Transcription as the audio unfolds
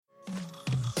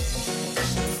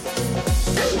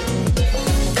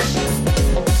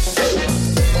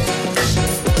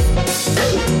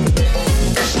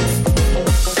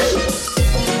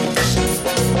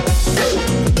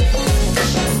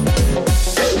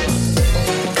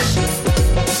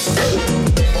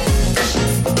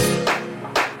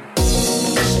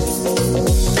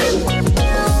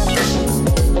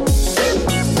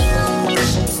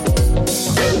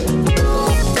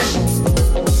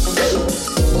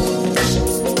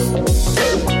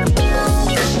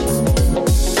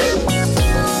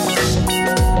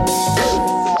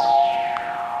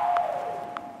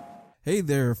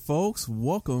folks.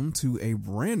 Welcome to a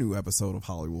brand new episode of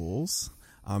Hollywolves.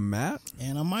 I'm Matt.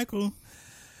 And I'm Michael.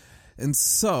 And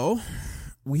so,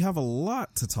 we have a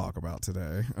lot to talk about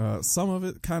today. Some of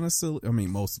it kind of silly. I mean,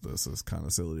 most of this is kind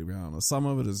of silly, to be honest. Some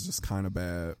of it is just kind of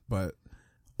bad. But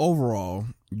overall,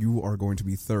 you are going to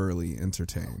be thoroughly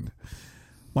entertained.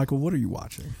 Michael, what are you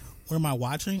watching? What am I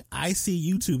watching? I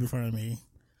see YouTube in front of me.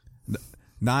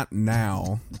 Not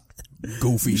now.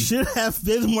 Goofy. You should have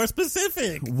been more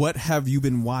specific. What have you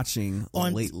been watching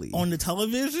lately? On the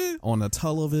television? On the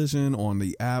television, on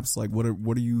the apps. Like, what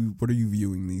are you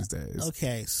viewing these days?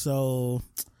 Okay, so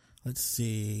let's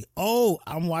see. Oh,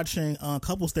 I'm watching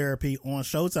Couples Therapy on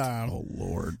Showtime. Oh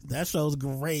Lord, that show's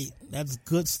great. That's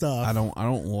good stuff. I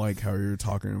don't like how you're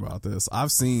talking about this.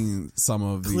 I've seen some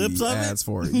of the clips of ads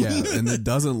for it. Yeah, and it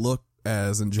doesn't look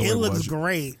as enjoyable. It looks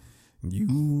great.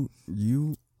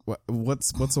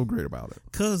 What's so great about it?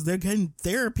 Because they're getting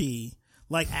therapy,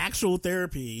 like actual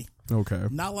therapy. Okay.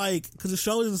 Not like, because the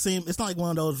show doesn't seem, it's not like one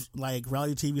of those like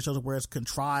reality TV shows where it's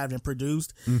contrived and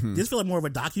produced. Mm-hmm. This feels like more of a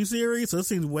docuseries, so it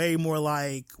seems way more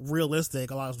like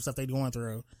realistic, a lot of stuff they're going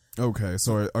through. Okay,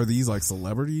 so are these like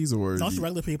celebrities or? It's also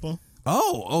regular people.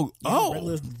 Oh.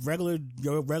 Regular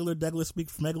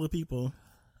smegular people.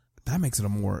 That makes it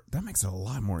a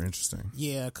lot more interesting.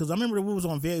 Yeah, because I remember it was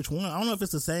on VH1. I don't know if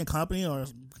it's the same company or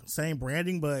same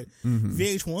branding, but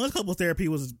VH1's Couples Therapy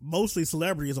was mostly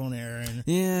celebrities on there. And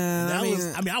yeah,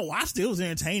 I watched it. It was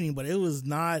entertaining, but it was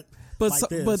not. This.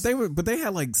 But they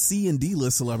had like C and D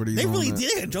list celebrities. They really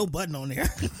did have Joe Budden on there.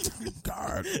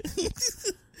 God,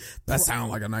 that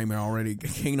sounds like a nightmare already.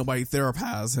 Can't nobody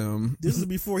therapize him. This is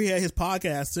before he had his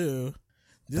podcast too.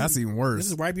 That's even worse.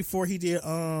 This is right before he did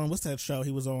what's that show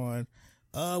he was on?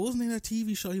 What's the name of that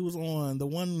TV show he was on? The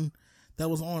one that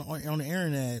was on the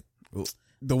internet.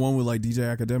 The one with like DJ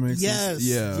Academics? Yes.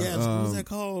 Yeah. Yes. What was that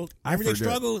called? Everyday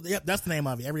Struggle? Yep, that's the name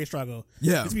of it. Everyday Struggle.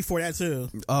 Yeah. It's before that too.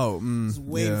 Oh, it's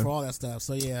way before all that stuff.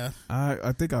 So yeah.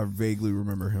 I think I vaguely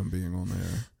remember him being on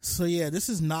there. So yeah, this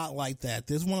is not like that.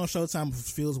 This one on Showtime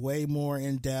feels way more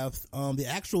in depth. The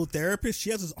actual therapist, she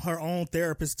has her own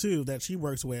therapist too that she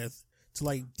works with to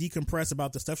like decompress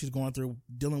about the stuff she's going through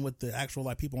dealing with the actual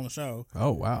like people on the show.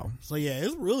 Oh wow. So yeah,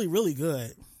 it's really, really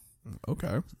good.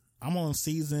 Okay. I'm on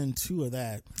season 2 of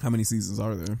that. How many seasons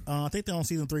are there? I think they're on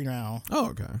season 3 now. Oh,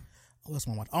 okay. What's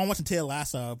my watch? I'm watching Ted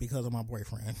Lasso because of my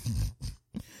boyfriend.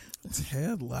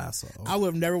 Ted Lasso. I would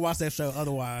have never watched that show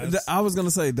otherwise. I was gonna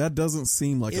say that doesn't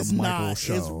seem like a Michael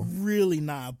show. It's really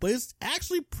not, but it's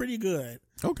actually pretty good.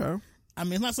 Okay. I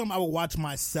mean, it's not something I would watch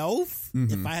myself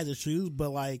if I had to choose, but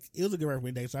like it was a good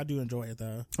recommendation. I do enjoy it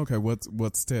though. Okay,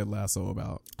 what's Ted Lasso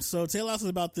about? So Ted Lasso is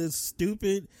about this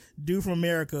stupid dude from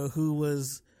America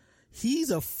he's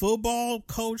a football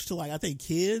coach to like I think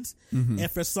kids,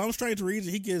 and for some strange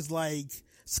reason he gets like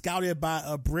scouted by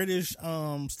a British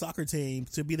soccer team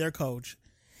to be their coach,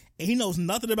 and he knows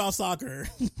nothing about soccer.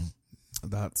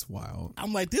 That's wild.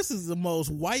 I'm like, this is the most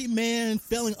white man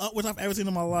failing upwards I've ever seen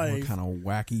in my life. What kind of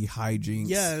wacky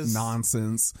hijinks,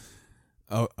 nonsense.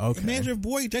 Oh, okay. Man, your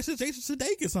boy Jason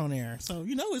Sudeikis on there, so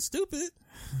you know it's stupid.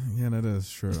 Yeah, that is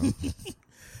true.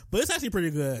 But it's actually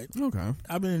pretty good. Okay.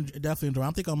 I've been definitely enjoying.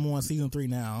 I think I'm on season 3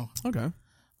 now. Okay.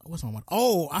 What's on one?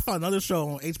 Oh, I found another show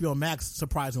on HBO Max,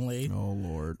 surprisingly. Oh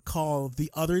Lord. Called The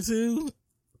Other Two.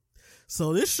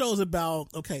 So this show's about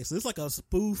so it's like a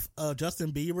spoof of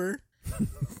Justin Bieber.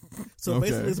 So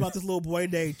basically it's about this little boy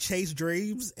named Chase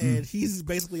Dreams, and he's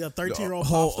basically a 13-year-old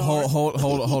pop star. Hold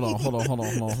on.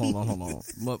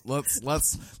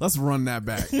 Let's run that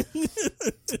back.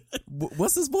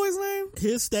 What's this boy's name?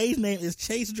 His stage name is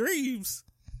Chase Dreams.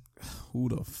 Who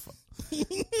the fuck?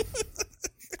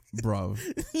 Bro.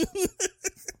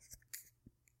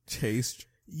 Chase.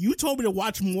 You told me to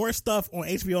watch more stuff on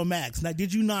HBO Max. Now,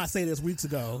 did you not say this weeks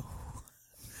ago?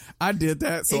 I did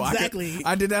that so exactly.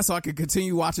 I did that so I could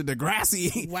continue watching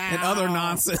Degrassi and other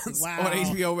nonsense on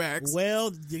HBO Max. Well,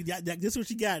 this is what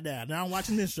you got now. Now I'm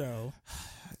watching this show.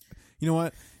 You know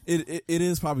what? It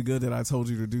is probably good that I told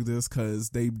you to do this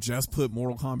because they just put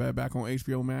Mortal Kombat back on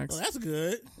HBO Max. Well, that's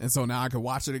good. And so now I can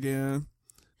watch it again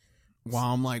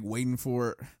while I'm like waiting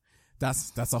for it.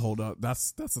 That's a hold up.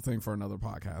 That's a thing for another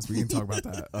podcast. We can talk about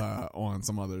that on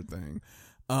some other thing.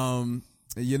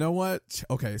 You know what?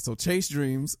 Okay, so Chase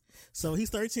Dreams. So he's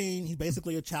 13. He's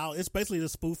basically a child. It's basically the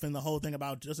spoof and the whole thing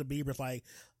about Justin Bieber's like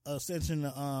ascension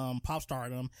to pop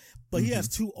stardom. But he has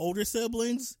 2 older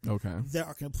siblings. Okay. That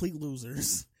are complete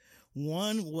losers.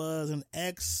 One was an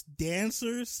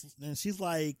ex-dancer, and she's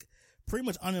like pretty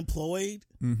much unemployed.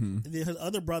 And then his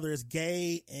other brother is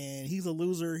gay, and he's a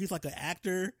loser. He's like an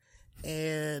actor.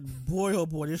 And boy, oh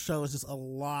boy, this show is just a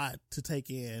lot to take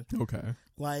in. Okay.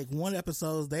 Like one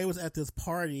episode, they was at this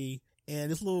party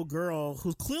and this little girl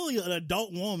who's clearly an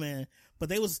adult woman, but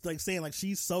they was like saying like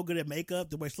she's so good at makeup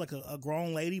the way she's like a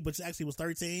grown lady, but she actually was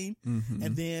 13. Mm-hmm.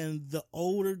 And then the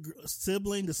older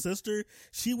sibling, the sister,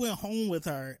 she went home with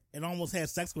her and almost had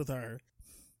sex with her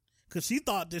because she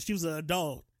thought that she was an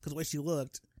adult because the way she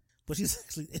looked. But she's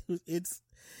actually,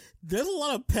 there's a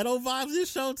lot of pedo vibes in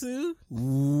this show too.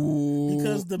 Ooh.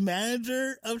 Because the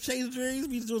manager of Chase Dreams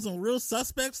be doing some real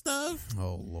suspect stuff.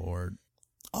 Oh Lord.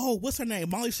 Oh, what's her name?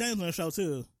 Molly Shannon's on the show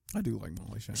too. I do like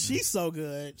Molly Shannon. She's so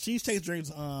good. She's Chase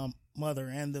Dreams' mother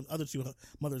and the other two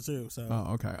mothers too. So.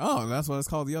 Oh, okay. Oh, that's what it's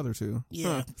called. The other two.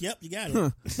 Yeah. Huh. Yep. You got it. Huh.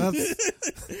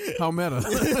 That's how meta.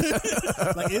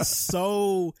 Like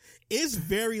it's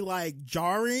very like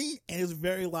jarring and it's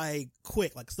very like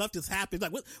quick. Like stuff just happens.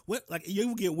 Like what? Like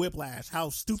you get whiplash. How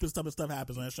stupid stuff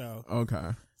happens on that show. Okay.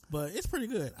 But it's pretty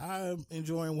good. I'm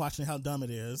enjoying watching how dumb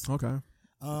it is. Okay.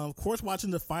 Of course, watching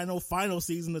the final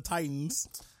season of Titans.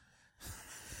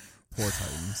 Poor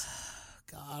Titans.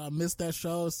 God, I missed that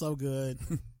show. It's so good.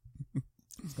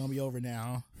 It's gonna be over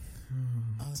now.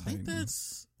 I think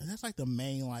that's like the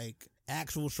main like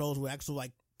actual shows with actual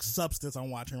like substance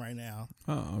I'm watching right now.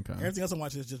 Oh, okay. Everything else I'm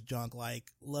watching is just junk, like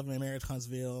Love and Marriage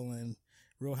Huntsville and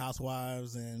Real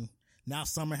Housewives and now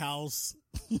Summer House.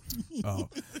 Oh,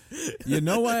 you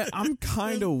know what? I'm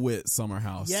kind of with Summer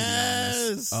House.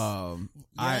 Yes. Yes.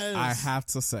 I have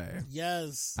to say.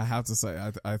 Yes. I have to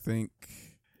say. I think.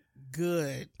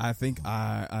 Good. I think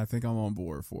I'm on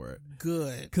board for it.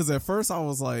 Good. Because at first I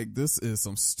was like, this is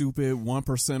some stupid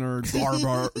 1%er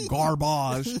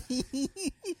garbage.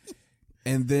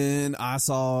 And then I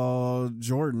saw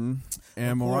Jordan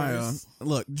and Mariah.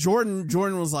 Look, Jordan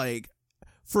was like,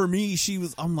 for me,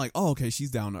 I'm like, oh, okay,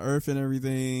 she's down to earth and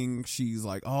everything. She's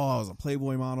like, oh, I was a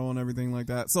Playboy model and everything like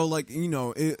that. So like, you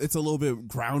know, it's a little bit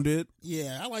grounded.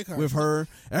 Yeah, I like her. With her.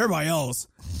 Everybody else.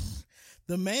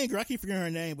 The main girl, I keep forgetting her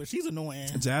name, but she's annoying.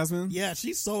 Jasmine? Yeah,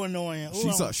 she's so annoying.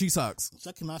 Ooh, she sucks.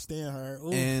 I cannot stand her.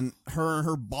 Ooh. And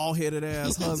her bald-headed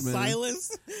ass husband.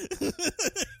 Silas?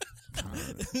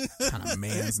 kind of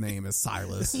man's name is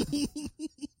Silas.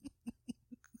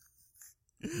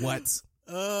 What?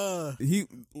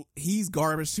 He's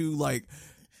garbage too, like...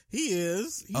 He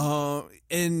is.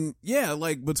 And yeah,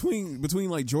 like between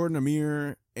like Jordan,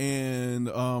 Amir, and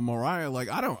Mariah, like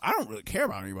I don't really care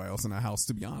about anybody else in that house,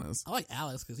 to be honest. I like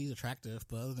Alex because he's attractive,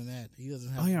 but other than that, he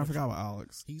doesn't have. Oh yeah, I forgot about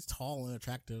Alex. He's tall and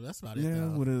attractive. That's about it. Yeah,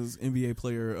 with his NBA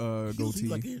player goatee.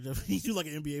 He's like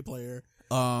an NBA player.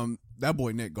 That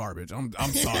boy Nick garbage. I'm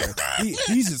sorry.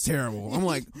 He's just terrible. I'm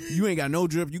like, you ain't got no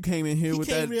drip. You came in here with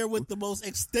that. He came here with the most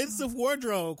extensive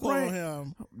wardrobe. Quote on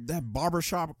him. That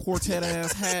barbershop quartet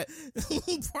ass hat.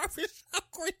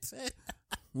 Barbershop quartet.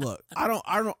 Look,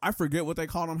 I forget what they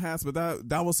call them hats, but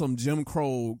that was some Jim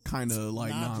Crow kind of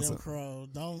like nonsense. Jim Crow.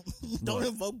 Don't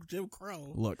invoke Jim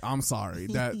Crow. Look, I'm sorry.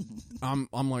 That I'm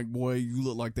like, boy, you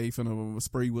look like they finna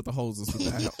spray you with the hoses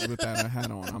with that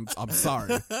hat on. I'm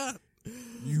sorry.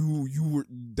 You were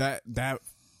that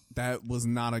was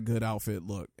not a good outfit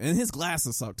look. And his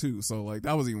glasses suck too, so like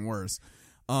that was even worse.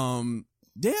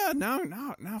 Yeah, now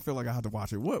I feel like I have to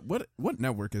watch it. What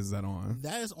network is that on?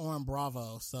 That is on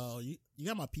Bravo. So you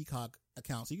got my Peacock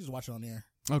account, so you can just watch it on there.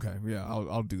 Okay, yeah,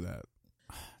 I'll do that.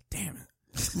 Damn it.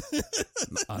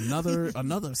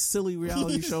 another silly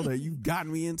reality show that you've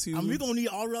gotten me into. I mean, we're gonna need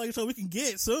all reality show we can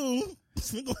get soon.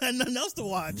 We're gonna have nothing else to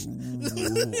watch.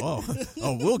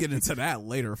 Oh, we'll get into that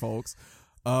later, folks.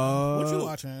 What you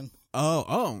watching?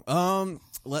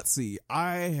 Let's see.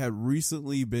 I had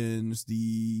recently binged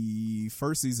the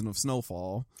first season of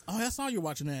Snowfall. Oh, I saw you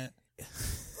watching that.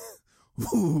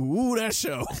 Ooh, that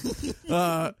show.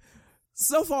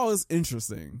 Snowfall is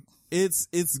interesting. It's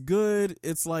good.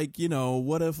 It's like, you know,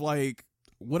 what if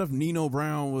Nino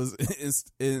Brown was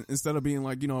instead of being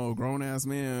like, you know, a grown ass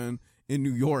man in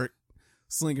New York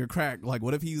slinging crack, like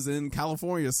what if he was in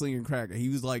California slinging crack and he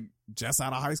was like just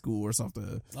out of high school or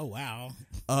something. Oh wow.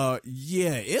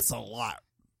 Yeah, it's a lot.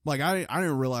 Like I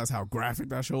didn't realize how graphic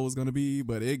that show was gonna be,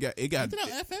 but it got Is it on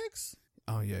FX?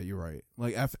 Oh yeah, you're right.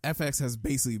 Like FX has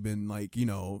basically been like, you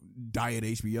know, diet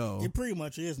HBO. It pretty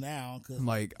much is now. Cause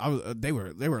like they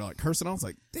were like cursing. I was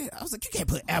like, damn, you can't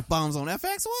put F-bombs on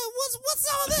FX. What's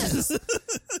all this?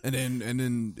 and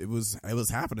then it was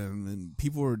happening, and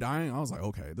people were dying. I was like,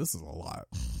 okay, this is a lot.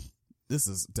 This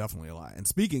is definitely a lot. And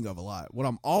speaking of a lot, what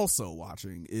I'm also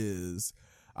watching is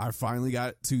I finally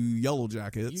got to Yellow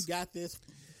Jackets. You got this,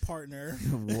 partner.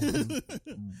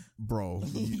 Bro,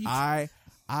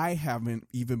 I haven't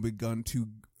even begun to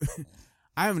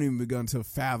I haven't even begun to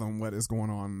fathom what is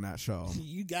going on in that show.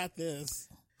 You got this.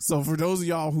 So for those of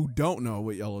y'all who don't know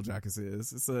what Yellow Jackets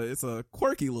is, it's a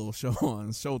quirky little show on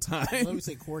Showtime. Let me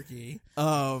say quirky.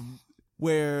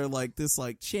 Where like this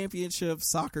like championship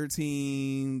soccer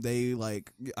team, they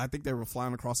like, I think they were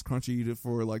flying across the country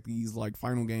for like these like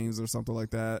final games or something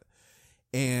like that.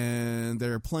 And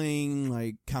they're playing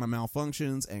like kind of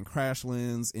malfunctions and crash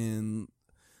lands in,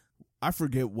 I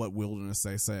forget what wilderness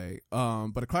they say.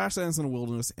 But a crash lands in a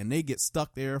wilderness and they get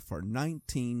stuck there for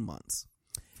 19 months.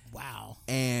 Wow.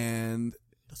 And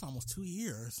that's almost 2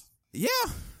 years. Yeah.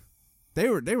 They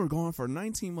were going for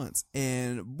 19 months.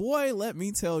 And boy, let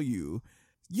me tell you,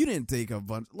 you didn't think a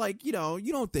bunch, like, you know,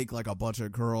 you don't think like a bunch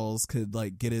of girls could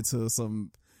like get into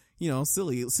some, you know,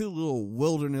 silly little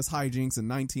wilderness hijinks in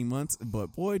 19 months,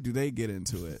 but boy, do they get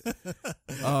into it.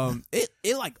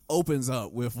 It like opens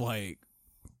up with like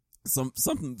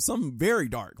some very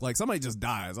dark, like somebody just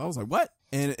dies. I was like, what?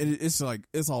 And it's like,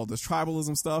 it's all this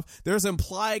tribalism stuff. There's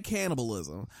implied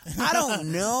cannibalism. I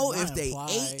don't know if they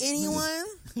ate anyone,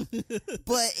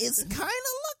 but it's kind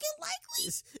of looking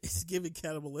likely. It's giving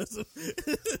cannibalism.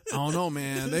 I don't know,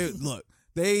 man.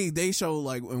 They show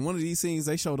like in one of these scenes,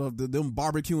 they showed up them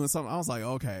barbecuing something. I was like,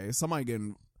 okay, somebody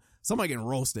getting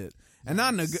roasted, and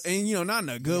not in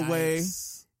a good way.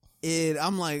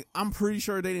 I'm like, I'm pretty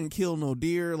sure they didn't kill no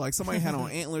deer. Like somebody had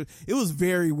on antlers. It was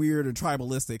very weird and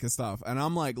tribalistic and stuff. And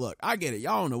I'm like, look, I get it.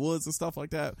 Y'all in the woods and stuff like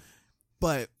that.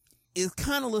 But it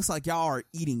kind of looks like y'all are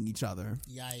eating each other.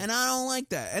 Yikes. And I don't like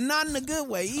that. And not in a good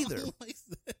way either.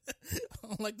 I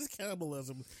don't like this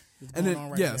cannibalism. And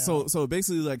then, so it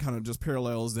basically like kind of just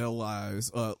parallels their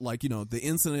lives. Like, you know, the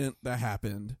incident that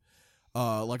happened,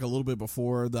 like a little bit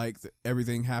before, like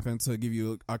everything happened to give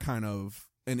you a kind of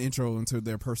an intro into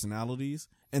their personalities,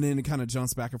 and then it kind of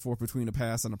jumps back and forth between the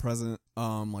past and the present,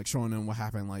 like showing them what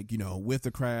happened, like, you know, with the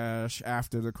crash,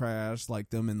 after the crash, like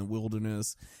them in the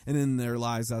wilderness, and then their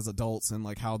lives as adults and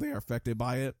like how they are affected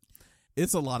by it.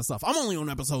 It's a lot of stuff. I'm only on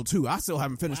episode 2. I still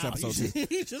haven't finished episode 2.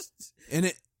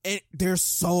 And there's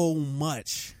so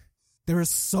much. There is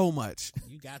so much.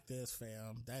 You got this,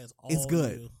 fam. That is all. It's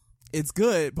good. You. It's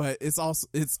good, but it's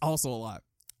also a lot.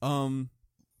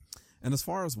 And as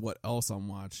far as what else I'm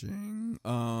watching,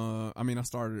 I mean, I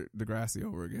started Degrassi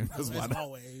over again. As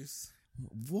always.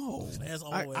 Whoa. As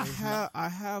always. I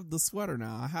have the sweater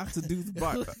now. I have to do the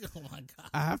oh my God.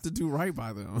 I have to do right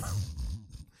by them.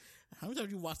 How many times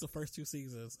have you watched the first 2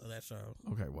 seasons of that show?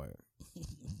 Okay, wait.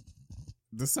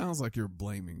 This sounds like you're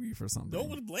blaming me for something. No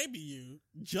one's blaming you.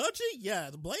 Judging? Yeah.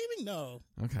 Blaming? No.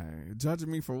 Okay.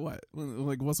 Judging me for what?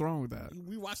 Like, what's wrong with that?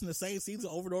 We watching the same season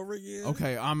over and over again?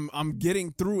 Okay, I'm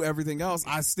getting through everything else.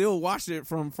 I still watched it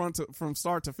from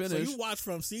start to finish. So you watched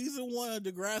from season 1 of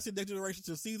Degrassi Next Generation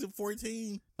to season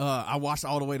 14? I watched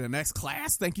all the way to Next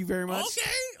Class. Thank you very much. Okay.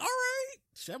 All right.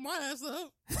 Shut my ass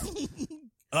up.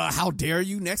 How dare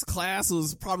you? Next Class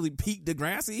was probably peak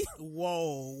Degrassi.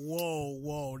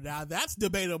 Whoa. Now that's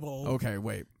debatable. Okay,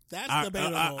 wait. That's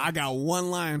debatable. I got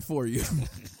one line for you.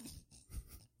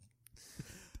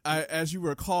 As you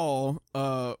recall,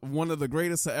 one of the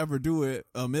greatest to ever do it,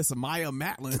 Miss Maya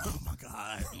Matlin. Oh my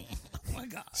God. Oh my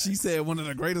God. She said one of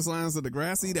the greatest lines of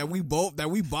Degrassi that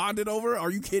we bonded over.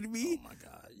 Are you kidding me? Oh my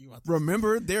God.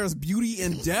 Remember, there's beauty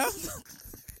in death?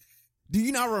 Do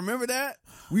you not remember that?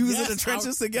 We was in the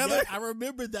trenches together? Yeah, I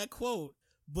remember that quote,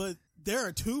 but there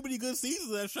are too many good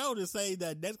seasons of that show to say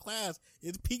that Next Class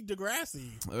is peak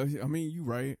Degrassi. I mean, you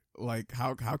right. Like,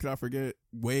 how could I forget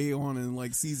way on in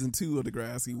like season 2 of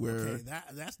Degrassi where... Okay,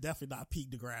 that's definitely not peak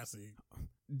Degrassi.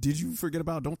 Did you forget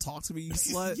about Don't Talk to Me, you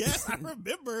slut? Yes, I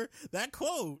remember that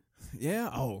quote. Yeah.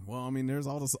 Oh, well, I mean, there's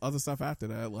all this other stuff after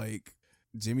that, like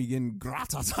Jimmy getting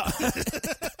gratata.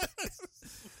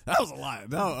 That was a lot.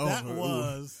 That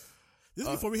was. This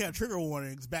is before we had trigger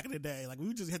warnings back in the day. Like,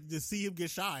 we just had to just see him get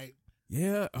shot.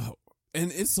 Yeah. Oh,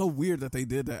 and it's so weird that they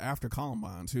did that after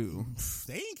Columbine, too.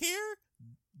 They didn't care.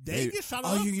 They didn't get shot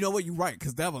up. Oh, you know what? You're right,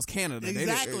 because that was Canada.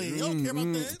 Exactly. They don't care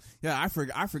about that. Yeah, I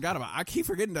forgot about it. I keep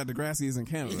forgetting that Degrassi is in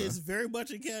Canada. It's very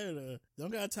much in Canada.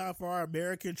 Don't got time for our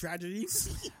American tragedies.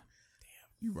 Damn,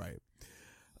 you're right.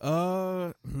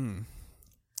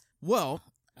 Well,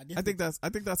 I think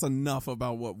that's enough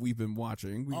about what we've been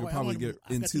watching. We could probably get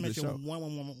into the show.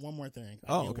 One more thing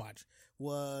I did watch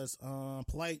was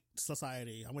Polite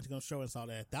Society. I went to go show and saw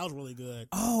that. That was really good.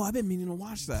 Oh, I've been meaning to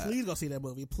watch that. Please go see that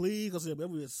movie. Please go see that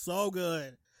movie. It's so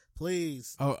good.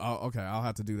 Please. Oh, okay. I'll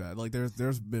have to do that. Like,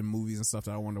 there's been movies and stuff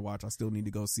that I wanted to watch. I still need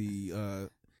to go see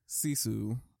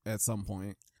Sisu at some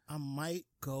point. I might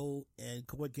go and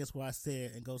guess what I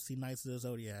said and go see Knights of the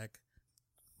Zodiac.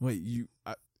 Wait,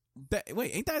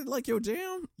 ain't that like your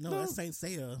jam? No, that's Saint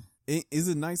Seiya. Is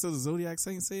it Knights of the Zodiac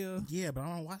Saint Seiya? Yeah, but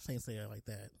I don't watch Saint Seiya like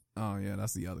that. Oh yeah,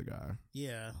 that's the other guy.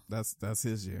 Yeah, that's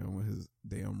his jam with his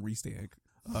damn restand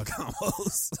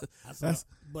combos.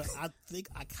 But I think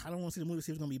I kind of want to see the movie to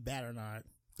see if it's gonna be bad or not.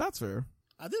 That's fair.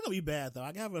 I think it's gonna be bad though.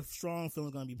 I have a strong feeling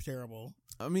it's gonna be terrible.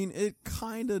 I mean, it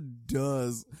kind of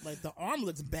does. Like the armor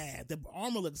looks bad. The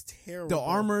armor looks terrible. The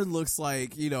armor looks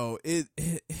like, you know, it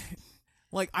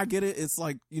like, I get it. It's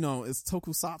like, you know, it's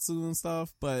tokusatsu and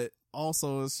stuff, but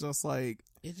also it's just like,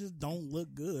 it just don't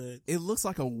look good. It looks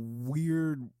like a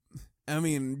weird, I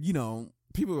mean, you know,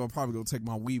 people are probably going to take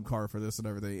my weeb card for this and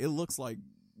everything. It looks like,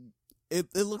 it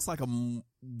looks like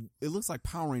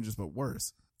Power Rangers, but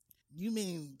worse. You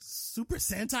mean Super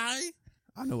Sentai?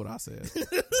 I know what I said.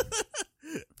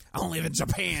 I don't live in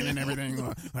Japan and everything.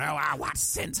 Well, I watch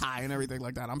Sentai and everything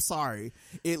like that. I'm sorry.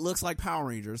 It looks like Power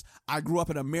Rangers. I grew up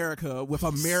in America with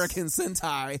American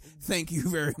Sentai. Thank you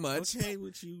very much. Okay,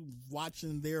 with you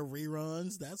watching their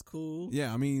reruns, that's cool.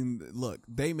 Yeah, I mean, look,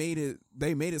 they made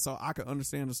it so I could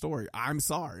understand the story. I'm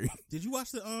sorry. Did you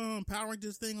watch the Power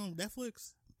Rangers thing on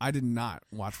Netflix? I did not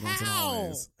watch Once and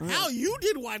Always. How you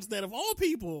did watch that of all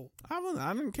people?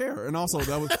 I didn't care, and also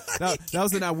that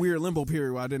was in that weird limbo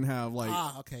period where I didn't have like.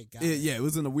 Okay, got it. Yeah, it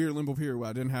was in a weird limbo period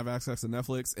where I didn't have access to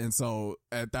Netflix, and so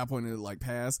at that point it like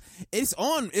passed. It's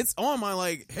on my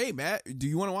like, hey Matt, do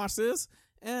you want to watch this?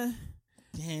 Dang.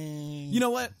 You know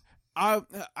what? I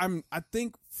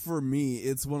think for me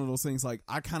it's one of those things like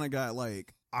I kind of got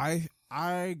like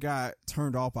I got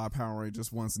turned off by Power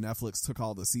Rangers once Netflix took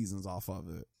all the seasons off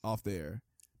there.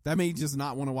 That made me just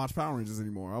not want to watch Power Rangers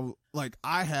anymore.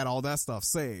 I had all that stuff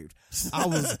saved.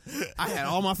 I had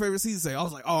all my favorite seasons saved. I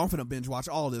was like, oh, I'm finna binge watch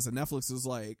all this. And Netflix was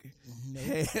like,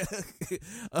 hey,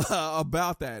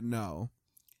 about that, no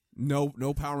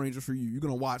Power Rangers for you. You're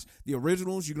going to watch the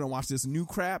originals. You're going to watch this new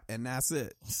crap, and that's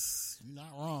it. You're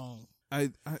not wrong. I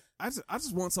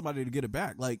just want somebody to get it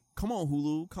back. Like, come on,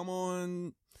 Hulu. Come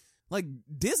on. Like,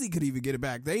 Disney could even get it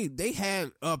back. They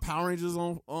had Power Rangers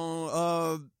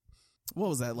on what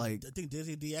was that, like? I think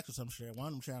Disney DX or some shit. One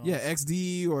of them channels. Yeah,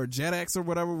 XD or Jetix or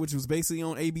whatever, which was basically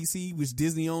on ABC, which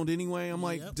Disney owned anyway. I'm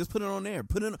like, just put it on there.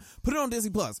 Put it on Disney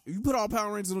Plus. If you put all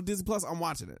Power Rangers on Disney Plus, I'm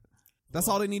watching it. That's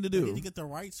all they need to do. They need to get the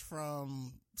rights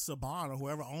from Saban or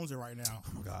whoever owns it right now.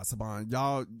 Oh my God,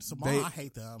 Saban, I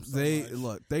hate them.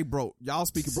 They broke. Y'all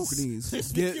speaking brokenese.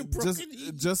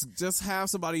 Just have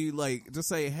somebody like just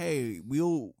say, hey,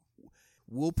 we'll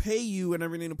pay you and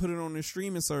everything to put it on their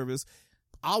streaming service.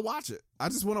 I'll watch it. I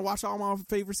just want to watch all my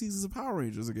favorite seasons of Power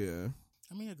Rangers again.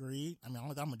 I mean, agreed. I mean, all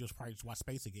I'm gonna do is probably just watch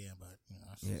Space again, but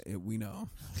you know, we know.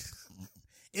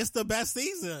 It's the best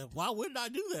season. Why wouldn't I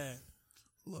do that?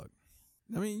 Look,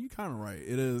 I mean, you're kind of right.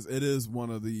 It is one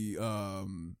of the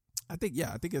I think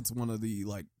it's one of the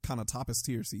like kind of toppest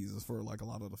tier seasons for like a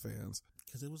lot of the fans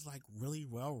because it was like really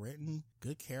well written,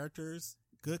 good characters,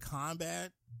 good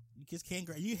combat. You just can't.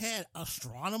 You had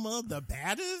Astronomer, the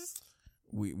baddest.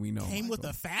 We know came with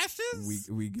the fashions.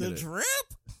 We get the it. Drip.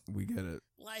 We get it.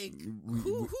 Like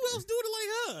who else doing it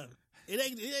like her? It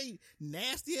ain't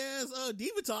nasty ass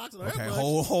Diva Talks. Okay,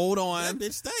 hold on. That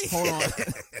bitch stay.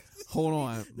 Hold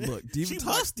on. Look, Diva she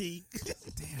Talks. Musty.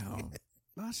 Damn.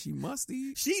 Nah, she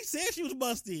musty. She said she was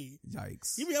musty.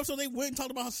 Yikes. You mean episode they went and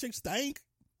talked about how shit stank?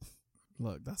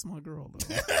 Look, that's my girl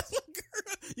though.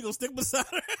 You gonna stick beside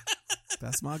her?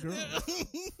 That's my girl.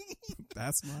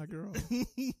 That's my girl.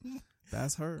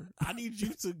 That's her. I need you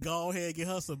to go ahead and get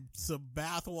her some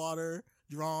bath water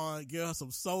drawn, get her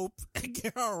some soap, and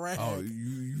get her a rag. Oh,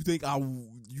 you think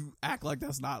you act like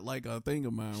that's not like a thing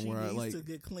of mine? She where needs I like to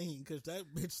get clean because that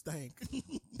bitch stank.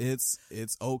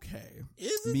 It's okay.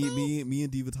 Is it me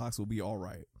and Diva Talks will be all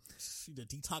right. She to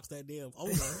detox that damn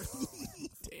odor.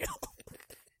 Damn.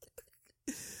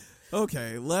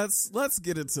 Okay, let's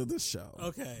get into the show.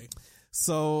 Okay.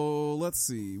 So let's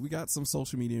see. We got some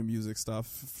social media and music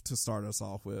stuff to start us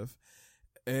off with.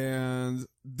 And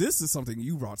this is something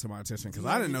you brought to my attention because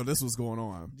I didn't know this was going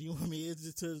on. Do you want me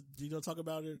to talk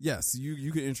about it? Yes,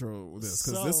 you can intro this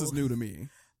because this is new to me.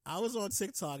 I was on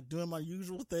TikTok doing my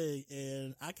usual thing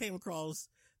and I came across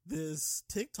this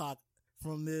TikTok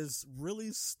from this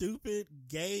really stupid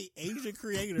gay Asian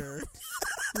creator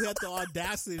who had the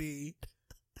audacity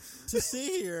to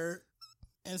sit here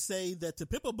and say that To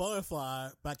Pimp a Butterfly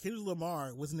by Kendrick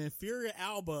Lamar was an inferior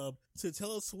album to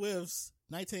Taylor Swift's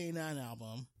 1989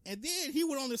 album. And then he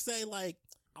went on to say, like,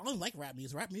 I don't like rap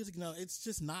music. Rap music, it's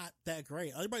just not that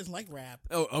great. Everybody doesn't like rap.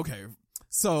 Oh, okay.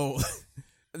 So,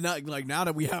 now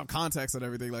that we have context and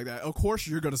everything like that, of course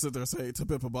you're going to sit there and say To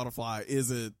Pimp a Butterfly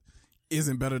isn't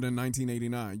better than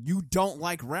 1989. You don't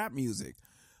like rap music.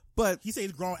 But he said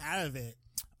he's grown out of it.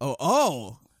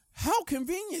 Oh. How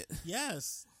convenient.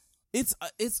 Yes. It's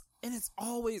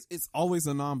always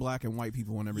the non-black and white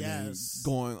people and everything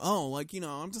going, oh, like,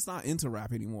 I'm just not into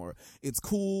rap anymore. It's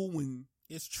cool when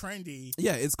it's trendy.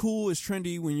 Yeah, it's cool. It's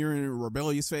trendy when you're in a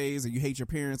rebellious phase and you hate your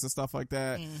parents and stuff like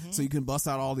that. Mm-hmm. So you can bust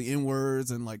out all the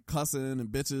N-words and like cussing and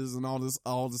bitches and all this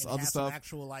other stuff. Some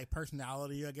actual like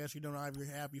personality, I guess you don't ever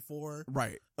have before.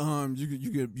 Right.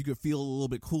 You could feel a little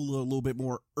bit cooler, a little bit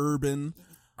more urban.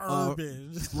 Right.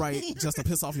 Just to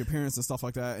piss off your parents and stuff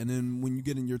like that. And then when you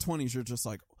get in your 20s, you're just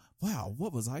like, wow,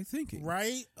 what was I thinking?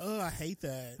 Right? Oh, I hate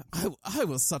that. I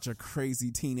was such a crazy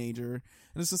teenager.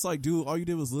 And it's just like, dude, all you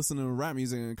did was listen to rap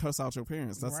music and cuss out your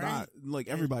parents. That's not, like,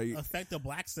 everybody. Affect the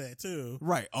black set, too.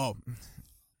 Right. Oh,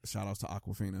 shout outs to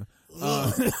Aquafina.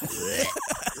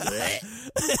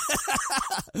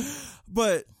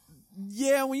 But,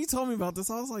 yeah, when you told me about this,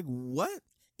 I was like, what?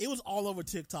 It was all over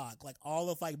TikTok. Like, all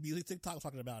of, like, music TikTok was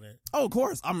talking about it. Oh, of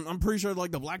course. I'm pretty sure,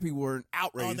 like, the black people were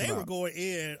outraged. Oh, they were going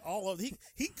in.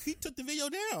 He took the video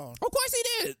down. Of course he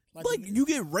did. Like you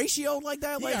get ratioed like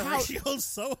that? Like, how ratioed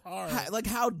so hard.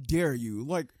 How dare you?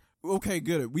 Like, okay,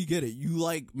 good. We get it. You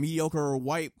like mediocre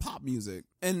white pop music.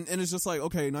 And it's just like,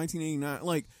 okay, 1989.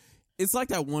 Like, it's like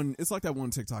that one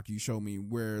TikTok you showed me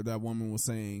where that woman was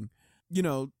saying,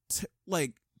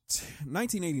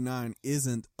 1989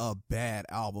 isn't a bad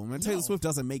album, and Taylor Swift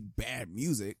doesn't make bad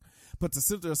music, but to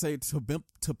sit there and say to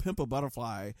Pimp a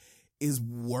Butterfly is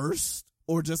worse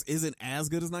or just isn't as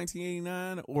good as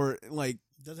 1989, or like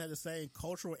doesn't have the same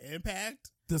cultural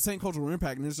impact. And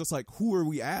it's just like, who are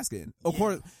we asking? Of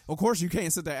course, you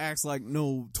can't sit there and ask like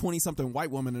no 20-something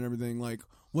white woman and everything. Like,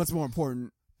 what's more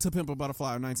important, To Pimp a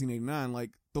Butterfly or 1989?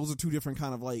 Like, those are two different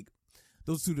kind of like.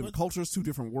 Those two different cultures, two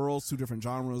different worlds, two different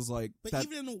genres. Like, but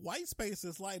even in the white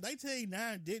spaces, like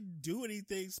 1989 didn't do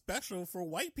anything special for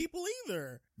white people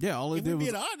either. Yeah, all it did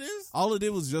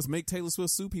was just make Taylor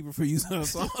Swift sue people for using her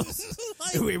songs.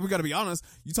 We gotta be honest.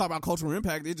 You talk about cultural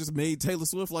impact, it just made Taylor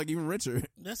Swift like even richer.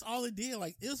 That's all it did.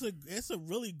 Like, it's a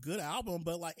really good album,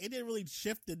 but like it didn't really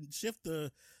shift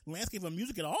the landscape of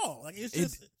music at all. Like,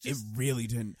 it really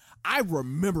didn't. I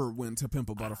remember when To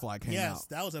Pimp a Butterfly came out. Yes,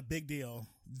 that was a big deal.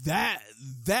 That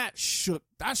shook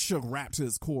rap to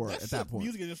its core at that point.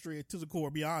 Music industry to the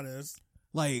core, be honest.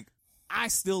 Like, I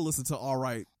still listen to All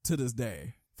Right to this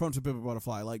day from To Pimp a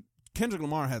Butterfly. Like, Kendrick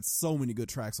Lamar had so many good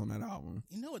tracks on that album.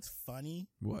 You know what's funny?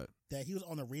 What? That he was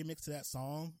on the remix to that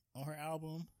song on her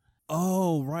album.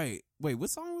 Oh, right. Wait, what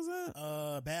song was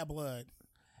that? Bad Blood.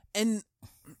 And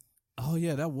oh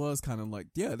yeah, that was kind of like,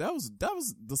 yeah, that was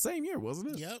the same year,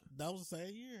 wasn't it? Yep, that was the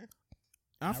same year.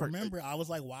 I remember I was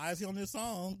like, why is he on this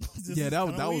song?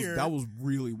 That was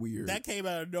really weird. That came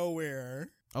out of nowhere.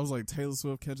 I was like, Taylor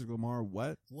Swift, Kendrick Lamar,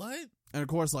 what? And of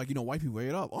course, like, white people ate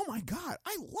it up. Oh my God,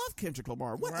 I love Kendrick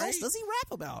Lamar. What else does he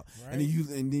rap about? Right.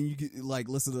 And then you get, like,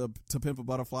 listen to Pimp a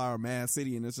Butterfly or Mad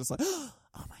City, and it's just like, oh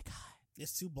my God,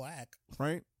 it's too black,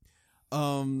 right?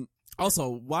 Also,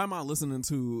 why am I listening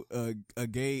to a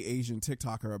gay Asian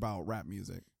TikToker about rap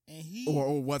music? And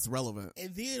or what's relevant?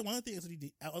 And then one of the things that he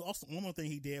did, also one more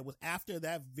thing he did was after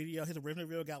that video, his original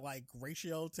video got like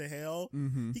ratioed to hell.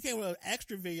 Mm-hmm. He came with an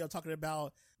extra video talking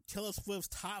about Taylor Swift's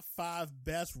top 5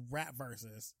 best rap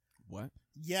verses. What?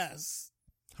 Yes.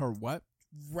 Her what?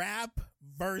 Rap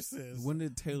verses. When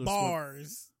did Taylor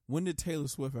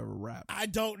Swift ever rap? I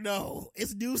don't know.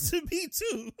 It's news to me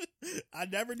too. I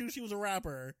never knew she was a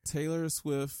rapper. Taylor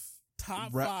Swift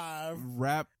top 5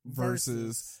 rap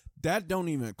verses. That don't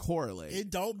even correlate.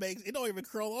 It don't even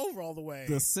curl over all the way.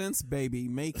 The Sense Baby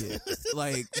make it.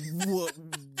 Like,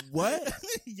 what?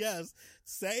 Yes.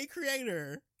 Same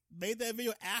creator made that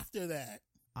video after that.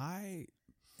 And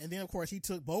then, of course, he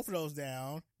took both of those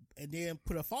down and then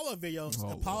put a follow-up video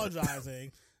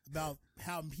apologizing about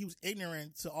how he was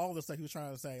ignorant to all the stuff he was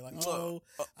trying to say. Like, I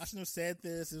shouldn't have said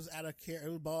this. It was out of care.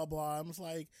 It was blah, blah. I'm just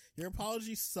like, your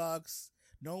apology sucks.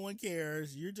 No one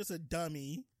cares. You're just a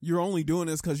dummy. You're only doing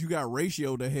this because you got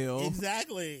ratioed to hell.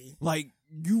 Exactly. Like,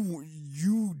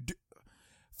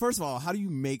 first of all, how do you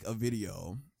make a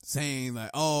video saying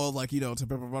that, To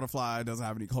Pimp a Butterfly doesn't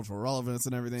have any cultural relevance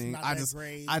and everything? I just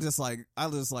like,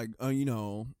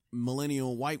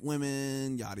 millennial white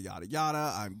women, yada, yada,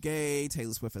 yada. I'm gay.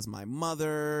 Taylor Swift is my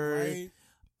mother. Right.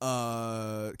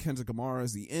 Kendrick Lamar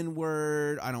is the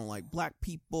N-word. I don't like black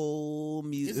people.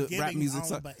 Rap music.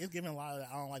 It's giving a lot of that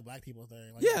I don't like black people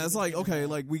thing. Like, yeah, it's like, okay,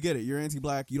 like, we get it. You're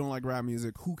anti-black. You don't like rap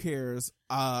music. Who cares?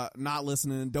 Not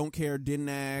listening. Don't care. Didn't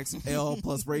ask. L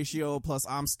plus ratio plus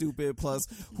I'm stupid plus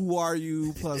who are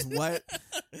you plus what?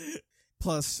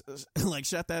 Plus, like,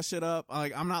 shut that shit up.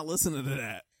 Like, I'm not listening to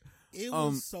that. It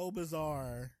was so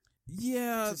bizarre.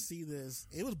 Yeah. To see this,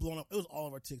 it was blowing up. It was all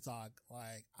over TikTok.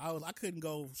 Like I couldn't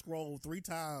go scroll 3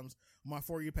 times on my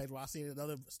For You page while I see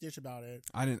another stitch about it.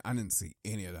 I didn't see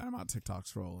any of that about TikTok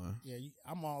scrolling. Yeah,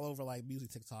 I'm all over like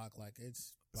music TikTok. Like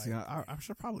it's. Like, see, I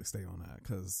should probably stay on that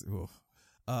because.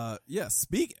 Yeah.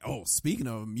 Speaking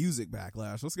of music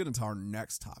backlash, let's get into our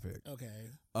next topic. Okay.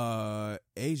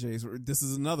 AJ's. This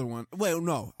is another one. Well,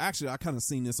 no, actually, I kind of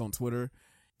seen this on Twitter,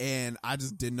 and I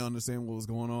just didn't understand what was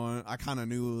going on. I kind of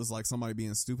knew it was like somebody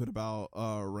being stupid about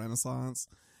Renaissance,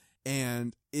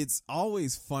 and it's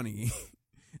always funny.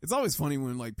 It's always funny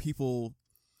when like people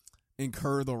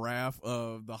incur the wrath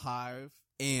of the Hive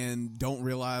and don't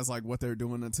realize like what they're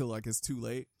doing until like it's too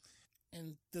late.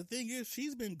 And the thing is,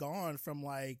 she's been gone from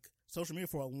like social media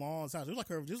for a long time. So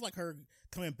it was just like her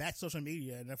coming back to social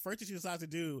media. And the first thing she decided to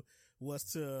do was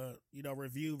to,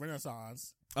 review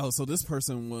Renaissance. Oh, so this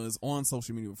person was on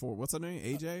social media before. What's her name?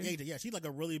 AJ? AJ, yeah. She's like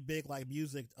a really big like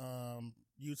music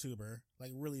YouTuber.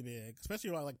 Like really big.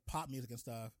 Especially like pop music and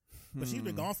stuff. But she's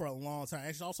been gone for a long time.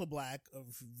 And she's also black.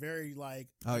 Very like...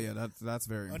 Oh, yeah. That's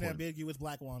very important. Unambiguous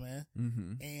black woman.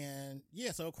 Mm-hmm. And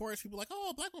yeah, so of course people are like,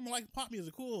 oh, black women like pop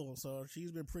music. Cool. So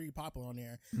she's been pretty popular on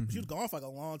there. Mm-hmm. But she was gone for like a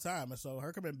long time. And so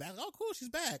her coming back, oh, cool, she's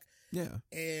back. Yeah.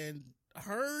 And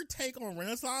her take on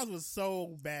Renaissance was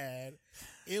so bad.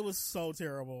 It was so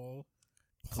terrible.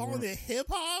 Calling it hip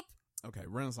hop. Okay,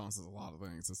 Renaissance is a lot of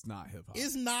things. It's not hip hop.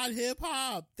 It's not hip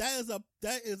hop. That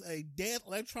is a dead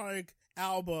electronic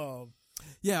album.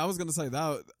 Yeah, I was gonna say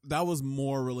that was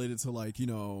more related to like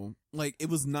like it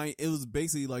was It was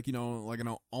basically like like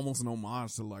almost an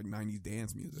homage to like 90s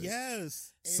dance music.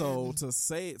 Yes. So to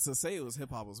say it was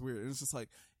hip hop was weird. It's just like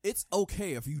it's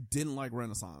okay if you didn't like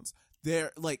Renaissance.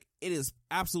 It is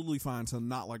absolutely fine to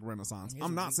not like Renaissance.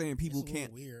 I'm not saying people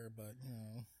can't. Weird, but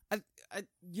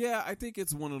I think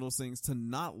it's one of those things to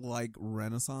not like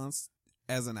Renaissance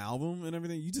as an album and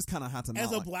everything. You just kind of have to.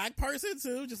 As a black person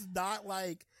too, just not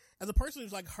like. As a person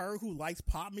who's like her who likes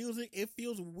pop music, it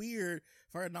feels weird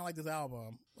for her to not like this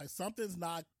album. Like something's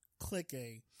not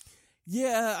clicking.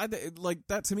 Yeah, like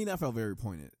that to me that felt very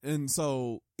pointed, and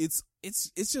so it's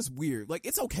just weird. Like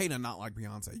it's okay to not like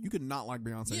Beyonce. You could not like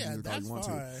Beyonce music all you want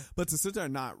to, but to sit there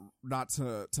and not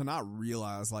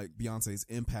realize like Beyonce's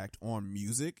impact on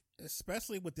music,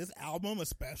 especially with this album,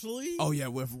 especially. Oh yeah,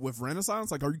 with Renaissance.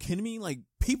 Like, are you kidding me? Like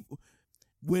people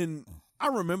when. I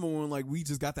remember when like we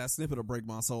just got that snippet of Break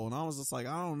My Soul and I was just like,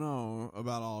 I don't know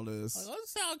about all this. Like, that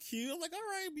sound cute. I'm like, all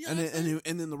right, Beyonce.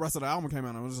 And then the rest of the album came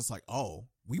out and I was just like, oh,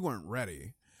 we weren't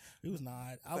ready. It was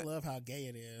not. I love how gay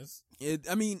it is.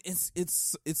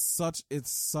 It's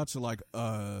such like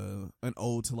an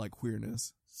ode to like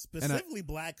queerness. Specifically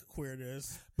black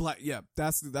queerness. Black, yeah,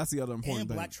 that's the other important thing. And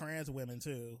black trans women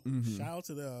too. Mm-hmm. Shout out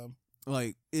to them.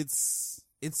 Like it's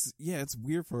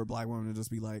weird for a black woman to just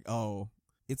be like, oh,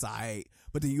 it's alright,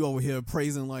 but then you over here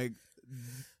praising like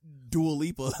Dua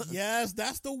Lipa. Yes,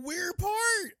 that's the weird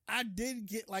part. I did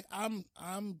get like I'm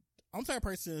the type of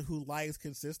person who likes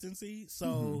consistency.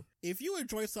 So if you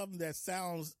enjoy something that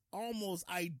sounds almost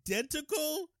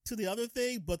identical to the other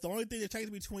thing, but the only thing that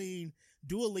changes between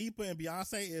Dua Lipa and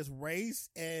Beyonce is race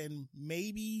and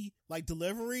maybe like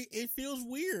delivery, it feels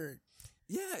weird.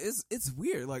 Yeah, it's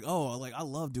weird. Like, oh, like I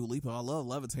love Dua Lipa, I love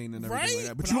Levitating and everything right? like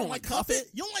that. But you don't like Cuff It?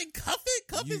 You don't like Cuff It?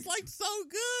 Cuff It's like so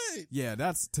good. Yeah,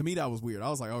 to me that was weird. I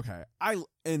was like, okay.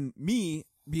 And me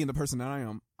being the person that I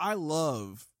am, I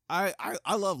love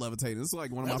Levitating. It's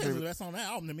like one of my favorite. That's on that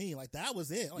album to me. Like that was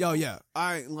it. Like, yo, yeah.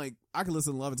 I could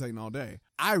listen to Levitating all day.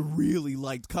 I really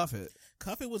liked Cuff It.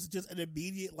 Cuff It was just an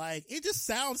immediate, like, it just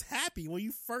sounds happy when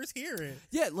you first hear it.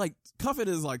 Yeah, like, Cuff It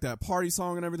is like that party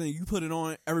song and everything. You put it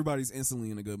on, everybody's instantly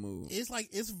in a good mood. It's like,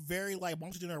 it's very, like,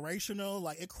 multi-generational.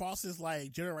 Like, it crosses,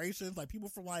 like, generations. Like, people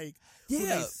from, like, from,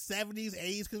 like 70s,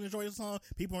 80s can enjoy the song.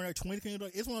 People in their 20s can enjoy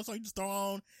it. It's one of those songs you just throw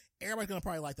on. Everybody's gonna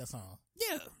probably like that song.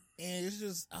 Yeah. And it's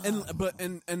just...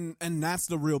 And that's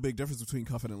the real big difference between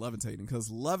Cuff It and Levitating.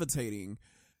 Because Levitating...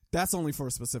 that's only for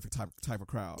a specific type of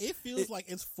crowd. It feels like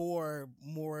it's for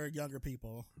more younger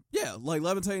people. Yeah, like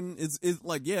Levitating is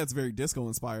like, yeah, it's very disco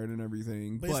inspired and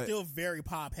everything. But it's still very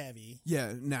pop heavy.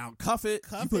 Yeah, now Cuff It,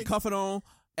 you put Cuff It on,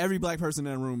 every black person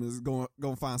in that room is going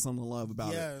to find something to love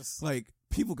about it. Like,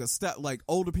 people could step, like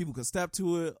older people could step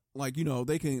to it. Like,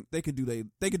 they could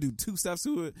do 2 steps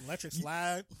to it. Electric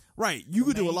slide. Right. You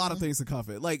could do a lot of things to Cuff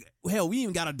It. Like, hell, we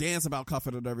even got to dance about Cuff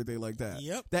It and everything like that.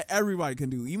 Yep. That everybody can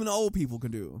do. Even the old people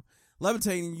can do.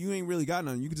 Levitating, you ain't really got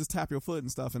none. You can just tap your foot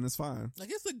and stuff and it's fine. Like,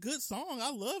 it's a good song.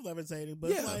 I love Levitating.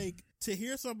 But like, to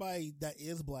hear somebody that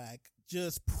is black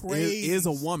just praise. Is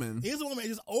a woman.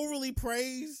 Just overly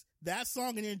praise that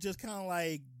song and then just kind of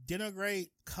like denigrate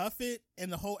Cuff It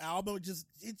and the whole album, it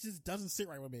just doesn't sit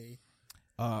right with me.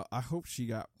 I hope she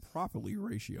got properly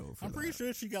ratioed for I'm pretty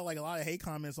sure she got like a lot of hate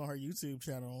comments on her YouTube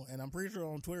channel, and I'm pretty sure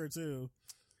on Twitter too.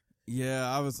 Yeah,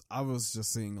 I was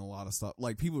just seeing a lot of stuff.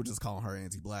 Like, people just calling her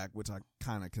anti-black, which I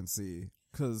kind of can see.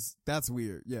 Because that's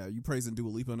weird. Yeah, you praising Dua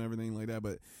Lipa and everything like that,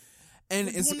 but... And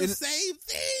it's the same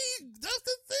thing! That's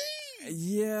the thing!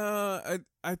 Yeah,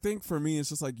 I think for me, it's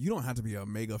just like, you don't have to be a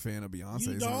mega fan of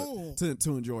Beyonce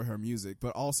to enjoy her music.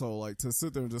 But also, like, to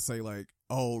sit there and just say, like,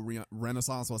 oh,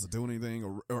 Renaissance wasn't doing anything,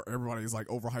 or everybody's, like,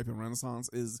 overhyping Renaissance,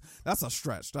 that's a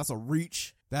stretch. That's a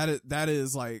reach. That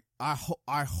is like, I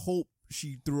hope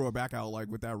she threw her back out, like,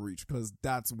 with that reach, because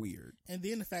that's weird. And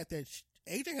then the fact that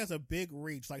AJ has a big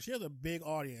reach. Like, she has a big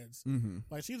audience. Mm-hmm.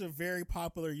 Like, she's a very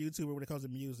popular YouTuber when it comes to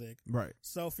music. Right.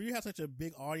 So for you to have such a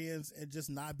big audience and just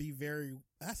not be very...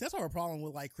 That's our problem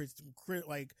with, like,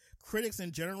 critics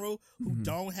in general who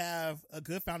don't have a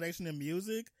good foundation in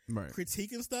music. Right.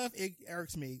 Critiquing stuff, it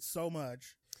irks me so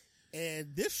much.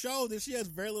 And this show that she has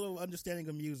very little understanding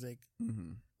of music.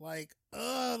 Mm-hmm. Like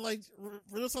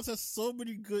Renaissance has so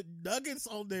many good nuggets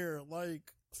on there. Like...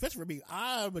 Especially for me,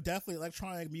 I'm a definitely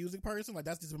electronic music person. Like,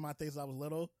 that's just been my thing since I was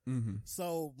little. Mm-hmm.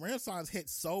 So Renaissance hit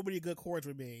so many good chords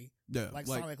with me. Yeah, like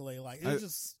sonically, like it's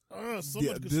just so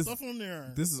much good stuff on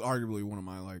there. This is arguably one of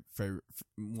my like favorite.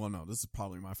 Well, no, this is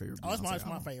probably my favorite. Oh, it's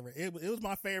my favorite. It was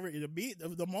my favorite.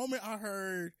 The moment I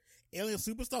heard Alien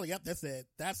Superstar, like, yep, that's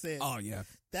it. Oh yeah,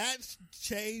 that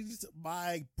changed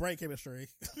my brain chemistry.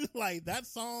 Like, that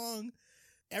song.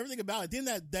 Everything about it. Then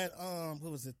that what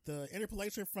was it? The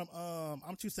interpolation from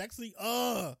I'm Too Sexy.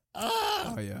 Oh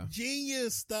yeah,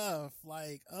 genius stuff.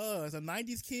 Like, as a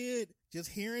 90s kid, just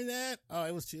hearing that,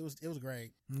 it was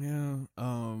great. Yeah.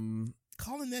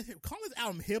 Calling this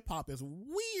album hip hop is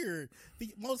weird.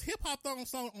 The most hip hop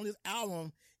song on this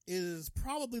album is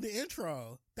probably the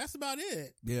intro. That's about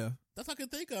it. Yeah. That's all I can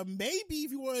think of. Maybe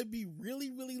if you want to be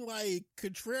really, really like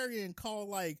contrarian, call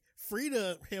like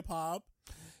Frida hip hop.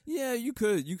 Yeah, you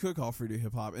could call Frida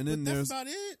hip hop, and then that's about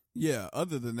it. Yeah,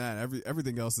 other than that,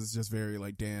 everything else is just very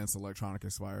like dance, electronic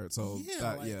inspired. So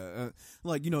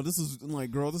like, you know, this is like,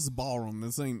 girl, this is ballroom.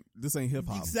 This ain't hip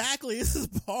hop. Exactly, this is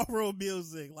ballroom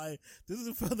music. Like, this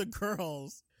is for the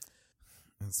girls.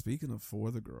 And speaking of for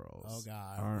the girls, oh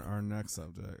god, our next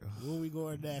subject. Where are we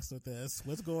going next with this?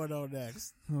 What's going on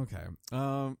next? Okay,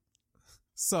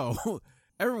 so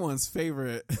everyone's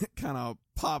favorite kind of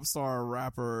pop star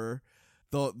rapper.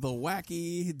 The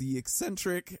wacky, the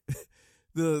eccentric,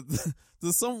 the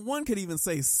someone could even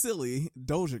say silly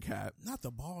Doja Cat. Not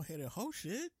the bald headed hoe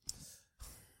shit.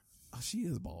 Oh, she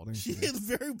is bald, ain't she? She is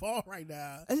very bald right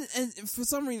now. And for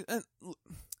some reason,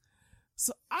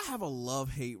 so I have a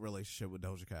love-hate relationship with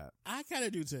Doja Cat. I kind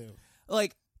of do too.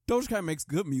 Like, Doja Cat makes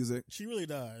good music. She really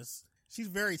does. She's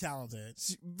very talented.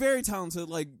 She's very talented.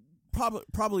 Like,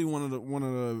 probably one of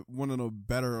the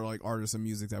better like artists in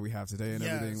music that we have today and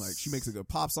everything. Like, she makes a good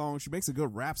pop song. She makes a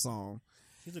good rap song.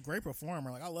 She's a great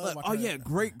performer. Like, I love.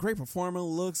 Great performer.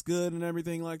 Looks good and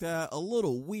everything like that. A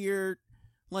little weird.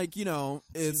 Like, you know,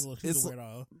 it's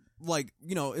like,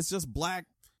 you know, it's just black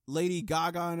Lady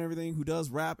Gaga and everything who does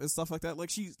rap and stuff like that. Like,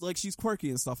 she's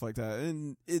quirky and stuff like that,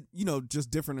 and it, you know, just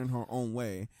different in her own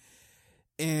way.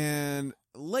 And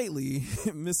lately,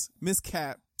 Miss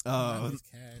Cat.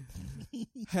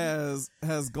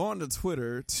 has gone to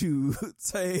Twitter to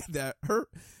say that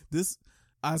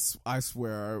I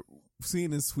swear,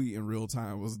 seeing this tweet in real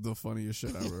time was the funniest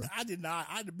shit ever. I did not.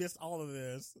 I missed all of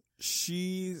this.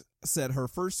 She said her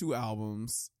first two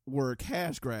albums were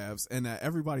cash grabs and that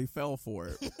everybody fell for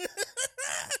it.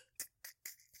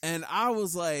 And I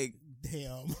was like,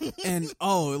 damn. And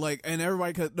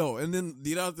everybody could, no. And then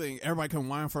the other thing, everybody can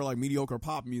whine for like mediocre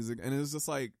pop music. And it's just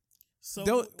like, so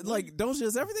Doja,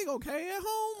 is everything okay at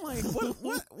home? Like,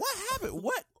 what happened?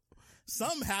 What?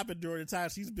 Something happened during the time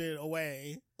she's been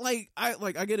away. I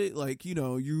get it. Like, you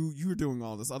know, you're doing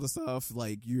all this other stuff.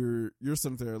 Like, you're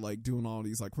sitting there like doing all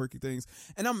these like quirky things,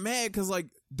 and I'm mad because like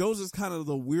Doja's kind of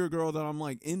the weird girl that I'm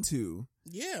like into.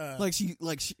 Yeah.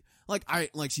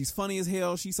 She's funny as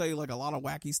hell. She say like a lot of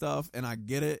wacky stuff, and I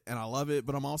get it, and I love it.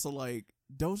 But I'm also like,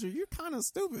 Doja, you're kind of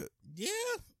stupid. Yeah.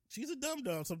 She's a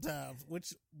dum-dum sometimes,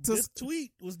 which this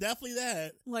tweet was definitely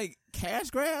that. Like, cash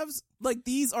grabs? Like,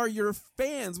 these are your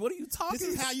fans. What are you talking about?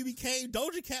 This is how you became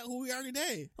Doja Cat, who we are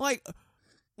today. Like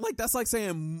that's like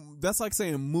saying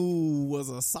Moo was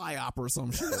a psyop or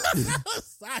some shit.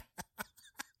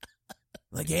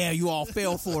 Like, yeah, you all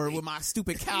fell for it with my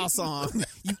stupid cow song,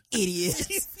 you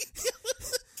idiots.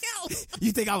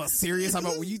 You think I was serious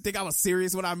about? You think I was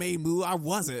serious when I made Moo? I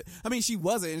wasn't. I mean, she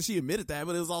wasn't, and she admitted that.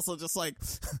 But it was also just like,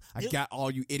 I got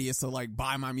all you idiots to like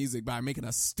buy my music by making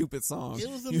a stupid song. It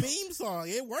was a meme song.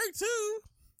 It worked too.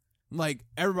 Like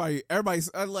everybody's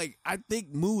like, I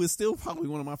think Moo is still probably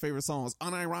one of my favorite songs,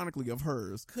 unironically of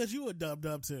hers. Cause you a dub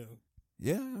too.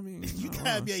 Yeah, I mean, you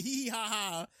gotta be a hee hee ha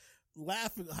ha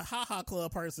laughing ha ha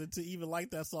club person to even like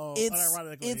that song.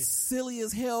 It's silly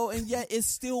as hell, and yet it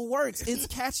still works. It's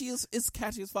catchy as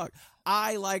fuck.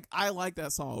 I like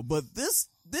that song, but this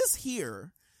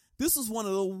is one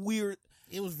of the weird.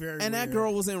 It was very and weird. That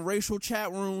girl was in racial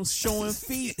chat rooms showing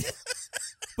feet.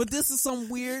 But this is some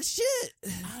weird shit.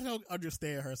 I don't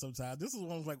understand her sometimes. This is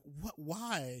one I was like, what?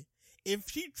 Why? If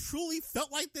she truly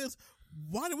felt like this,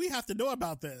 why do we have to know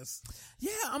about this?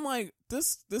 Yeah, I'm like,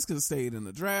 this could have stayed in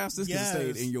the drafts. This could have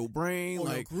stayed in your brain. Or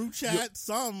like group chat,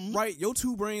 something. Right, your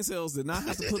 2 brain cells did not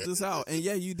have to put this out. And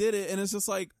yeah, you did it. And it's just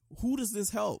like, who does this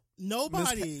help?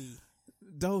 Nobody.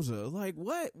 Doja, like,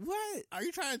 what? Are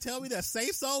you trying to tell me that Say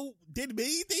So didn't mean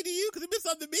anything to you? Because it meant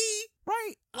something to me.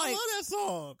 Right. Like, I love that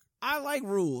song. I like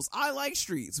Rules. I like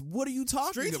Streets. What are you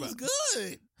talking about? Streets was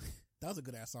good. That was a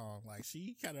good ass song. Like,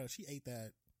 she ate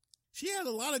that. She had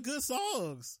a lot of good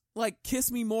songs. Like,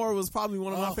 Kiss Me More was probably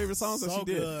one of my favorite songs that she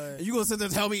did. Good. And you gonna sit there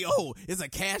and tell me, oh, it's a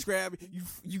cash grab?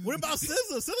 What about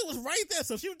SZA? SZA was right there,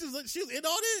 so she was in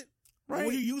on it. Right? Or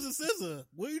were you using SZA?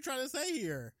 What are you trying to say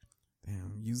here?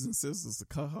 Damn, using scissors to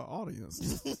cut her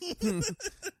audience.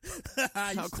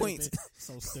 How quaint.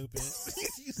 So stupid.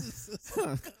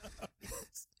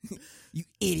 You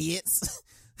idiots.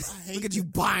 Look at you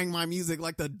buying my music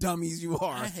like the dummies you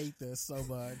are. I hate this so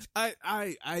much. I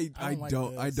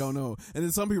don't know. And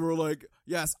then some people are like,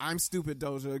 yes, I'm stupid,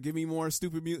 Doja. Give me more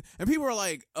stupid music. And people are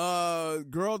like,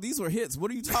 girl, these were hits. What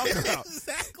are you talking about?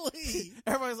 Exactly.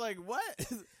 Everybody's like, what?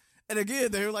 And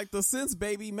again, they're like, the Sense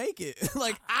Baby, make it.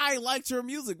 Like, I liked your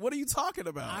music. What are you talking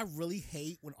about? I really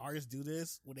hate when artists do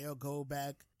this, when they'll go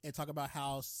back and talk about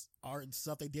how art and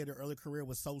stuff they did in their early career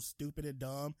was so stupid and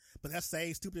dumb. But that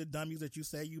same stupid and dumb music that you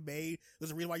say you made was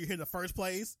the reason why you're here in the first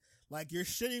place. Like, you're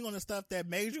shitting on the stuff that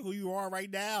made you who you are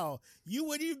right now. You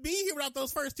wouldn't even be here without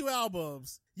those first 2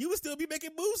 albums. You would still be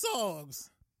making Moo songs.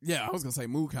 Yeah, I was going to say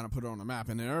Moo kind of put it on the map.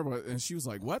 And then everybody, and she was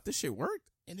like, what? This shit worked?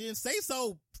 And then Say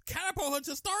So catapult her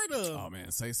to stardom. Oh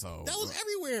man, Say So. That was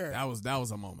everywhere. That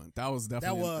was a moment. That was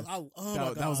definitely.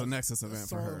 That was a Nexus event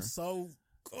for her. So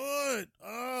good.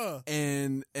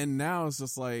 And now it's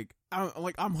just like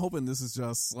I'm hoping this is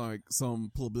just like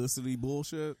some publicity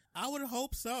bullshit. I would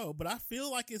hope so, but I feel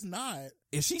like it's not.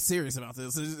 If she's serious about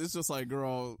this, it's just like,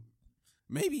 girl,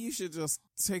 maybe you should just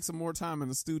take some more time in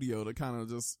the studio to kind of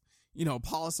just,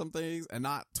 polish some things and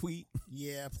not tweet.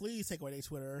 Yeah, please take away their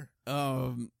Twitter.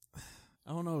 I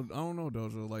don't know,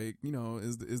 Doja. Like,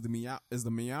 is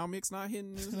the meow mix not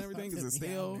hitting and everything? Is it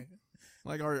stale?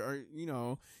 Like, are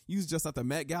you was just at the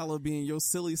Met Gala being your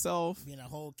silly self, being a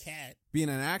whole cat, being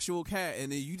an actual cat,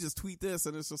 and then you just tweet this,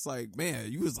 and it's just like, man,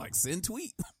 you was like, send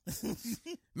tweet,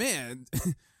 man.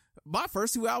 My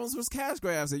first 2 albums was cash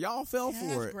grabs, and y'all fell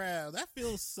for it. Grab. That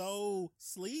feels so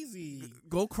sleazy.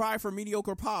 Go cry for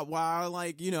mediocre pop while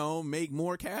I, make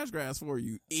more cash grabs for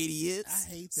you, idiots. I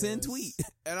hate this. Send tweet.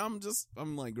 And I'm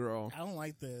like, girl. I don't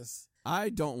like this. I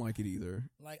don't like it either.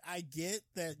 Like, I get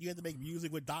that you have to make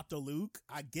music with Dr. Luke.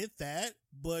 I get that.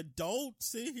 But don't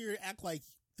sit here and act like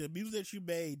the music that you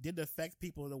made didn't affect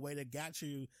people in the way that got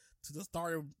you to the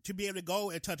start to be able to go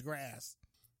and touch grass.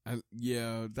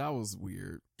 Yeah, that was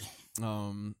weird.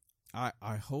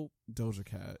 I hope Doja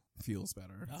Cat feels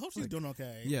better. I hope she's doing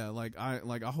okay. Yeah, I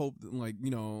hope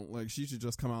she should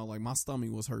just come out like, my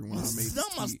stomach was hurting when I made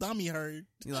this my stomach hurt.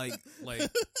 Like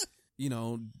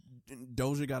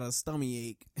Doja got a stomach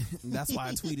ache. That's why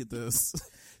I tweeted this.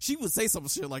 She would say some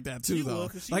shit like that too, she though.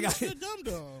 She was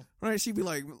dumb. Right? She'd be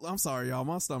like, "I'm sorry, y'all.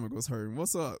 My stomach was hurting.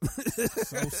 What's up?"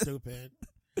 So stupid.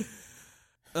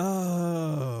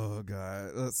 Oh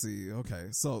God. Let's see. Okay,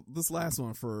 so this last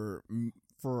one for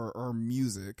our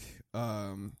music,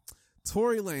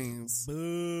 Tory Lanez.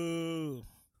 Boo.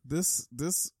 This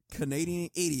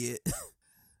Canadian idiot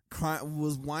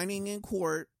was whining in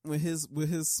court with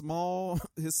his small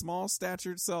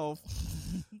statured self.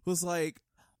 Was like,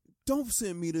 don't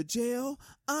send me to jail.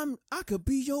 I could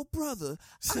be your brother.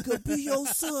 I could be your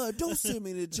son. Don't send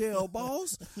me to jail,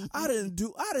 boss. I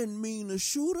didn't mean to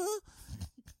shoot her.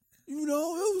 It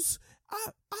was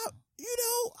I'm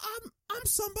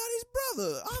somebody's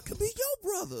brother. I could be your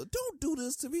brother. Don't do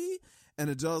this to me. And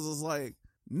the judge was like,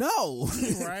 no.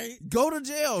 Right? Go to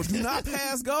jail. Do not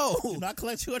pass go. Do not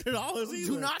collect $200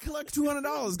 either. Do not collect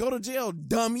 $200. Go to jail,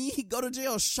 dummy. Go to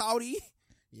jail, shouty.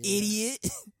 Yeah. Idiot.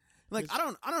 Like, I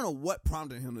don't know what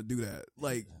prompted him to do that.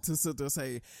 Like, to sit there and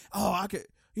say, oh, I could,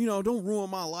 don't ruin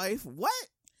my life. What?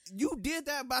 You did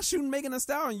that by shooting Megan Thee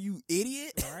Stallion, you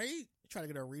idiot. Right? Try to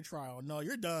get a retrial. No,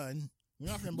 you're done. You're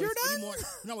not going to waste any more.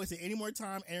 You're not wasting any more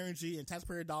time, energy, and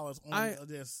taxpayer dollars on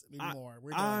this anymore.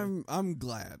 We're done. I'm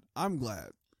glad.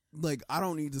 Like, I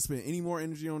don't need to spend any more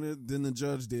energy on it than the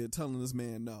judge did telling this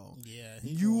man no. Yeah.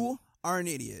 You are an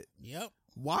idiot. Yep.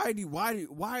 Why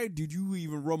did you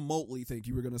even remotely think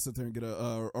you were going to sit there and get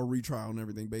a retrial and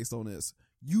everything based on this?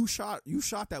 You shot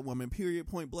that woman, period,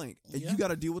 point blank. And you got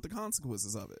to deal with the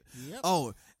consequences of it. Yep.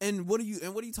 Oh, and what are you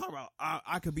talking about?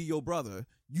 I could be your brother.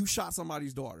 You shot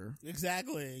somebody's daughter.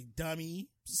 Exactly, dummy.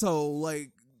 So,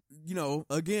 like,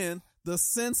 again, the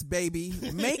sense, baby,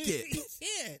 make it. He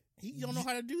can't. He don't know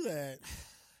how to do that.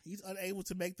 He's unable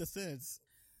to make the sense.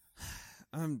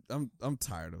 I'm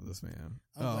tired of this man.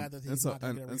 I'm glad that he's not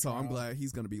going to get a retrial. So I'm glad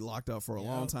he's going to be locked up for a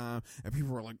long time. And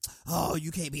people are like, "Oh,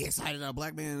 you can't be excited that a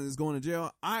black man is going to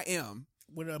jail." I am.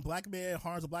 When a black man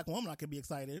harms a black woman, I can be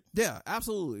excited. Yeah,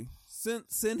 absolutely.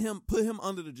 Send him, put him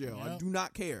under the jail. I do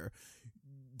not care.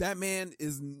 That man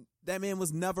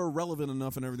was never relevant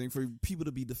enough and everything for people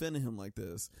to be defending him like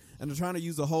this. And they're trying to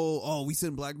use the whole, "Oh, we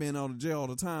send black men out of jail all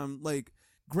the time." Like,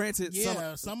 granted,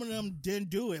 some of them didn't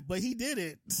do it, but he did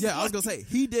it. Yeah, I was gonna say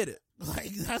he did it.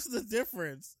 Like, that's the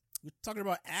difference. We're talking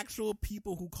about actual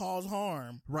people who cause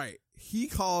harm. Right. He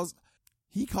caused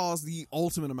the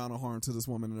ultimate amount of harm to this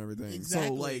woman and everything. Exactly.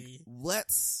 So, like,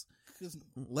 let's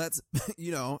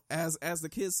as the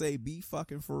kids say, be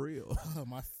fucking for real. Oh,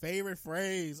 my favorite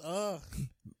phrase. BFFR.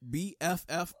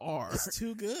 It's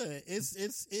too good.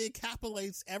 It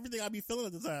encapsulates everything I be feeling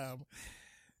at the time.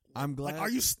 I'm glad. Like, are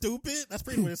you stupid? That's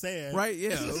pretty much what it's saying. Right,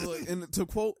 yeah. And to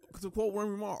quote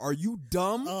Remy Ma, are you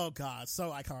dumb? Oh, God, so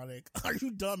iconic. Are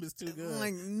you dumb is too good.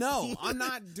 Like, no, I'm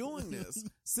not doing this.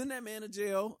 Send that man to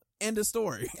jail. End of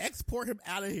story. Export him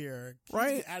out of here.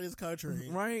 Right. Out of his country.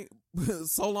 Right.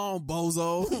 So long,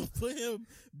 bozo. Put him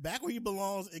back where he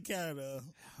belongs in Canada.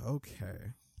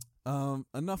 Okay.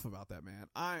 Enough about that, man.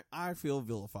 I feel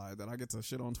vilified that I get to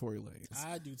shit on Tory Lanez.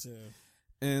 I do too.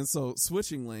 And so,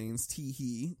 switching lanes,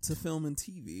 to film and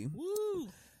TV. Woo!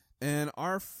 And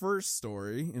our first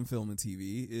story in film and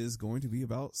TV is going to be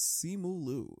about Simu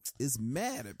Liu is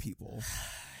mad at people.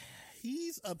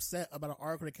 He's upset about an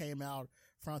article that came out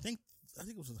from, I think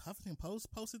it was the Huffington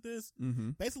Post posted this,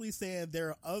 basically saying there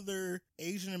are other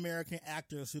Asian American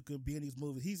actors who could be in these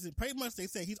movies. He's pretty much, they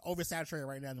say he's oversaturated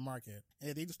right now in the market,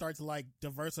 and they just start to like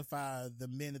diversify the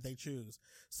men that they choose.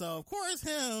 So of course,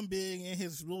 him being in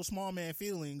his little small man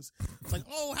feelings, it's like,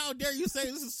 oh, how dare you say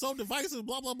this is so divisive,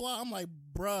 blah blah blah. I'm like,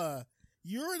 bruh,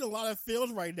 you're in a lot of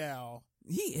films right now.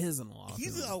 He is in a lot.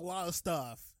 He's in a lot of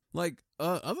stuff. Like,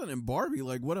 other than Barbie,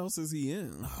 like, what else is he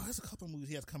in? Oh, there's a couple of movies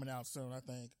he has coming out soon, I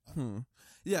think.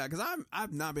 Yeah, because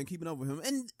I've not been keeping up with him.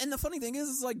 And the funny thing is,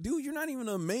 it's like, dude, you're not even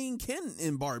a main Ken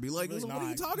in Barbie. Like, really what are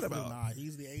you talking about? Really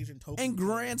he's the Asian token. And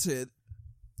granted,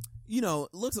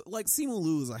 looks like Simu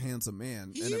Liu is a handsome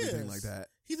man and everything like that.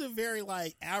 He's a very,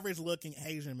 like, average-looking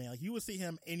Asian man. Like, you would see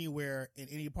him anywhere in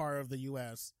any part of the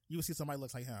U.S. You would see somebody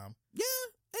looks like him. Yeah,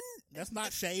 and that's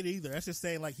not shade either. That's just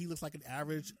saying, like, he looks like an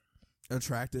average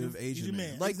attractive Asian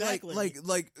man. Like, exactly.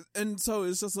 like, and so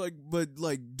it's just like, but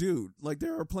like, dude, like,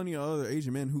 there are plenty of other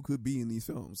Asian men who could be in these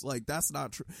films. Like, that's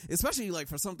not true. Especially like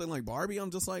for something like Barbie, I'm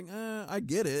just like, I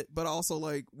get it, but also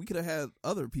like, we could have had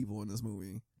other people in this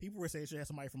movie. People were saying she had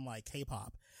somebody from like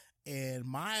K-pop, and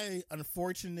my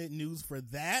unfortunate news for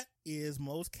that is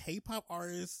most K-pop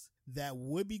artists that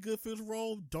would be good for this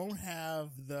role don't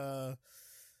have the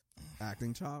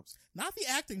acting chops. Not the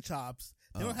acting chops.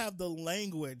 They don't have the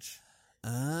language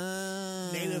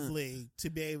natively to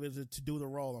be able to do the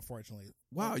role, unfortunately.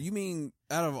 Wow, you mean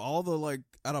out of all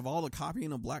the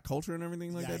copying of black culture and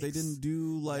everything like that, they didn't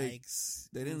do like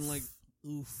they didn't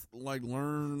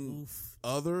learn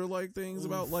other like things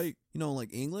about like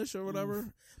like English or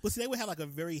whatever. But see, they would have like a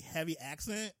very heavy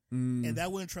accent, and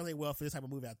that wouldn't translate well for this type of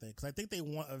movie, I think, because I think they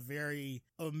want a very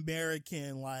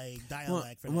American like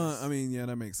dialect for this. Well, I mean, yeah,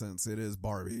 that makes sense. It is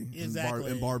Barbie,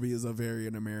 exactly, and Barbie is a very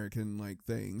an American like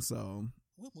thing. So,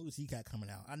 what movies he got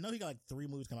coming out? I know he got like 3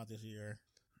 movies coming out this year.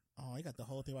 Oh, he got the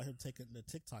whole thing about him taking the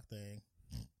TikTok thing.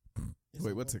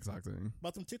 Wait, what TikTok thing?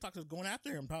 About some TikTokers going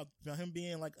after him, about him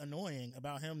being like annoying,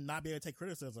 about him not being able to take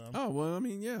criticism. Oh, well, I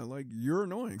mean, yeah, like, you're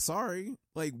annoying. Sorry.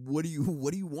 Like, what do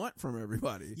you want from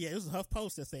everybody? Yeah, it was a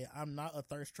HuffPost that said, I'm not a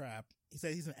thirst trap. He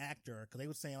said he's an actor, because they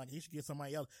were saying like he should get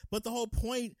somebody else. But the whole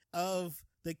point of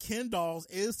the Ken dolls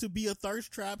is to be a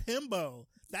thirst trap himbo.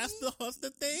 That's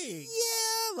the thing.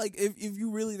 Yeah, like if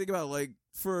you really think about it, like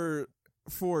for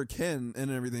for Ken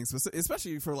and everything,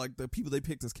 especially for like the people they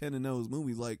picked as Ken in those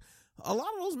movies, like a lot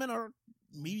of those men are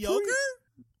mediocre.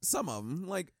 Some of them,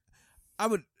 like I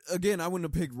wouldn't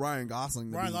have picked Ryan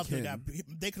Gosling.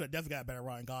 They could have definitely got better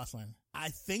Ryan Gosling. I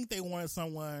think they wanted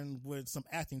someone with some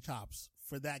acting chops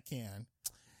for that Ken.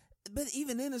 But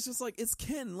even then, it's just like, it's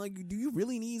Ken. Like, do you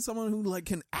really need someone who like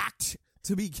can act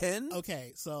to be Ken?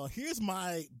 Okay, so here's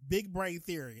my big brain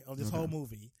theory of this whole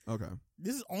movie. Okay.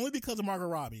 This is only because of Margot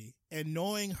Robbie and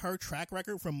knowing her track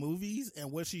record from movies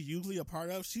and what she's usually a part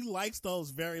of. She likes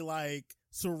those very like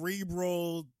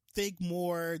cerebral, think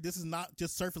more. This is not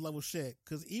just surface level shit.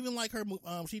 Because even like her,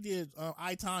 she did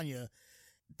I, Tonya.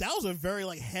 That was a very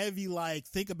like heavy, like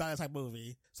think about it type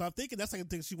movie. So I'm thinking that's like the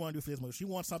thing she want to do for this movie. She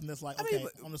wants something that's like,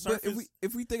 on the surface. But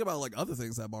if we think about like other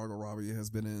things that Margot Robbie has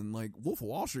been in, like Wolf of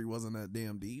Wall Street wasn't that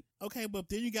damn deep. Okay, but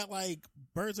then you got like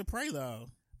Birds of Prey though.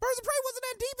 Birds of Prey wasn't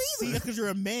that deep either. See, that's because you're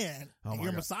a man. And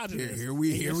you're misogynist. Here we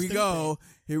go.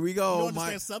 Here we go. You don't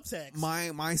understand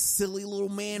subtext. My silly little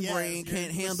man brain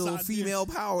can't handle female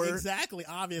power. Exactly.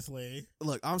 Obviously.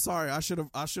 Look, I'm sorry. I should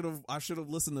have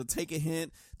listened to Take a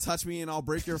Hint, Touch Me, and I'll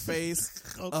Break Your Face.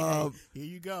 Okay. Here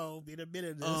you go. Be a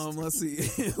minute. Let's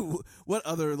see. What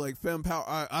other like femme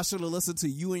power? I should have listened to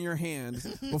You in Your Hand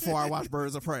before I watched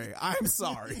Birds of Prey. I'm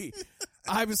sorry.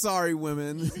 I'm sorry,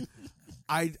 women.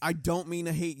 I don't mean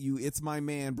to hate you. It's my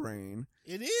man brain.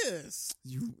 It is.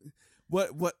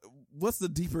 What's the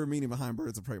deeper meaning behind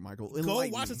Birds of Prey, Michael? Go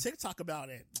watch a TikTok about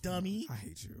it, dummy. I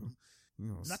hate you.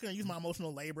 I'm not going to use my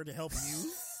emotional labor to help you.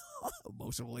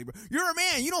 Emotional labor. You're a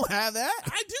man. You don't have that.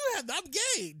 I do have that. I'm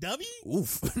gay, dummy.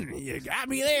 Oof. You got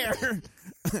me there.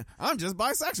 I'm just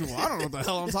bisexual. I don't know what the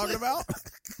hell I'm talking about.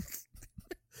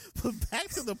 But back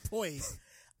to the point.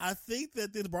 I think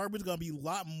that this Barbie is going to be a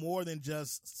lot more than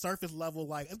just surface level.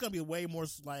 Like, it's going to be way more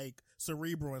like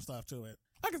cerebral and stuff to it.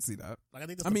 I can see that. Like, I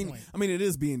think that's the point. I mean, it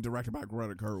is being directed by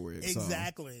Greta Gerwig.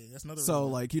 Exactly. That's another So,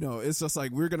 reason. like, you know, it's just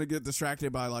like we're going to get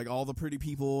distracted by like all the pretty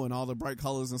people and all the bright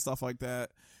colors and stuff like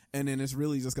that. And then it's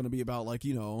really just going to be about like,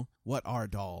 you know, what are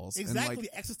dolls? Exactly. And,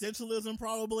 like, existentialism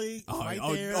probably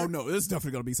there. Oh, no. There's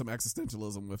definitely going to be some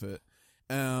existentialism with it.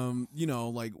 You know,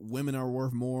 like women are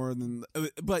worth more than,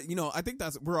 but you know, I think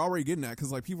we're already getting that because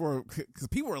like people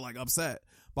are like upset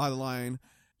by the line,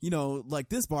 you know, like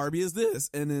this Barbie is this,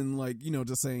 and then like, you know,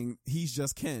 just saying he's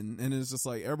just Ken, and it's just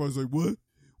like everybody's like, what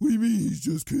do you mean he's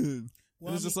just Ken? Well,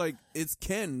 and it's just like, it's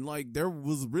Ken. Like there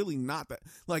was really not that,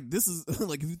 like this is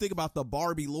like if you think about the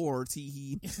Barbie lore,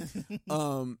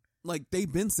 like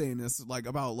they've been saying this like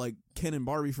about like Ken and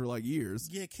Barbie for like years.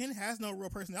 Yeah, Ken has no real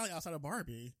personality outside of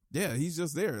Barbie. Yeah, he's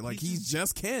just there. Like he's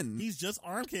just Ken. He's just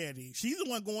arm candy. She's the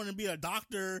one going to be a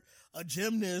doctor, a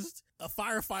gymnast, a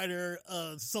firefighter,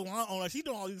 a salon owner. She's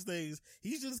doing all these things.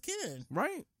 He's just Ken.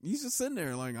 Right. He's just sitting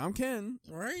there like, I'm Ken.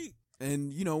 Right.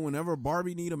 And you know, whenever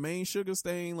Barbie need a main sugar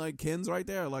stain, like Ken's right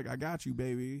there. Like, I got you,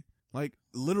 baby. Like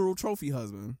literal trophy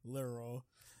husband. Literal.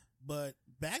 But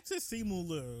back to Simu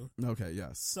Liu. Okay,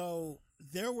 yes. So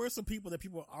there were some people that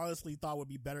people honestly thought would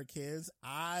be better kids.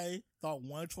 I thought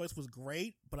one choice was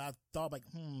great, but I thought like,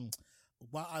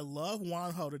 while I love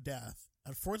Wanho to death,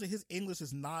 unfortunately his English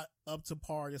is not up to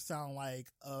par to sound like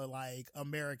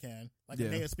American, like a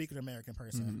native speaking American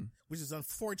person, which is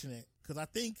unfortunate because I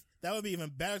think that would be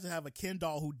even better to have a Ken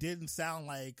doll who didn't sound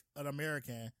like an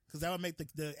American, because that would make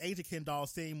the Asian Ken doll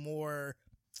seem more,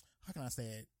 how can I say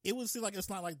it? It would seem like it's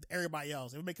not like everybody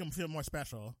else. It would make him feel more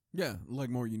special. Yeah, like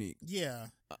more unique. Yeah,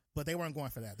 but they weren't going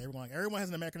for that. They were going, everyone has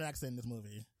an American accent in this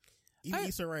movie. Even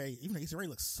Issa Rae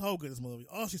looks so good in this movie.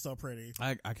 Oh, she's so pretty.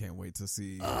 I can't wait to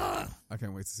see. I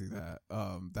can't wait to see that.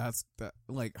 That's that,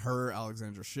 like her,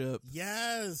 Alexandra Shipp.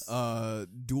 Yes. Dua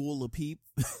Lipa.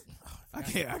 I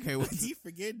can't wait. I keep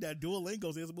forgetting that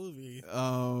Duolingo's in this movie.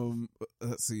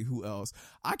 Let's see who else.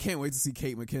 I can't wait to see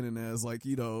Kate McKinnon as like,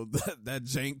 you know, that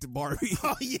janked Barbie.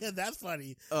 Oh yeah, that's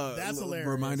funny. That's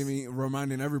hilarious.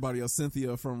 Reminding everybody of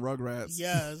Cynthia from Rugrats.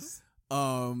 Yes.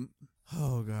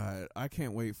 Oh God, I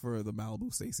can't wait for the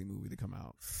Malibu Stacy movie to come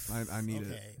out. I need it.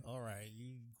 Okay, all right.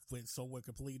 You went somewhere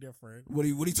completely different. What are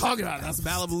you talking about? That's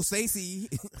Malibu Stacy.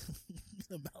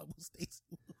 The Malibu Stacy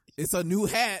movie. It's a new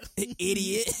hat,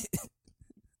 idiot.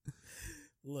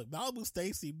 Look, Malibu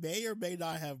Stacy may or may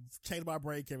not have changed my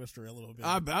brain chemistry a little bit.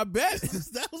 I bet.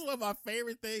 That was one of my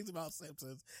favorite things about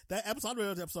Simpsons. That episode, I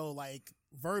remember the episode like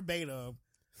verbatim.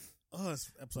 Oh,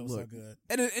 this episode was so good.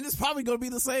 And it's probably going to be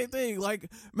the same thing. Like,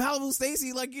 Malibu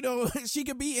Stacy, like, you know, she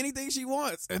can be anything she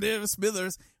wants. And then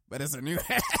Smithers, but it's a new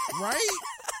hat. Right?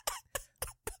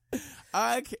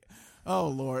 I can't. Oh,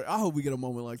 Lord. I hope we get a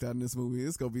moment like that in this movie.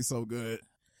 It's going to be so good.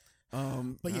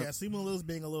 But yeah, Simu Liu's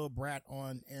being a little brat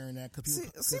on internet because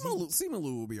Simu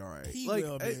Liu will be all right. He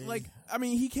will be. I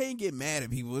mean, he can't get mad at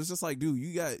people. It's just like, dude,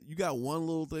 you got one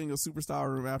little thing of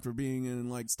superstardom after being in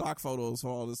like stock photos for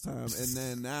all this time, and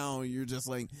then now you're just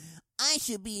like, I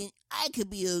could be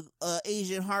a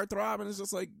Asian heartthrob, and it's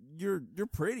just like you're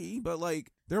pretty, but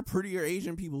like there are prettier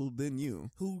Asian people than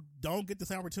you who don't get the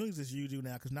same opportunities as you do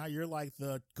now, because now you're like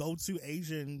the go-to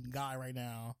Asian guy right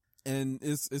now. And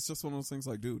it's just one of those things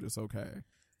like, dude, it's okay.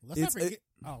 Not forget.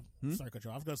 Sorry, Coach.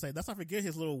 I was gonna say, let's not forget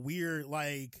his little weird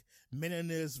like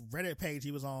meninist Reddit page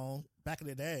he was on back in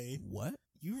the day. What?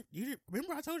 You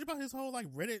remember I told you about his whole like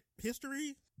Reddit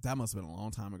history? That must have been a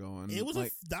long time ago. And it was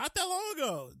like, not that long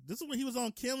ago. This is when he was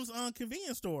on Kim's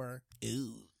convenience store.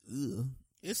 Ew.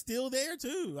 It's still there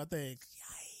too, I think.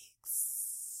 Yikes!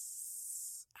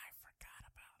 I forgot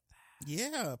about that.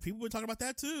 Yeah, people were talking about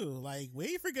that too. Like, we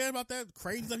ain't forget about that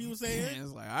crazy stuff he was saying.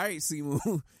 It's like, all right, Simu,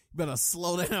 you better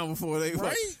slow down before they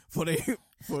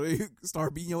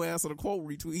start beating your ass on the quote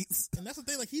retweets. And that's the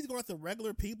thing, like, he's going after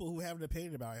regular people who have an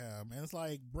opinion about him. And it's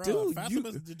like, bro,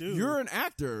 dude, do. You're an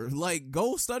actor. Like,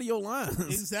 go study your lines.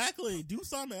 Exactly. Do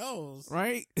something else.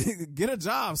 Right? Get a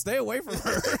job. Stay away from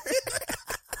her.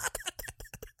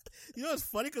 You know, it's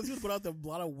funny because he was going out to a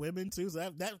lot of women too,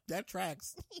 so that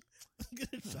tracks. Get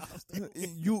a job.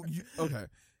 Okay.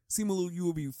 Simu Liu, you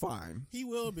will be fine. He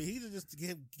will be. He's just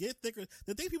get thicker.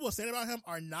 The things people are saying about him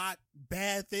are not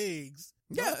bad things.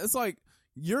 Yeah, it's like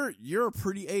you're a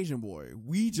pretty Asian boy.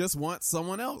 We just want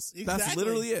someone else. Exactly. That's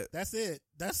literally it. That's it.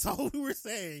 That's all we were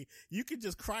saying. You could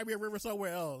just cry me a river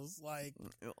somewhere else. Like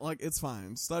it's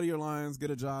fine. Study your lines.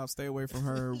 Get a job. Stay away from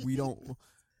her.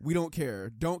 We don't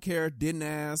care. Don't care. Didn't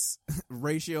ask.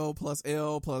 Ratio plus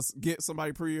L plus get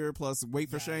somebody prettier plus wait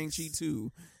for Shang-Chi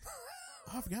 2.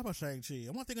 Oh, I forgot about Shang-Chi.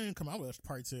 I'm not thinking it's going to come out with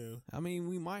part 2. I mean,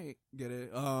 we might get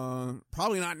it.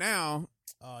 Probably not now.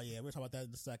 Oh, yeah. We'll talk about that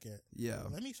in a second. Yeah.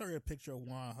 Let me show you a picture of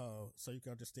Wan Ho so you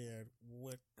can understand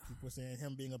what people were saying,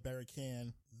 him being a better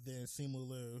Ken than Simu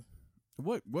Liu.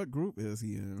 What group is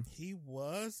he in? He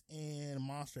was in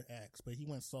Monster X, but he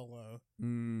went solo.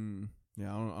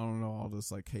 Yeah, I don't know all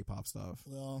this like K-pop stuff.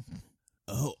 Well,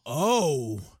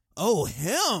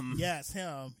 him. Yes,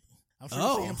 him. I'm sure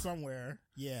you see him somewhere.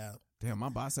 Yeah. Damn, my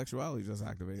bisexuality just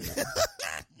activated.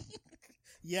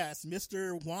 Yes,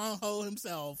 Mr. Wan Ho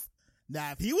himself.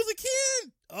 Now, if he was a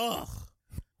kid,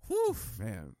 whew,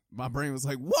 man, my brain was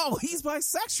like, "Whoa, he's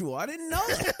bisexual! I didn't know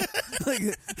that."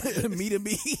 Like, me to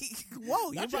me,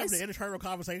 whoa, you're having an internal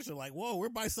conversation. Like, whoa, we're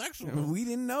bisexual. We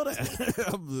didn't know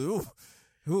that.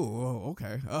 Ooh,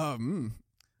 okay.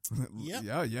 Yep.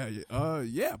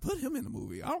 Yeah. Put him in the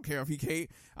movie. I don't care if he can't.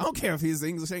 I don't care if his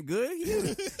English ain't good.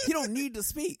 He don't need to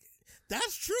speak.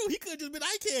 That's true. He could have just been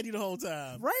eye candy the whole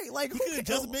time, right? Like he could have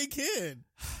just been kid.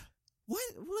 What?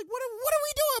 Like what are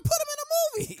we doing? Put him in a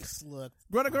movie. Look,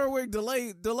 Greta Gerwig,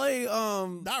 delay.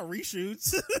 Not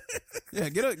reshoots. Yeah,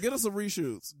 get us some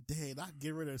reshoots. Dang, not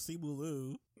get rid of Simu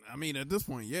Liu. I mean, at this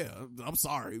point, yeah. I'm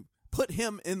sorry. Put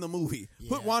him in the movie.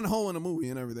 Yeah. Put Wan Ho in the movie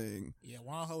and everything. Yeah,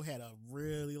 Wan Ho had a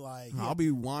really like. I'll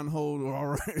be Wan Ho. All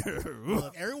right.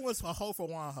 Look, everyone's a hoe for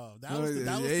Wan Ho. That's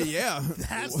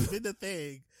been the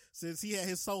thing since he had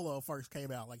his solo first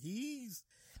came out. Like he's.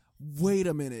 Wait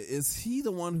a minute. Is he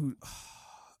the one who?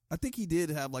 I think he did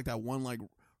have like that one like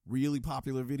really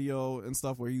popular video and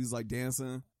stuff where he was like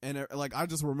dancing and like I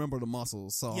just remember the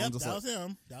muscles. So yep, I'm just that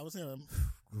was him.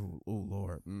 Oh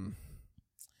Lord,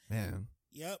 man.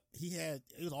 Yep, it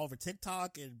was all over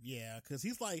TikTok and yeah, because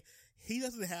he's like he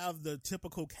doesn't have the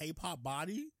typical K-pop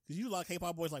body because you like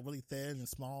K-pop boys like really thin and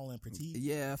small and petite.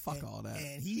 Yeah, fuck all that.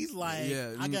 And he's like,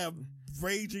 I got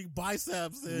raging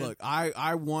biceps. And look,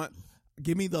 I want.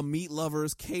 Give me the Meat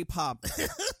Lovers K-pop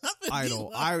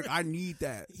idol. I need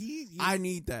that. I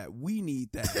need that. We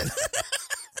need that.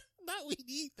 Not we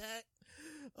need that.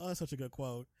 Oh, that's such a good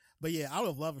quote. But yeah, I would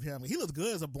have loved him. He looks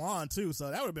good as a blonde too,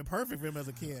 so that would have been perfect for him as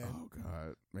a kid. Oh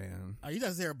God, man. He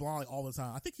does hair blonde like, all the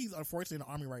time. I think he's unfortunately in the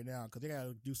army right now because they got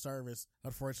to do service.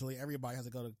 Unfortunately, everybody has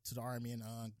to go to the army in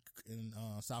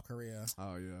South Korea.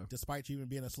 Oh yeah. Despite you even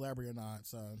being a celebrity or not,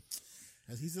 so.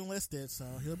 As he's enlisted, so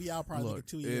he'll be out probably in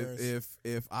 2 years.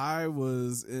 If I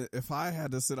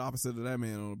had to sit opposite of that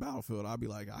man on the battlefield, I'd be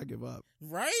like, I give up.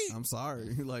 Right? I'm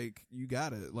sorry. Like you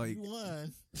got it. Like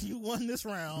you won this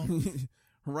round.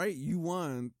 Right? You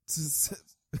won.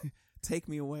 Take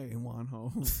me away, Wan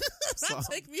Ho.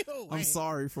 Take me away. I'm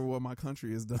sorry for what my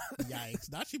country has done.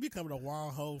 Yikes! Not you becoming a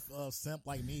Wan Ho simp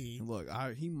like me. Look,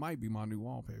 he might be my new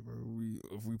wallpaper.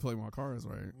 If we play my cards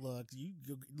right. Look.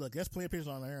 There's plenty of pictures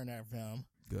on the internet of him.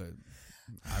 Good.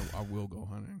 I will go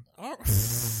hunting.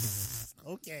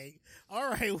 Okay. All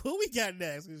right. What we got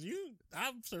next? Cause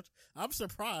I'm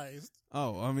surprised.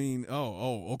 Oh, I mean,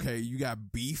 okay. You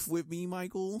got beef with me,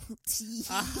 Michael?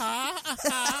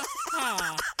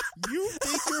 You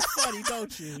think you're funny,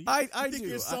 don't you? I think do.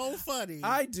 You're so funny.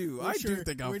 I do. I do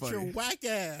think I'm funny. With your whack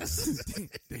ass.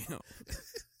 Damn.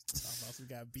 You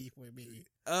got beef with me.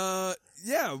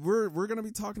 Yeah, we're gonna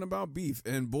be talking about beef,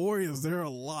 and boy, is there a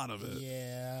lot of it.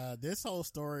 Yeah, this whole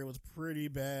story was pretty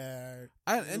bad.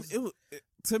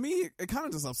 To me, it kind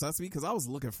of just upsets me because I was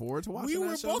looking forward to watching. We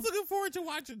were both looking forward to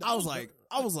watching. I was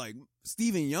like,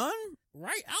 Steven Yeun,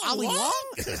 right? Ali Wong,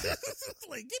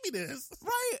 like, give me this,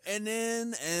 right? And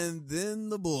then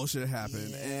the bullshit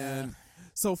happened, and.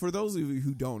 So for those of you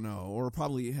who don't know, or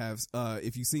probably have,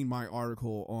 if you've seen my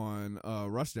article on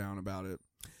Rushdown about it,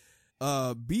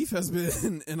 beef has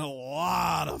been in a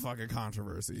lot of fucking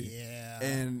controversy. Yeah.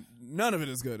 And none of it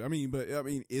is good. I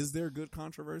mean, is there good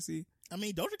controversy? I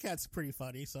mean, Doja Cat's pretty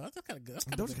funny, so that's kind of good.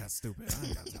 Doja Cat's stupid. I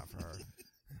ain't got time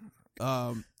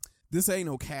for her. This ain't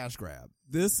no cash grab.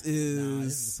 This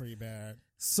is pretty bad.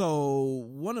 So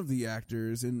one of the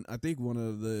actors, and I think one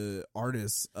of the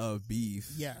artists of beef.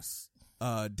 Yes.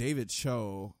 David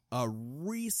Cho,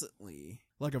 recently,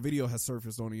 like a video has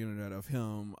surfaced on the internet of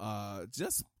him,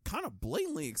 just kind of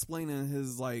blatantly explaining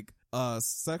his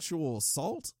sexual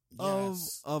assault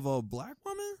of a black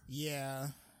woman. Yeah.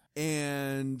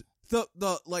 And the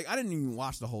I didn't even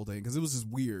watch the whole thing because it was just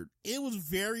weird. It was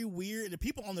very weird. The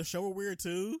people on the show were weird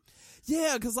too.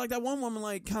 Yeah, because that one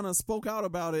woman kind of spoke out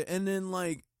about it, and then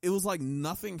it was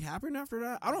nothing happened after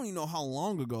that. I don't even know how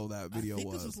long ago that video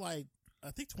was. This was I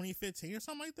think 2015 or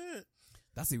something like that.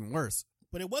 That's even worse.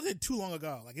 But it wasn't too long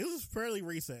ago. It was fairly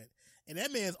recent. And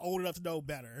that man's old enough to know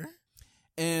better.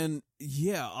 And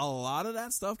yeah, a lot of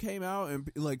that stuff came out, and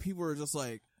people were just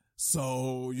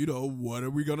so, what are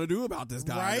we going to do about this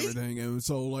guy and everything? And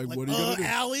so, what are you going to do?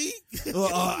 Allie?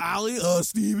 Allie,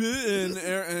 Steven.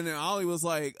 And Allie was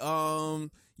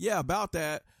yeah, about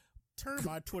that. Turn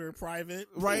my Twitter private.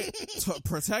 Right?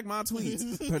 Protect my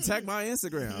tweets. Protect my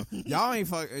Instagram.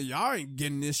 Y'all ain't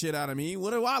getting this shit out of me.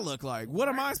 What do I look like? What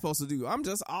am I supposed to do? I'm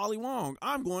just Ali Wong.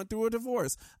 I'm going through a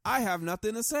divorce. I have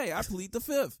nothing to say. I plead the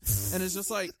fifth. And it's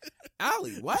just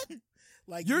Ali, what?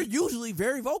 You're usually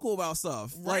very vocal about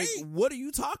stuff. Right? What are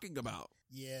you talking about?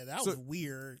 Yeah, that was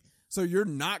weird. So you're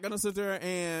not going to sit there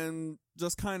and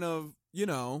just kind of,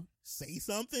 say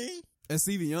something? And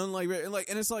Steven Yeun,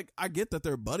 and it's I get that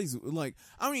they're buddies. I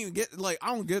don't even get,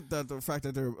 I don't get that the fact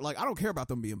that they're, I don't care about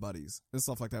them being buddies and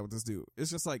stuff like that with this dude. It's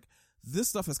just this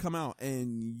stuff has come out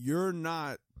and you're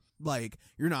not,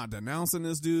 you're not denouncing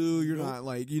this dude. You're not,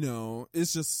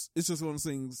 it's just one of those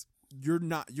things. You're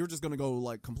just going to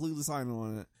go, completely silent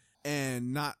on it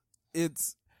and not,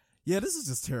 this is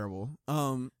just terrible.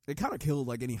 It kind of killed,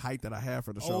 any hype that I had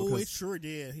for the show. Oh, it sure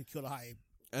did. He killed the hype.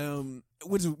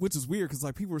 Which is weird because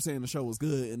people were saying the show was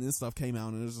good and this stuff came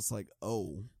out and it was just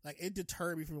it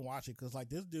deterred me from watching because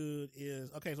this dude is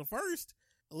okay. So first,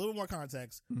 a little more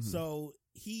context. Mm-hmm. So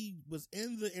he was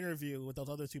in the interview with those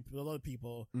other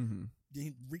people. Mm-hmm.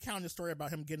 He recounted the story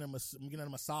about him getting a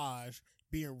massage,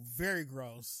 being very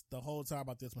gross the whole time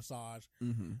about this massage.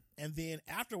 Mm-hmm. And then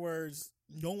afterwards,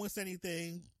 no one said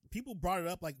anything. People brought it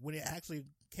up when it actually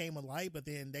came to light, but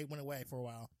then they went away for a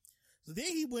while. So then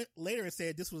he went later and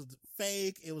said this was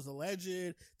fake, it was alleged,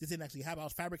 this didn't actually happen. I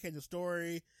was fabricating the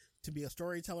story to be a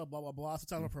storyteller, blah, blah, blah,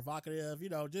 sometimes provocative,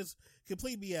 just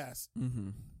complete BS. Mm-hmm.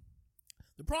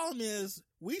 The problem is,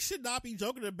 we should not be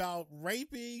joking about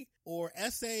raping or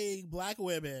essaying black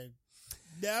women.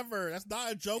 Never. That's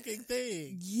not a joking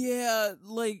thing. Yeah,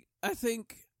 I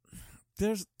think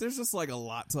there's just a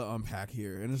lot to unpack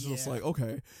here, and it's just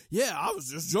okay, yeah, I was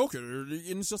just joking,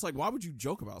 and it's just why would you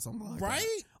joke about something like that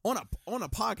on a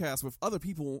podcast with other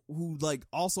people who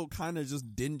also kind of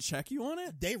just didn't check you on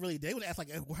it? They would ask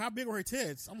how big were her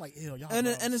tits? I'm ew, y'all. And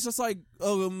it's just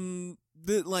and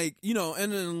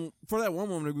then for that one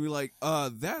woman to be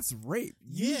that's rape,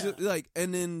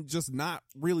 and then just not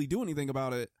really do anything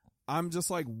about it. I'm just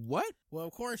what? Well,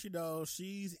 of course,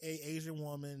 she's a Asian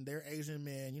woman. They're Asian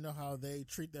men. You know how they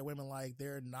treat their women like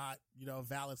they're not,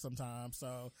 valid sometimes.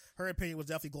 So her opinion was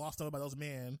definitely glossed over by those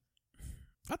men.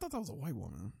 I thought that was a white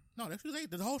woman. No, she was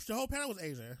Asian. The whole panel was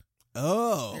Asian.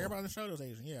 Oh. Everybody on the show was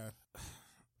Asian, yeah.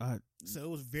 So it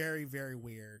was very, very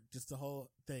weird. Just the whole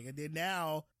thing. And then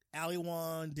now, Ali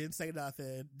Wong didn't say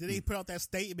nothing. Then he put out that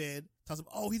statement. Talks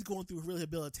about, he's going through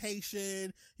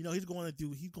rehabilitation. He's going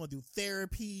to do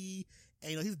therapy.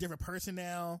 And, he's a different person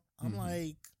now.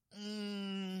 I'm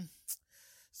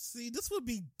see, this would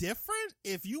be different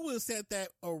if you would have said that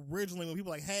originally when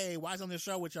people were hey, why is he on this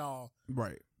show with y'all?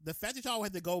 Right. The fact that y'all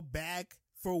had to go back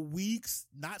for weeks,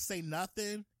 not say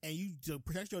nothing, and you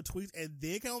protect your tweets, and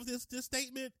then come up with this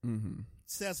statement,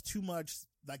 says too much.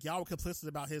 Like, y'all were complicit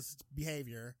about his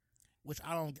behavior, which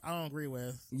I don't agree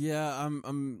with. Yeah,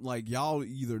 I'm like, y'all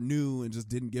either knew and just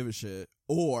didn't give a shit,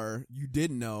 or you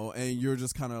didn't know and you're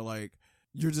just kind of like,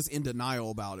 you're just in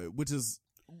denial about it, which is,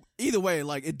 either way,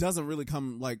 like, it doesn't really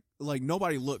come, like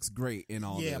nobody looks great in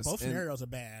all this. Yeah, both scenarios are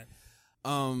bad.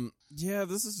 Yeah,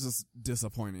 this is just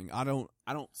disappointing. I don't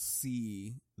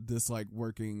see this like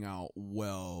working out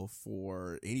well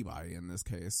for anybody in this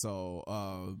case.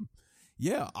 So,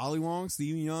 yeah, Ali Wong,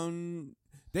 Steven Yeun,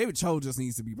 David Cho just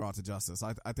needs to be brought to justice.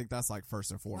 I think that's like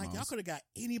first and foremost. Like, y'all could have got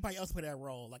anybody else for that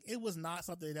role. Like, it was not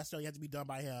something that necessarily had to be done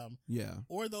by him. Yeah.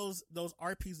 Or those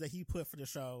RPs that he put for the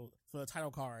show, for the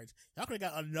title cards. Y'all could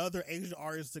have got another Asian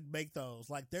artist to make those.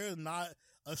 Like, there's not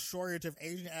a shortage of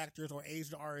Asian actors or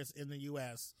Asian artists in the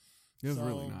U.S. It's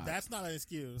really not. That's not an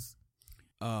excuse.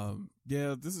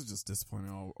 Yeah, this is just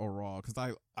disappointing overall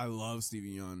because I love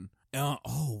Steven Yeun.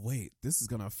 Oh wait, this is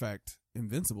gonna affect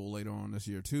Invincible later on this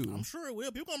year too. I'm sure it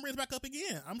will. People gonna bring it back up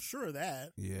again. I'm sure of that.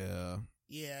 Yeah.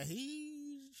 Yeah,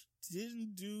 he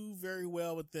didn't do very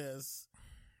well with this.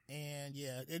 And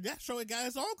yeah, and that show it got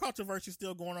its own controversy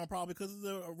still going on, probably because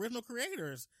the original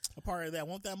creators a part of that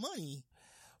want that money.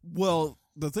 Well,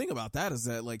 the thing about that is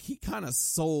that like he kind of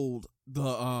sold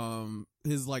the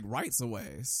his like rights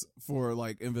away for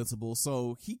like Invincible,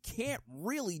 so he can't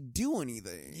really do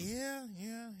anything. Yeah.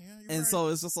 And right. so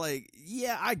it's just like,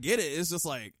 yeah, I get it. It's just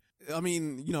like, I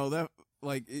mean, you know that.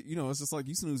 Like, you know, it's just like,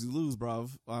 you snooze, you lose, bruv.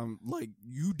 Like,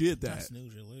 you did that.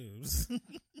 Snooze, you lose.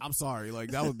 I'm sorry. Like,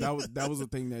 that was a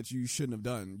thing that you shouldn't have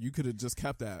done. You could have just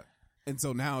kept that. And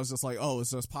so now it's just like, oh,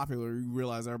 it's just popular. You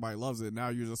realize everybody loves it. Now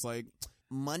you're just like,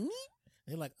 money?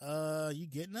 They're like, you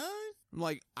get none? I'm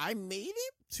like, I made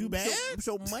it? Too bad?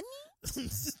 So money?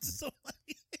 So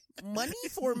money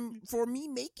for me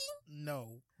making?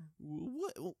 No.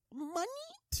 What? Money?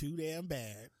 Too damn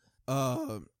bad.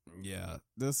 Yeah,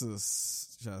 this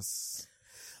is just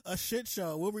a shit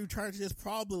show. We'll return to this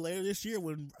probably later this year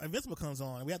when Invincible comes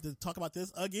on. We have to talk about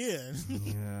this again.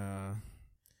 Yeah.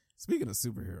 Speaking of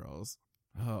superheroes,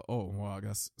 I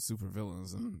guess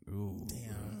supervillains and ooh,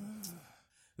 damn.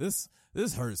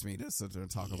 This hurts me to sit there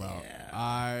and talk about.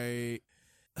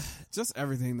 Just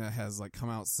everything that has like come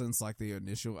out since like the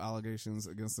initial allegations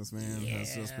against this man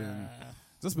has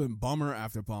just been bummer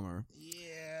after bummer.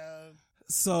 Yeah.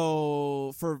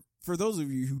 So for those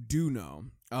of you who do know,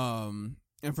 and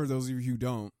for those of you who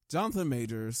don't, Jonathan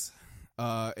Majors,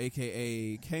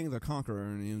 aka Kang the Conqueror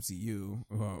in the MCU,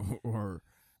 or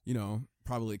you know,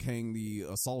 probably Kang the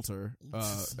Assaulter,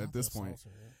 at this point,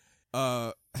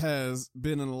 has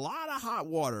been in a lot of hot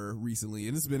water recently,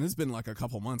 and it's been like a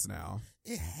couple months now.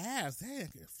 It has. Dang,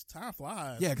 time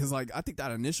flies. Yeah, because like I think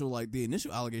the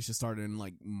initial allegation started in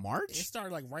like March. It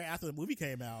started like right after the movie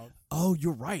came out. Oh,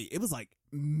 you're right. It was like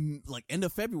end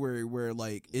of February where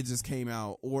like it just came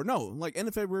out, or no, like end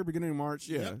of February, beginning of March.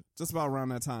 Yeah, just about around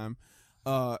that time.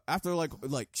 After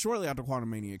like shortly after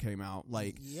Quantumania came out,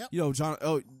 like you know, John.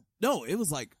 Oh no, it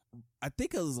was like I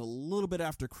think it was a little bit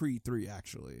after Creed 3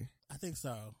 actually. I think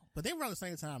so, but they were around the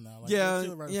same time now. Like,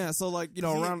 yeah. So like you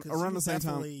know, around the same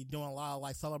time, doing a lot of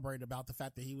like celebrating about the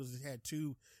fact that he had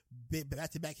two big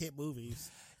back-to-back hit movies.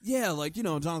 Yeah, like you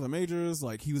know, Jonathan Majors,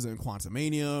 like he was in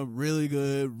Quantumania, really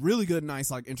good,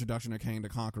 nice like introduction to Kang the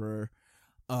Conqueror.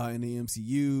 In the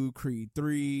MCU, Creed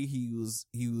 3, he was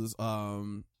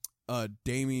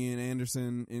Damian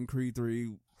Anderson in Creed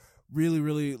 3,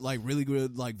 really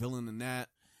good like villain in that.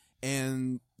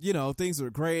 And, you know, things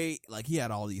were great. Like, he had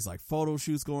all these, like, photo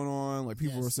shoots going on. Like,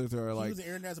 people were sitting there, like... He was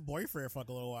airing as a boyfriend for like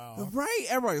a little while. Right?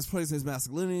 Everybody was praising his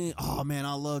masculinity. Oh, man,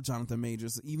 I love Jonathan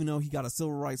Majors. Even though he got a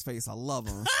civil rights face, I love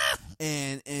him.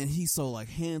 and he's so, like,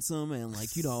 handsome and,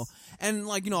 like, you know... And,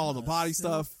 like, you know, all the body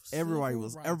stuff. Everybody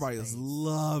was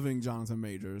loving Jonathan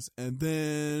Majors. And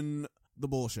then... the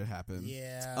bullshit happened.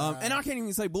 Yeah. And I can't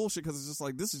even say bullshit because it's just,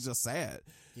 like, this is just sad.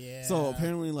 Yeah. So,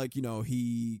 apparently, like, you know,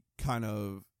 he kind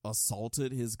of...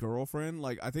 assaulted his girlfriend.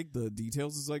 Like I think the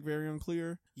details is like very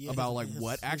unclear about like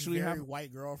what actually happened.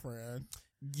 White girlfriend.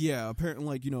 Yeah, apparently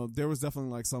like you know there was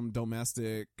definitely like some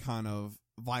domestic kind of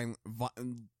violent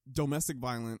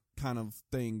kind of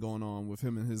thing going on with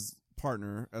him and his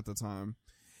partner at the time,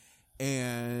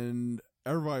 and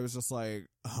everybody was just like,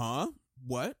 "Huh?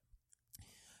 What?"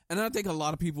 And I think a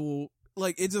lot of people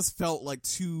like it just felt like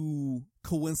too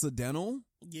coincidental.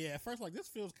 Yeah, at first like this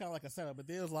feels kind of like a setup, but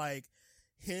there's like.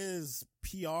 His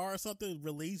PR or something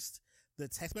released the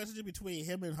text message between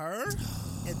him and her,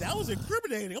 and that was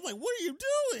incriminating. I'm like, what are you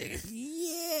doing?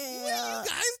 Yeah. What are you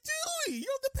guys doing?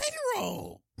 You're on the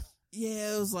payroll.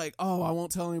 Yeah, it was like, oh, I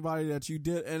won't tell anybody that you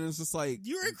did, and it's just like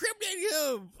you're incriminating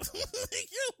him.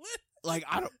 Like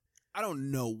I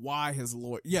don't know why his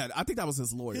lawyer. Yeah, I think that was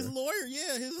his lawyer. His lawyer.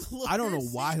 I don't know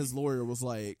why his lawyer was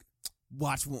like,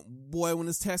 watch, boy, when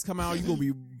this text come out, you're gonna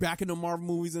be back in the Marvel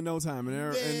movies in no time,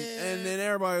 and then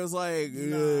everybody was like,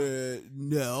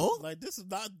 no, like this is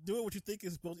not doing what you think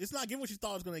it's supposed. It's not giving what you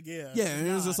thought it was gonna give. Yeah, and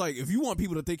it was just like, if you want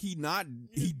people to think he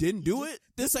didn't do it,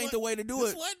 this ain't the way to do it.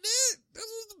 This wasn't it. This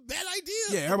was a bad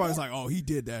idea. Yeah, everybody's like, oh, he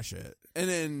did that shit,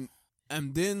 and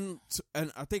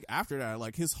I think after that,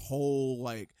 like his whole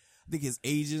like, I think his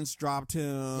agents dropped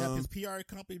him. Yeah, his PR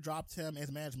company dropped him.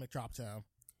 His management dropped him.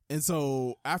 And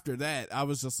so after that, I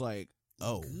was just like,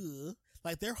 oh.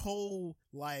 Like their whole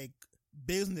like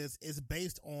business is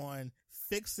based on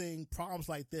fixing problems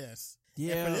like this.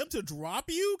 Yeah. And for them to drop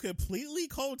you completely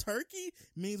cold turkey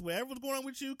means whatever's going on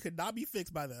with you could not be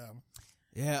fixed by them.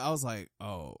 Yeah, I was like,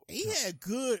 oh. He had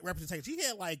good representation. He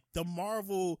had like the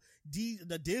Marvel,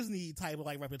 the Disney type of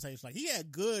like reputation. Like he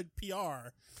had good PR.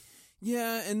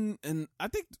 Yeah, and I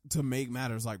think to make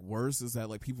matters like worse is that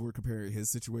like people were comparing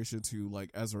his situation to like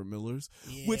Ezra Miller's,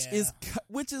 which is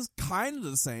kind of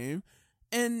the same,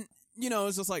 and you know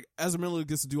it's just like Ezra Miller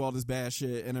gets to do all this bad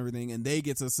shit and everything, and they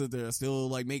get to sit there and still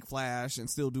like make Flash and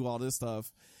still do all this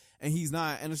stuff, and he's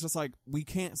not, and it's just like we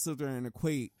can't sit there and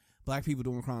equate black people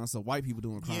doing crimes to white people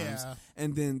doing crimes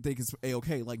and then think it's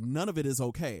A-okay. Like none of it is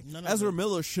okay. Ezra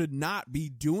Miller should not be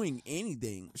doing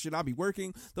anything, should not be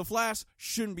working. The Flash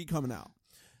shouldn't be coming out.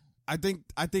 I think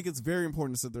it's very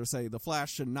important to sit there and say The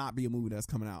Flash should not be a movie that's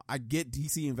coming out. I get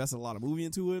DC invested a lot of movie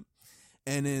into it,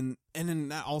 and then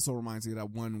that also reminds me of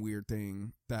that one weird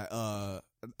thing that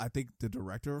I think the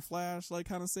director of Flash like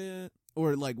kind of said,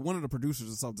 or like one of the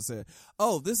producers or something said,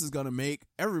 oh, this is gonna make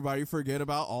everybody forget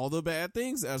about all the bad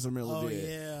things Ezra Miller did.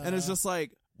 Yeah. And it's just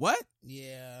like, what?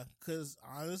 Yeah, because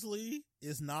honestly,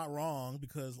 it's not wrong,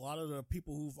 because a lot of the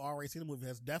people who've already seen the movie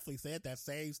has definitely said that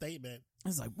same statement.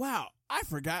 It's like, wow, I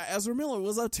forgot Ezra Miller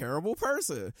was a terrible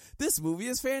person. This movie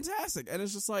is fantastic. And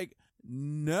it's just like,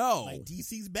 no. Like,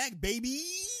 DC's back, baby.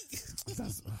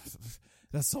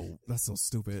 That's so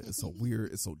stupid. It's so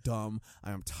weird. It's so dumb.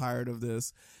 I am tired of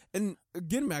this. And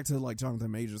getting back to like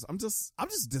Jonathan Majors, I'm just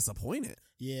disappointed.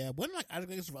 Yeah, wasn't like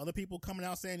allegations from other people coming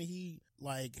out saying he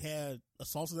like had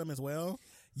assaulted them as well?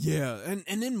 Yeah,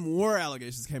 and then more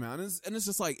allegations came out, and it's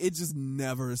just like it just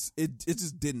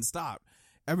didn't stop.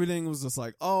 Everything was just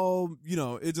like, oh, you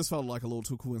know, it just felt like a little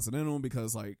too coincidental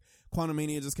because like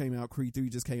Quantumania just came out, Creed 3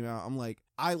 just came out. I'm like,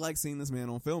 I like seeing this man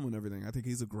on film and everything. I think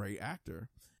he's a great actor.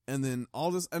 And then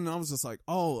all this, and I was just like,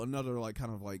 oh, another like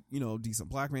kind of like, you know, decent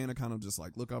black man to kind of just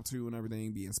like look up to and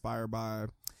everything, be inspired by.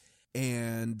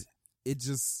 And it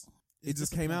just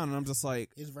came out, and I'm just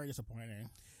like, it's very disappointing.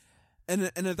 And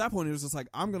at that point, it was just like,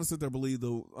 I'm gonna sit there believe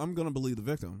the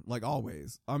victim, like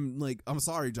always. I'm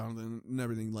sorry, Jonathan, and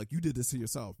everything. Like, you did this to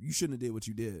yourself. You shouldn't have did what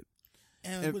you did.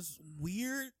 And what's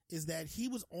weird is that he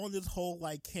was on this whole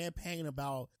like campaign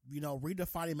about, you know,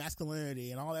 redefining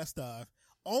masculinity and all that stuff,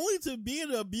 only to be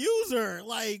an abuser.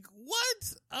 Like,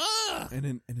 what? And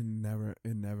it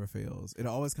never fails. It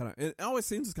always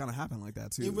seems to kind of happen like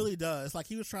that too. It really does. Like,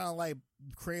 he was trying to like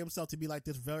create himself to be like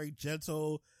this very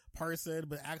gentle person,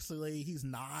 but actually he's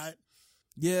not.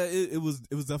 Yeah, it was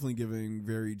definitely giving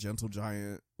very gentle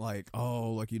giant, like,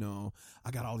 oh, like, you know,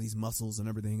 I got all these muscles and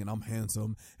everything, and I'm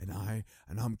handsome, and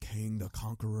I'm King the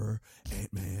Conqueror,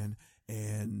 Ant-Man,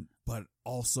 but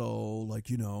also, like,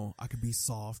 you know, I could be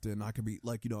soft, and I could be,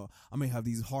 like, you know, I may have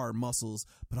these hard muscles,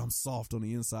 but I'm soft on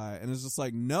the inside. And it's just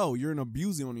like, no, you're an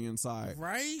abuser on the inside.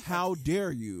 Right? How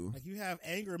dare you? Like, you have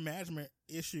anger management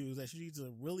issues that you need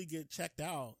to really get checked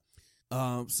out.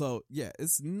 So yeah,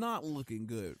 it's not looking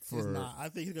good for. It's not. I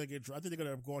think they're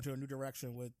gonna go into a new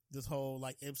direction with this whole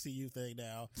like MCU thing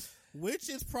now, which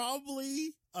is probably,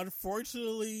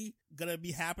 unfortunately, gonna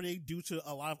be happening due to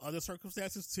a lot of other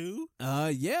circumstances too.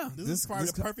 Yeah, this is probably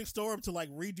the perfect storm to like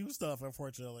redo stuff.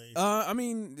 Unfortunately, I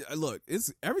mean, look,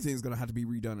 everything's gonna have to be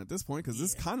redone at this point, because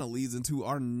this kind of leads into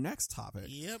our next topic.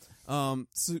 Yep.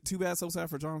 So, too bad, so sad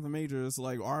for Jonathan Majors,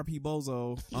 like R.I.P.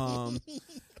 Bozo.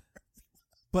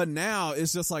 But now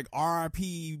it's just like RIP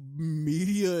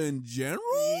media in general.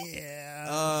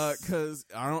 Yeah. Cause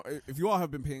if you all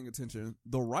have been paying attention,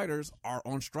 the writers are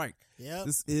on strike. Yep.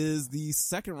 This is the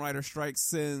second writer strike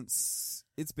since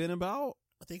it's been about,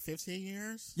 I think 15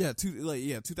 years. Yeah.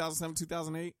 2007,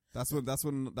 2008. That's when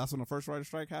the first writer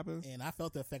strike happened. And I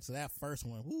felt the effects of that first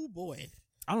one. Ooh, boy.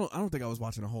 I don't think I was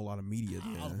watching a whole lot of media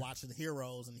then. I was watching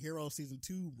Heroes, and Heroes season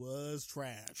 2 was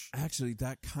trash. Actually,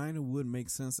 that kind of would make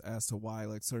sense as to why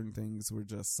like certain things were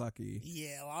just sucky.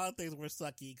 Yeah, a lot of things were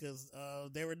sucky because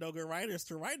there were no good writers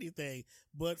to write anything.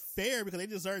 But fair, because they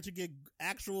deserve to get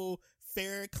actual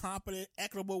fair, competent,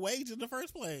 equitable wage in the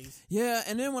first place. Yeah,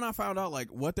 and then when I found out like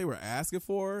what they were asking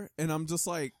for, and I'm just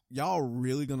like, y'all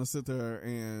really gonna sit there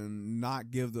and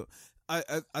not give the...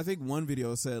 I think one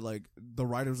video said like the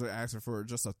writers are asking for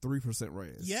just a 3%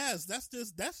 raise. Yes,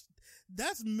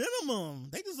 that's minimum.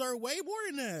 They deserve way more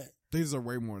than that. They deserve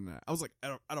way more than that. I was like,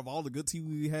 out of all the good TV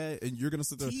we had, and you're gonna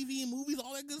sit there, TV, movies,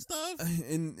 all that good stuff.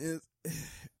 And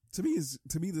to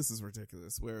me, this is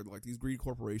ridiculous. Where like these greedy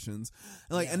corporations,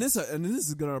 like, and this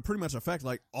is gonna pretty much affect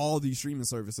like all these streaming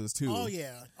services too. Oh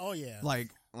yeah.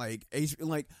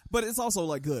 But it's also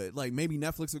like good. Like maybe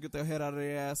Netflix will get their head out of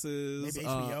their asses. Maybe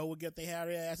HBO will get their head out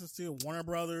of their asses too. Warner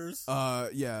Brothers.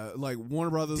 Yeah, like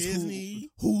Warner Brothers, Disney,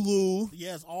 Hulu.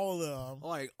 Yes, all of them.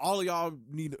 Like all of y'all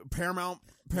need Paramount,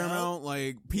 Yep.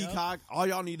 like Peacock. Yep. All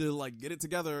y'all need to like get it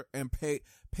together and pay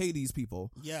these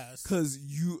people. Yes, because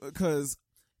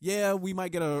yeah, we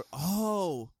might get you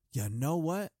know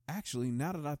what? Actually,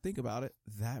 now that I think about it,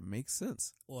 that makes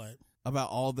sense. What?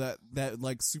 About all that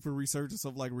like super resurgence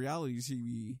of like reality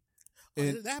TV.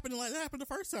 And that happened the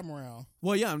first time around.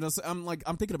 Well, yeah, I'm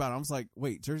thinking about it. I was like,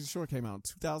 wait, Jersey Shore came out in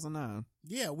 2009.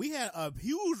 Yeah, we had a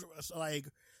huge like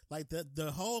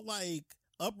the whole like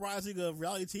uprising of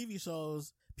reality TV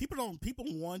shows. People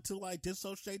want to like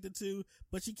dissociate the two,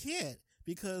 but you can't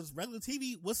because regular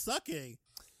TV was sucking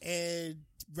and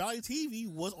reality TV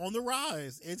was on the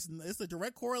rise. It's a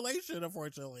direct correlation,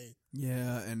 unfortunately.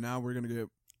 Yeah, and now we're gonna get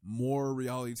more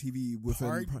reality TV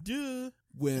within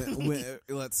when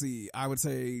let's see, I would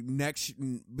say next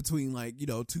between like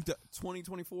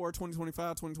 2024,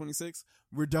 2025, 2026,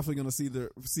 we're definitely gonna see the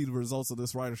results of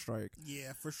this writer strike.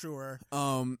 Yeah, for sure.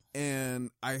 And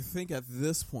I think at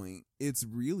this point it's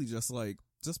really just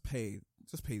pay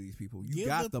these people. You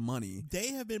got the money. They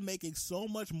have been making so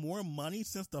much more money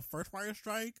since the first writer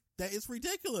strike that it's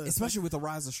ridiculous. Especially with the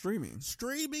rise of streaming,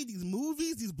 these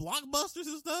movies, these blockbusters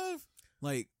and stuff.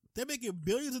 Like they're making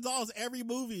billions of dollars every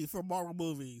movie for Marvel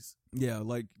movies. Yeah,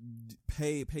 like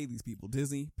pay these people.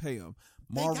 Disney, pay them.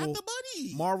 Marvel, they got the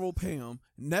money. Marvel, pay them.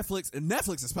 Netflix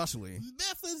especially.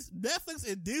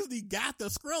 Netflix and Disney got the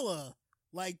Skrilla.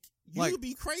 Like would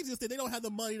be crazy if they don't have the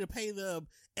money to pay them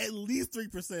at least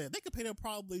 3%. They could pay them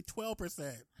probably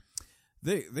 12%.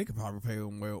 They could probably pay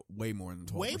them way more than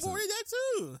 12%. Way more than that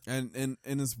too. And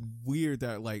it's weird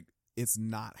that like it's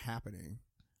not happening.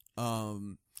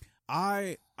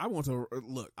 I want to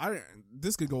look.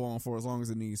 This could go on for as long as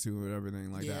it needs to and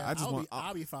everything like that.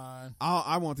 I'll be fine.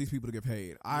 I want these people to get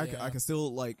paid. I can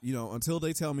still like until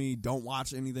they tell me don't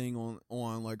watch anything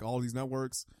on like all these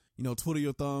networks. Twiddle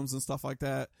your thumbs and stuff like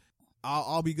that.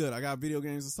 I'll be good. I got video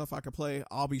games and stuff I can play.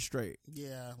 I'll be straight.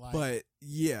 Yeah, but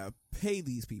yeah, pay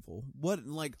these people. What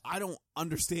I don't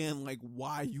understand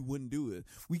why you wouldn't do it.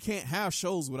 We can't have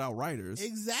shows without writers.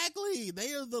 Exactly.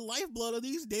 They are the lifeblood of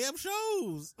these damn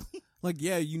shows.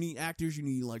 Yeah, you need actors, you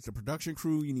need the production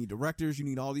crew, you need directors, you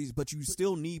need all these, but you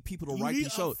still need people to write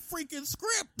these shows. Freaking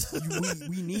script.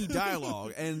 we need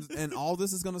dialogue, and all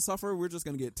this is going to suffer. We're just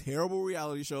going to get terrible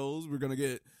reality shows. We're going to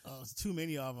get it's too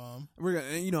many of them. We're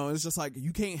gonna, it's just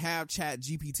you can't have Chat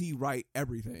GPT write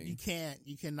everything. You can't.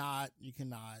 You cannot.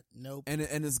 Nope. And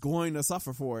it's going to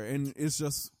suffer for it, and it's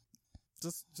just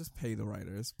pay the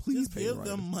writers. Please pay the writers.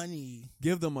 Give them money.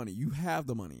 Give them money. You have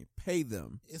the money. Pay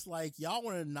them. It's like y'all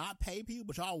want to not pay people,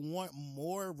 but y'all want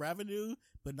more revenue,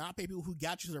 but not pay people who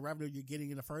got you the revenue you're getting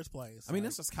in the first place. I mean,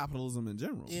 that's just capitalism in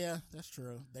general. Yeah, that's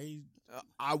true.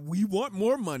 We want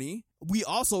more money. We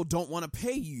also don't want to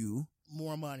pay you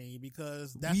more money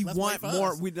because that's we want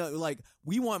more. Us.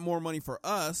 We want more money for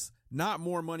us, not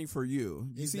more money for you.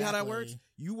 You see how that works?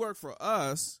 You work for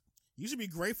us. You should be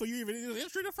grateful you're even in the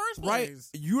industry in the first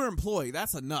place. Right. You're employed.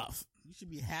 That's enough. You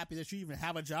should be happy that you even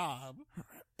have a job.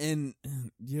 And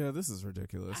yeah, this is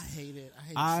ridiculous. I hate it.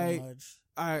 I hate it so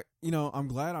much. I'm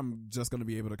glad I'm just going to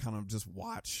be able to kind of just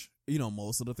watch,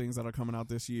 most of the things that are coming out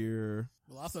this year.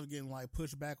 A lot of stuff getting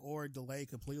pushed back or delayed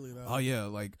completely though. Oh yeah,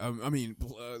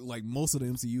 most of the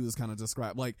MCU is kind of just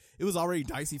scrapped. It was already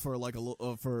dicey for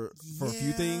for a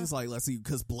few things. Let's see,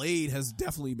 because Blade has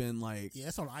definitely been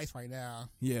it's on ice right now.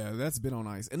 Yeah, that's been on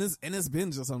ice, and it's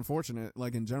been just unfortunate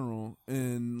in general.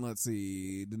 And let's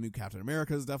see, the new Captain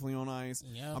America is definitely on ice.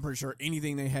 Yep. I'm pretty sure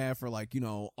anything they have for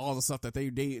all the stuff that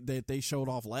they showed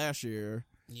off last year.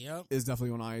 Yep. Is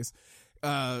definitely on ice.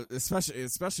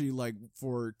 Especially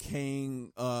for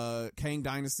Kang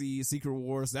Dynasty, Secret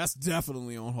Wars, that's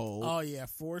definitely on hold. Oh yeah,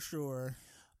 for sure.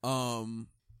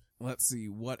 Let's see,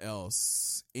 what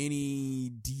else? Any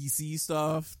DC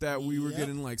stuff that we were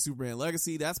getting, like Superman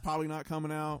Legacy? That's probably not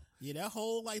coming out. Yeah, that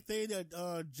whole like thing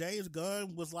that James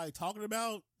Gunn was like talking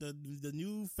about, the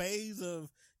new phase of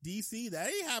DC, that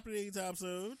ain't happening anytime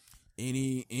soon.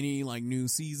 Any like new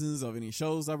seasons of any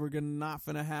shows that were not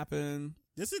finna happen?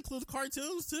 This includes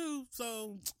cartoons too,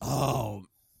 so. Oh,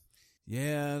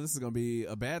 yeah, this is gonna be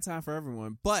a bad time for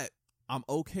everyone, but I'm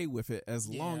okay with it as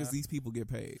long as these people get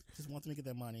paid. Just want them to get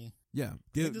their money. Yeah,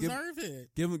 they deserve it.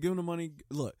 Give them the money.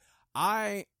 Look,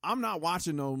 I'm not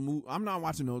watching no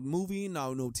movie,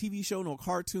 no TV show, no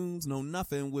cartoons, no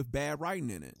nothing with bad writing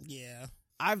in it. Yeah,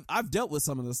 I've dealt with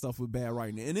some of the stuff with bad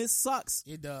writing, and it sucks.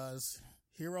 It does.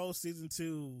 Heroes season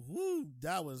 2, woo,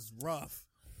 that was rough.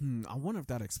 I wonder if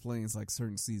that explains like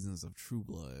certain seasons of True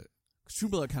Blood. True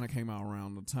Blood kind of came out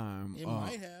around the time. It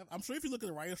might have. I'm sure if you look at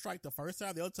the writer's strike the first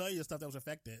time, they'll tell you the stuff that was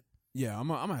affected. Yeah, I'm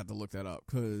gonna have to look that up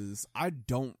because I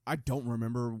don't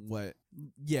remember what.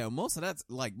 Yeah, most of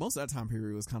that time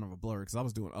period was kind of a blur because I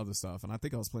was doing other stuff and I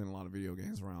think I was playing a lot of video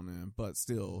games around then. But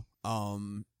still,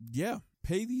 yeah,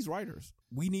 pay these writers.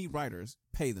 We need writers.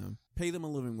 Pay them a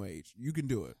living wage. You can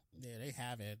do it. Yeah, they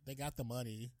have it. They got the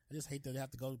money. I just hate that they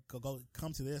have to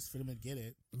come to this for them to get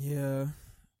it. Yeah.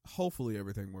 Hopefully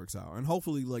everything works out, and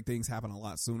hopefully like things happen a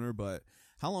lot sooner. But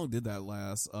how long did that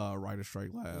last writer strike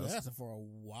last? It lasted for a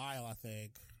while. I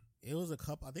think it was a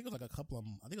couple. I think it was like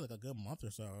a good month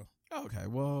or so. Okay,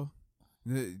 well,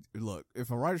 look, if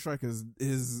a writer strike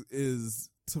is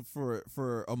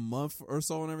for a month or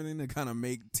so and everything to kind of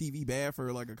make TV bad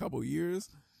for like a couple of years,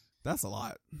 that's a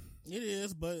lot. It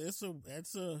is, but it's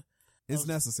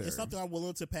necessary. It's something I'm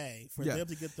willing to pay for them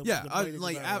to get the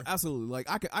absolutely. Like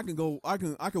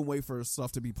I can wait for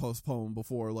stuff to be postponed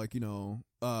before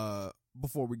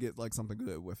before we get like something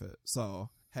good with it. So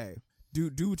hey,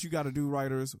 do what you got to do,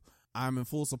 writers. I'm in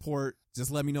full support.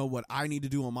 Just let me know what I need to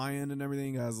do on my end and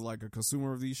everything as like a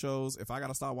consumer of these shows. If I got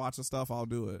to stop watching stuff, I'll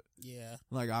do it. Yeah,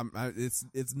 like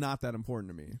it's not that important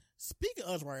to me. Speaking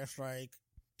of writer strike,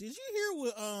 did you hear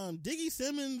what Diggy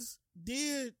Simmons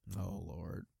did? Oh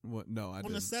Lord, what? No, I didn't.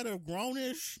 On the set of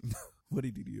Grownish. What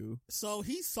did he do? So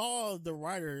he saw the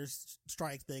writers'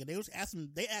 strike thing. They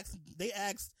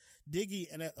asked Diggy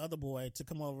and that other boy to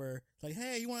come over. Like,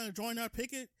 hey, you want to join our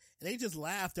picket? And they just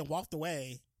laughed and walked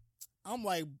away. I'm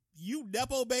like, you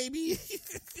Nepo baby,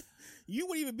 you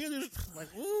wouldn't even be there. Like,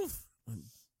 oof.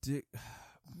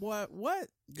 What?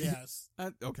 Yes.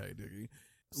 Okay, Diggy.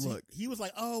 Look, he was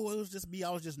like, "Oh, well, it was just me. I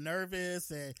was just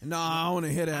nervous, and no, I want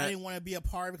to hear that. I didn't want to be a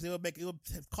part because it would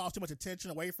cause too much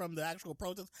attention away from the actual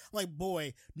protest." I'm like,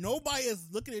 boy, nobody is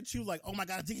looking at you like, "Oh my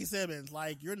God, Diggy Simmons!"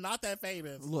 Like, you're not that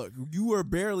famous. Look, you were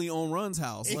barely on Run's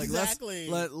house. Exactly.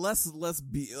 Like, let's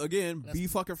be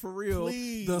fucking for real.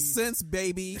 Please. The sense,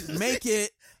 baby, make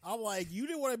it. I'm like, you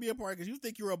didn't want to be a part because you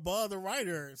think you're above the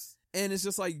writers, and it's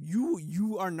just like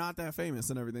you are not that famous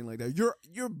and everything like that.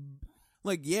 You're.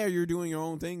 Like, yeah, you're doing your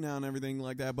own thing now and everything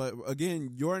like that. But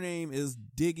again, your name is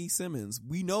Diggy Simmons.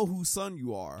 We know whose son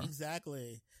you are.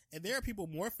 Exactly. And there are people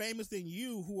more famous than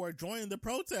you who are joining the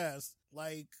protest.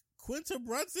 Like, Quinta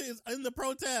Brunson is in the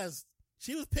protest.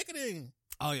 She was picketing.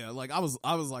 Oh yeah. Like I was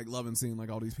like loving seeing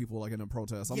like all these people like in the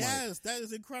protest. Yes, that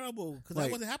is incredible. Cause that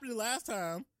wasn't happening last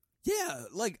time. Yeah.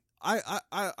 Like,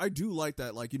 I do like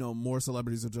that, like, you know, more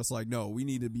celebrities are just like, no, we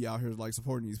need to be out here like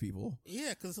supporting these people. Yeah,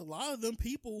 because a lot of them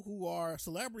people who are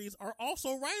celebrities are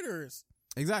also writers.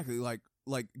 Exactly. Like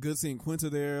good seeing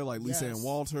Quinta there, like Lisa Ann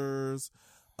Walters,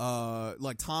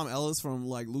 like Tom Ellis from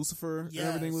like Lucifer and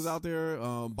everything was out there.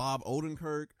 Bob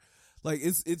Odenkirk. Like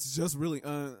it's just really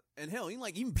and hell,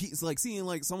 even Pete, like seeing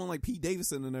like someone like Pete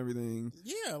Davidson and everything.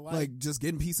 Yeah, like just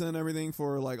getting pizza and everything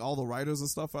for like all the writers and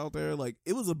stuff out there. Like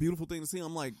it was a beautiful thing to see.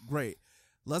 I'm like, great,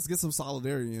 let's get some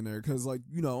solidarity in there because like,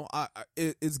 you know,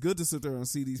 it's good to sit there and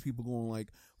see these people going like,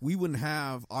 we wouldn't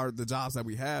have the jobs that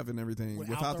we have and everything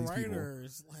without these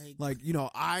writers. People. Like you know,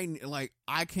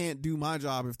 I can't do my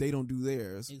job if they don't do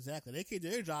theirs. Exactly, they can't do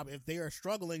their job if they are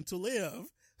struggling to live.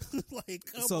 Like,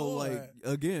 come so on. Like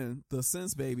again, the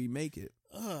sense baby, make it.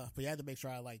 But you had to make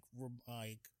sure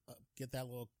I get that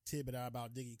little tidbit out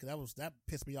about Diggy because that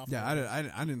pissed me off. Yeah,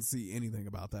 I didn't see anything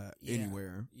about that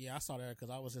anywhere. Yeah, I saw that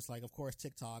because I was just like, of course,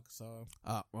 TikTok. So,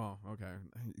 well, okay.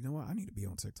 You know what? I need to be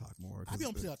on TikTok more. I be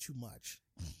on TikTok too much.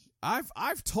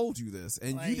 I've told you this,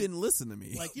 and you didn't listen to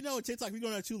me. Like, you know, TikTok, we go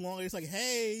on there too long. It's like,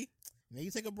 hey, and then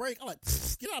you take a break. I'm like,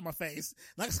 get out of my face.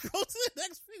 And I scroll to the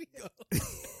next video.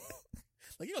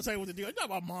 Like, you don't tell me what to do. It's not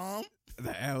my mom.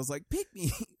 The ad was like, pick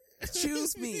me,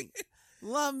 choose me.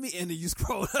 love me, and then you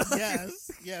scroll up. Yes,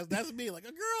 that's me. Like,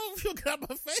 a girl, she'll get out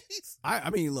my face. I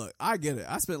mean, look, I get it.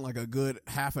 I spent like a good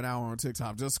half an hour on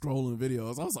TikTok just scrolling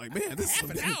videos. I was like, man, this half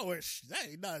an hour. That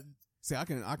ain't nothing. See, I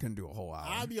can do a whole hour.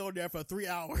 I'll be on there for 3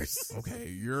 hours. Okay,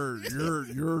 you're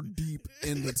deep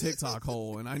in the TikTok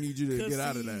hole, and I need you to get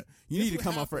out of that. You need to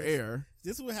come up for air.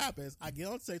 This is what happens. I get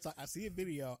on TikTok, I see a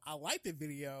video, I like the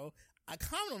video, I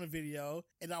comment on the video,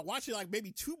 and I watch it like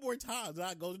maybe 2 more times, and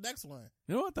I go to the next one.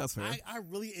 You know what? That's fair. I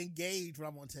really engage when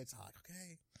I'm on TikTok.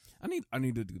 Okay, I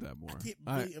need to do that more. I get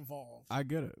really involved. I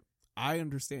get it. I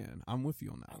understand. I'm with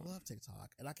you on that. I love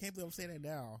TikTok, and I can't believe I'm saying that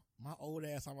now. My old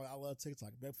ass, I'm like, I love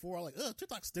TikTok. Before, I'm like, ugh,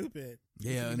 TikTok's stupid.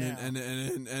 Yeah, and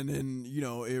then you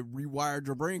know, it rewired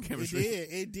your brain chemistry.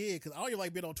 It did, because I don't even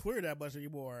like being on Twitter that much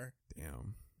anymore.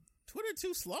 Damn. Twitter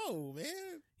too slow,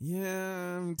 man.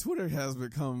 Yeah, Twitter has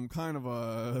become kind of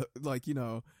a, like, you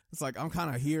know, it's like I'm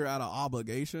kind of here out of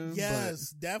obligation. Yes,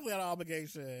 definitely out of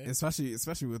obligation.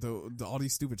 Especially with all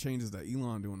these stupid changes that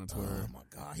Elon doing on Twitter. Oh my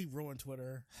God, he ruined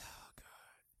Twitter.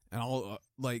 And all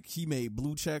like he made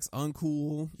blue checks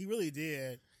uncool. He really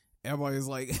did. Everybody's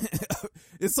like,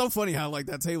 it's so funny how like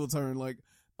that table turned. Like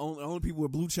only people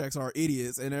with blue checks are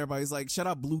idiots, and everybody's like, "Shut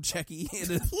up, blue checky."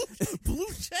 Blue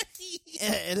checky.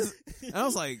 And I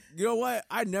was like, you know what?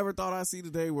 I never thought I'd see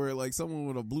the day where like someone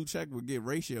with a blue check would get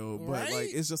ratio, but right? like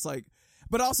it's just like,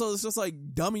 but also it's just like,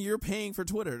 dummy, you're paying for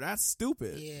Twitter. That's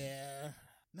stupid. Yeah,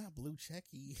 not blue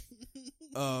checky.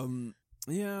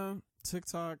 Yeah.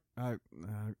 TikTok, I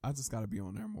just got to be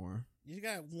on there more. You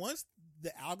got, once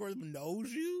the algorithm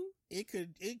knows you, it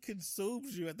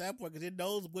consumes you at that point because it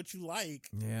knows what you like.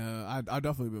 Yeah, I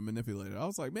definitely been manipulated. I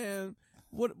was like, man,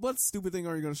 what stupid thing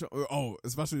are you going to show? Oh,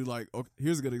 especially like, okay,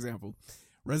 here's a good example.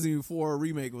 Resident Evil 4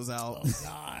 remake was out. Oh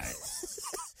God.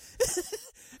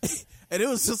 And it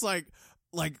was just like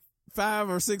 5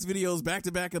 or 6 videos back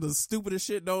to back of the stupidest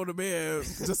shit known to man,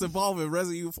 just involving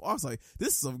Resident Evil 4. I was like, this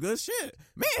is some good shit.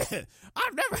 Man,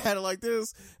 I've never had it like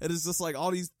this. And it's just like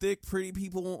all these thick, pretty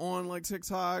people on like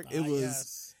TikTok.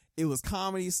 It was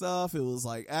comedy stuff. It was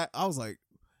like, I was like,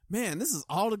 man, this is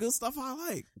all the good stuff I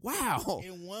like. Wow.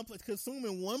 In one place, consume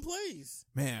in one place.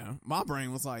 Man, my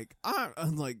brain was like,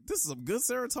 I'm like, this is some good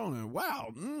serotonin.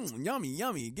 Wow.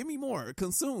 Yummy. Give me more.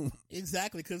 Consume.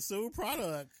 Exactly. Consume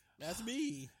product. That's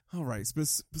me. All right.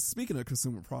 Speaking of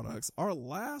consumer products, our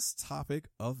last topic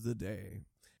of the day.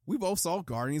 We both saw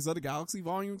Guardians of the Galaxy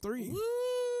Volume 3. Woo!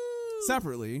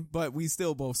 Separately, but we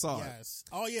still both saw it. Yes.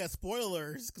 Oh yeah,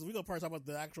 spoilers, because we're gonna probably talk about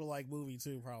the actual like movie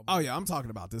too, probably. Oh yeah, I'm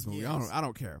talking about this movie. Yes. I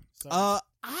don't care. Sorry.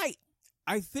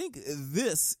 I think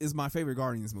this is my favorite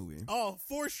Guardians movie. Oh,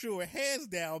 for sure, hands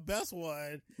down, best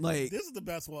one. Like, this is the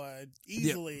best one,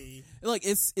 easily. Yeah. Like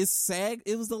it's sad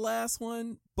it was the last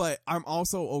one, but I'm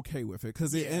also okay with it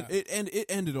because it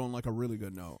ended on like a really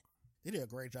good note. They did a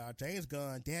great job. James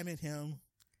Gunn, damn it, him.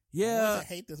 Yeah, I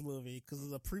hate this movie because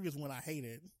the previous one I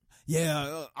hated.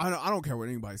 Yeah, I don't care what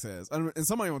anybody says. And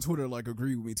somebody on Twitter like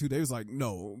agreed with me too. They was like,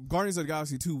 no, Guardians of the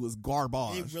Galaxy 2 was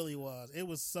garbage. It really was. It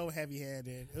was so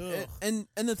heavy-handed. And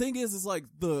the thing is like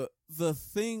the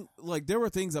thing, like there were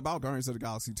things about Guardians of the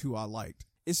Galaxy 2 I liked.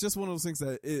 It's just one of those things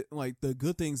that it, like the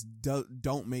good things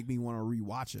don't make me want to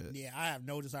rewatch it. Yeah, I have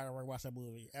no desire to rewatch that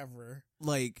movie ever.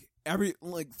 Like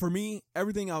for me,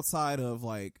 everything outside of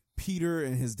like Peter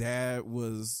and his dad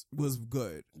was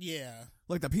good. Yeah.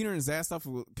 Like the Peter and his dad stuff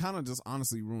kind of just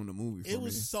honestly ruined the movie for me. It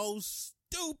was so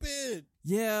stupid.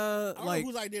 Yeah. I don't know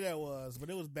whose idea that was, but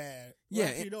it was bad.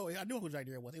 Yeah. Well, I knew whose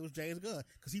idea it was. It was James Gunn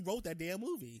because he wrote that damn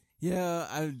movie.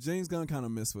 Yeah. James Gunn kind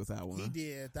of missed with that one. He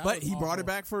did. But he brought it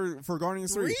back for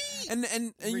Guardians 3.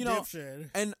 And you know,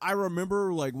 and I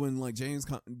remember like when like James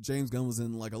Gunn was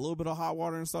in like a little bit of hot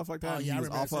water and stuff like that. Oh, yeah, he was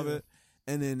off of it.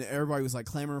 And then everybody was like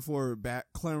clamoring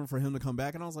for him to come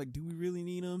back, and I was like, "Do we really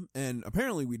need him?" And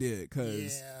apparently we did,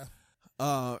 because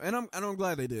and I'm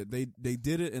glad they did. They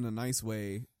did it in a nice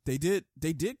way. They did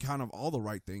kind of all the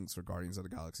right things for Guardians of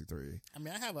the Galaxy 3. I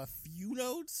mean, I have a few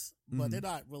notes, but they're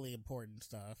not really important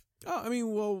stuff. Oh, I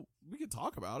mean, well, we could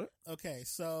talk about it. Okay,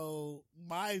 so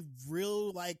my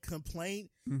real like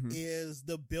complaint is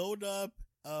the buildup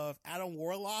of Adam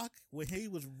Warlock when he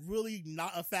was really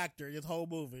not a factor in this whole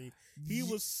movie. He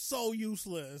was so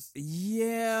useless.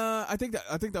 Yeah, I think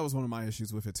that was one of my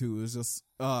issues with it too. It was just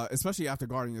especially after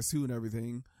Guardians 2 and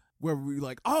everything, where we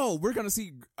like, oh, we're gonna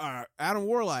see Adam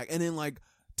Warlock, and then like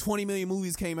 20 million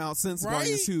movies came out since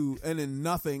Guardians 2, and then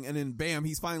nothing, and then bam,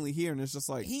 he's finally here, and it's just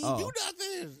like, he didn't do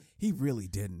nothing. He really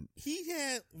didn't. He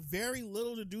had very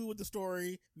little to do with the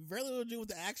story, very little to do with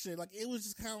the action. Like, it was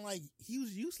just kind of like he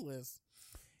was useless.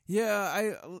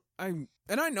 Yeah, I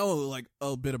know like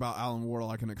a bit about Alan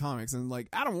Warlock in the comics, and like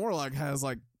Adam Warlock has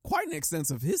like quite an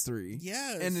extensive history.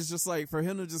 Yes. And it's just like, for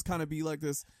him to just kind of be like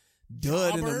this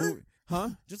dud in the movie. Huh?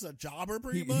 Just a jobber,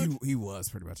 pretty much? He was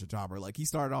pretty much a jobber. Like, he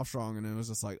started off strong, and it was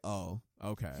just like, oh,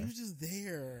 okay. He was just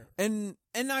there. And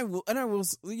I will,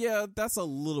 yeah, that's a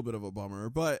little bit of a bummer,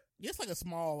 but... It's like a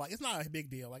small, like, it's not a big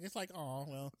deal. Like, it's like, oh,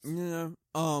 well. Yeah.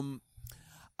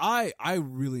 I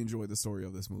really enjoyed the story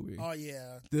of this movie. Oh,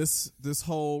 yeah. This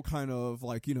whole kind of,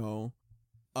 like, you know,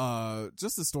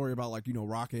 just the story about, like, you know,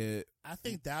 Rocket. I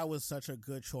think that was such a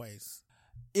good choice.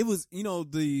 It was, you know,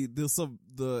 the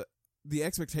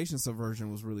expectation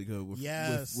subversion was really good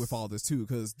with all this too,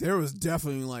 because there was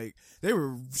definitely, like, they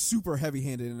were super heavy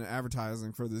handed in the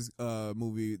advertising for this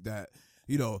movie that,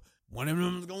 you know, one of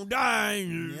them is gonna die.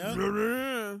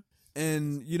 Yep.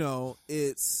 And, you know,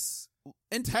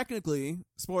 and technically,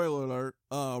 spoiler alert,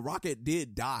 Rocket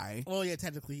did die. Well, yeah,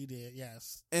 technically he did,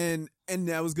 yes. And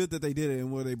that was good that they did it,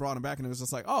 and where they brought him back, and it was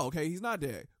just like, oh, okay, he's not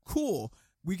dead. Cool.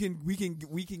 We can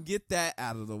get that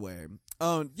out of the way.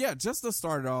 Yeah, just to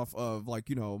start off of, like,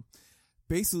 you know,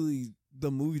 basically the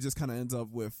movie just kind of ends up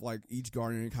with, like, each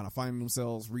Guardian kind of finding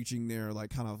themselves reaching their, like,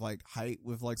 kind of, like, height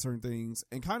with, like, certain things,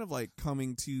 and kind of, like,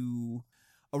 coming to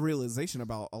a realization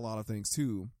about a lot of things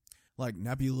too. Like,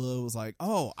 Nebula was like,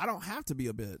 oh, I don't have to be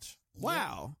a bitch.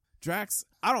 Wow. Yep. Drax,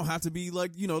 I don't have to be,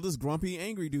 like, you know, this grumpy,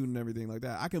 angry dude and everything like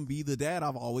that. I can be the dad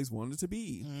I've always wanted to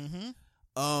be. Mm-hmm.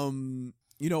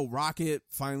 You know, Rocket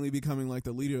finally becoming, like,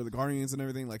 the leader of the Guardians and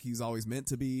everything, like he's always meant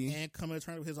to be. And coming to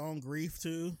terms with his own grief,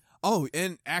 too. Oh,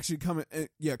 and actually coming to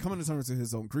terms with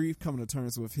his own grief, coming to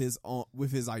terms with his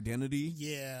identity.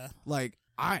 Yeah. Like,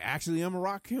 I actually am a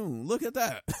raccoon. Look at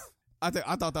that. I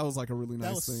thought that was, like, a really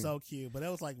nice thing. That was so cute, but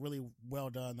that was, like, really well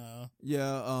done, though.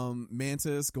 Yeah,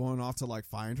 Mantis going off to, like,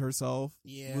 find herself.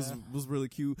 Yeah. Was really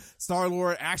cute.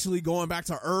 Star-Lord actually going back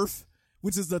to Earth,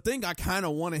 which is the thing I kind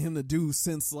of wanted him to do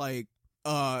since, like,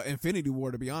 Infinity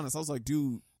War, to be honest. I was like,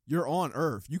 dude, you're on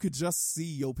Earth. You could just see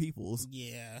your peoples.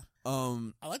 Yeah.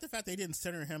 I like the fact they didn't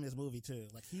center him in this movie too.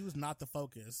 Like, he was not the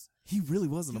focus. He really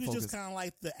wasn't the focus. He was just kind of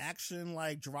like the action,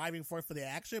 like, driving force for the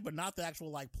action, but not the actual,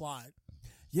 like, plot.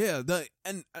 Yeah,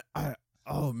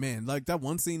 oh man, like that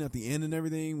one scene at the end and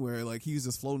everything where, like, he was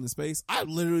just floating in space. I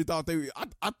literally thought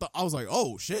I was like,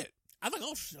 oh shit. I was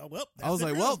like, oh, well, I was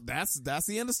like, well, that's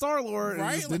the end of Star-Lord.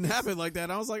 Right? It just didn't happen like that.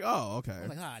 And I was like, oh, okay. I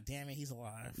was like, damn it, he's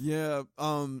alive. Yeah.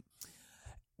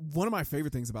 One of my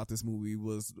favorite things about this movie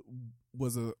was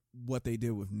what they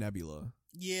did with Nebula.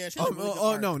 Yeah.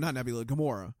 No, not Nebula,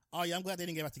 Gamora. Oh yeah, I'm glad they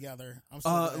didn't get back together. I'm so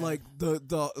glad. Like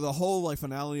the whole, like,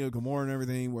 finale of Gamora and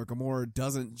everything, where Gamora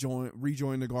doesn't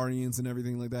rejoin the Guardians and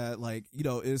everything like that. Like, you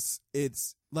know, it's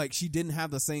like she didn't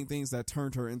have the same things that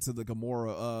turned her into the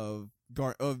Gamora of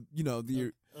you know,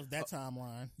 of that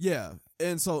timeline. Yeah,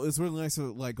 and so it's really nice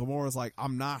to, like, Gamora's like,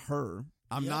 I'm not her.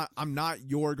 I'm not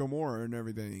your Gamora and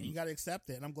everything. And you got to accept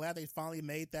it. And I'm glad they finally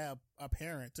made that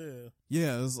apparent too.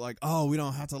 Yeah, it's like, oh, we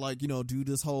don't have to, like, you know, do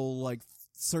this whole, like,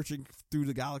 searching through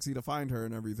the galaxy to find her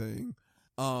and everything.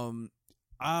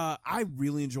 I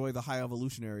really enjoy the High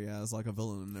Evolutionary as, like, a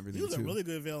villain and everything. He was too. A really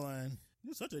good villain. He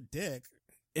was such a dick.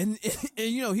 And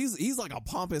you know, he's like a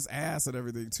pompous ass and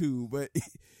everything too, but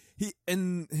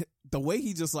and the way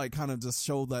he just, like, kind of just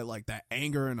showed that, like, that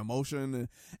anger and emotion,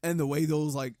 and the way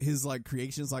those, like, his, like,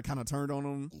 creations, like, kind of turned on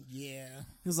him. Yeah.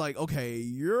 He's like, okay,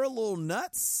 you're a little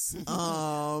nuts.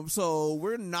 So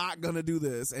we're not gonna do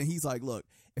this. And he's like, look,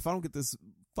 if I don't get this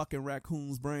fucking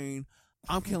raccoon's brain,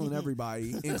 I'm killing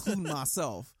everybody, including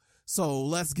myself. So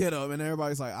let's get him. And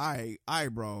everybody's like, all right,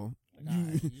 bro. All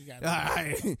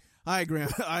right,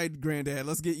 granddad,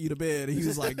 let's get you to bed. And he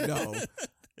was like, no.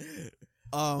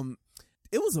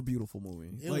 It was a beautiful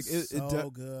movie. It was so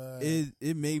good.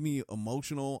 It made me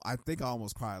emotional. I think I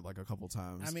almost cried, like, a couple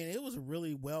times. I mean, it was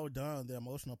really well done, the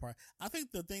emotional part. I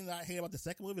think the thing that I hate about the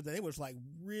second movie is that they was, like,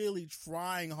 really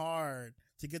trying hard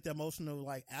to get the emotional,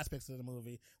 like, aspects of the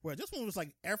movie. Where this one was,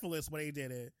 like, effortless when they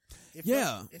did it.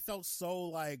 It felt so,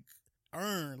 like,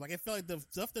 earned. Like, it felt like the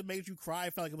stuff that made you cry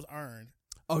felt like it was earned.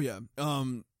 Oh yeah.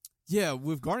 Yeah,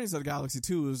 with Guardians of the Galaxy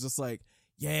 2, it was just like,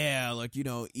 yeah, like, you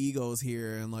know, Ego's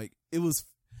here, and, like, it was,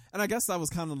 and I guess that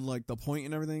was kind of, like, the point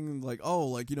and everything, like, oh,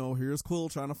 like, you know, here's Quill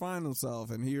trying to find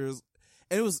himself, and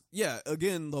it was, yeah,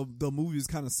 again, the movie is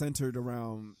kind of centered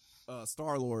around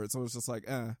Star-Lord, so it's just like,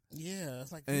 yeah,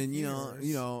 it's like, and you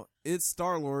know, It's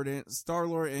Star-Lord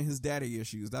and his daddy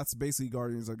issues. That's basically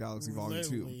Guardians of the Galaxy Volume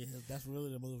 2. That's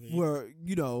really the movie. Where,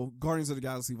 Guardians of the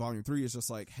Galaxy Volume 3 is just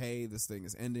like, hey, this thing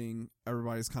is ending.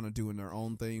 Everybody's kind of doing their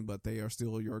own thing, but they are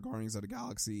still your Guardians of the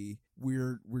Galaxy.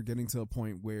 We're getting to a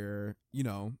point where,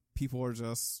 people are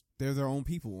just, they're their own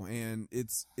people. And it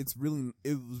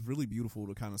was really beautiful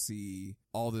to kind of see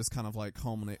all this kind of like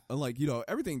culminate, like,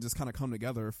 everything just kind of come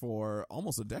together for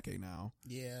almost a decade now.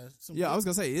 Yeah. I was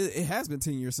going to say, it has been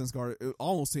 10 years since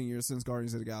almost 10 years since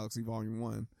Guardians of the Galaxy Volume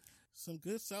 1. Some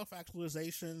good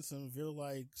self-actualization, some real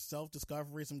like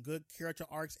self-discovery, some good character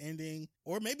arcs ending,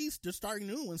 or maybe just starting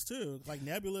new ones too. Like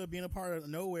Nebula being a part of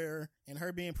Nowhere and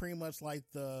her being pretty much like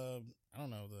the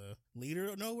leader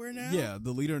of Nowhere now. Yeah,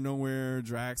 the leader of Nowhere,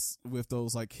 Drax with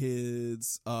those like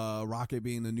kids, Rocket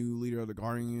being the new leader of the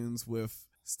Guardians with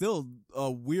still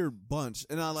a weird bunch.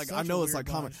 And I know it's like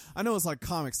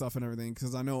comic stuff and everything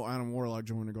because I know Adam Warlock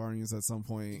joined the Guardians at some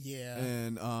point. Yeah.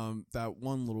 And that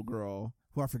one little girl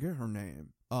who I forget her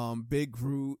name, Big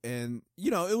Groot, and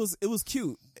it was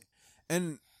cute.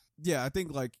 And yeah, I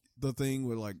think like the thing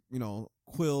with like,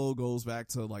 Quill goes back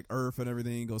to like Earth and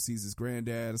everything, goes sees his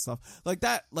granddad and stuff like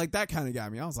that kind of got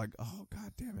me. I was like, oh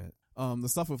god damn it. The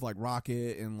stuff with like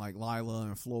Rocket and like Lila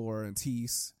and Floor and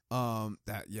Tease,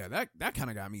 that kind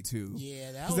of got me too.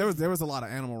 Yeah, there was a lot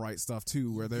of animal rights stuff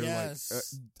too, where they're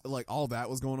like all that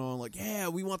was going on. Like, yeah,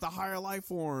 we want the higher life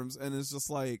forms, and it's just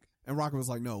like, and Rocket was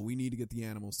like, no, we need to get the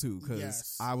animals too,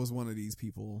 because I was one of these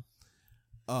people.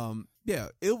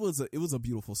 It was a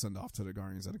beautiful send off to the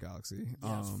Guardians of the Galaxy.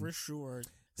 Yes, for sure.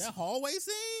 That hallway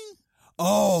scene.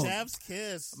 Oh, Chef's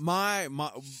kiss. My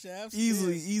Chef's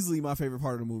easily my favorite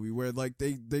part of the movie, where like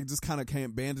they just kind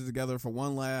of banded together for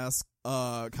one last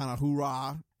kind of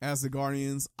hoorah as the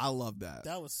Guardians. I love that.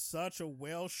 That was such a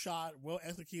well shot, well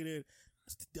executed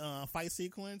fight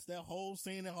sequence. That whole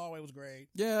scene in the hallway was great.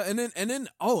 Yeah, and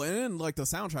then like the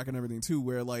soundtrack and everything too,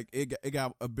 where like it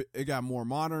got more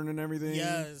modern and everything.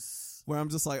 Yes. Where I'm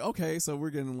just like, okay, so we're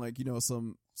getting like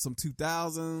some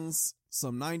 2000s,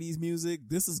 some 90s music.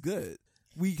 This is good.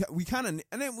 We kind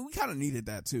of needed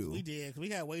that too. We did. We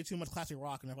had way too much classic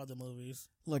rock in our other movies.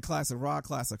 Like classic rock,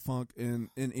 classic funk, and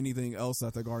anything else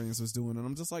that the Guardians was doing. And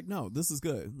I'm just like, no, this is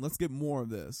good. Let's get more of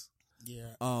this.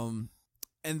 Yeah.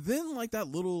 And then like that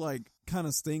little like kind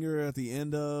of stinger at the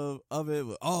end of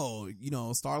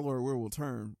it. Star-Lord will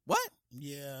return. What?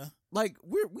 Yeah. Like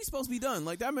we supposed to be done.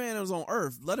 Like that man was on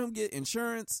Earth. Let him get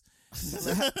insurance.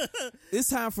 It's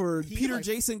time for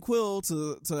Jason Quill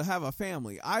to have a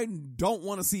family. I don't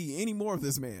want to see any more of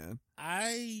this man.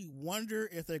 I wonder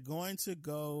if they're going to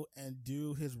go and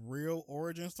do his real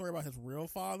origin story about his real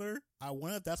father. I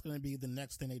wonder if that's going to be the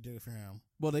next thing they do for him.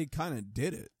 Well, they kind of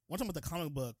did it. One time with the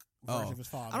comic book version of his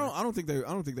father. I don't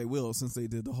think they will, since they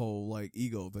did the whole like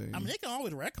ego thing. I mean, they can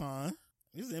always retcon.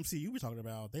 This is the MCU we're talking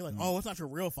about. They like, oh, it's not your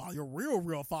real father. Your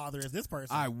real father is this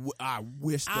person. I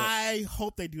wish. I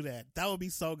hope they do that. That would be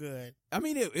so good. I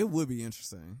mean, it would be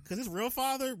interesting because his real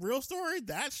father, real story.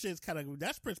 That's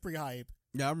pretty hype.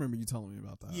 Yeah, I remember you telling me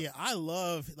about that. Yeah, I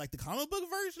love like the comic book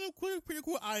version of Quill. Pretty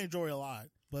cool. I enjoy it a lot.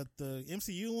 But the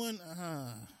MCU one,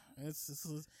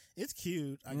 it's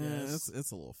cute. I guess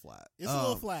it's a little flat. It's a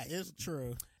little flat. It's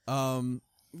true.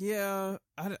 Yeah.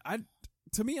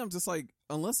 To me, I'm just like,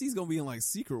 unless he's gonna be in like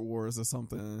Secret Wars or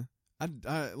something, I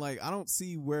don't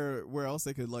see where else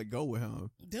they could like go with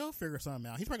him. They'll figure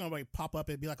something out. He's probably gonna like pop up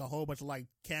and be like a whole bunch of like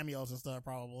cameos and stuff,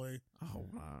 probably. Oh,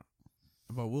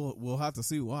 but we'll have to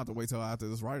see. We'll have to wait till after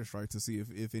this writer strike to see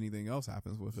if anything else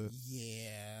happens with it.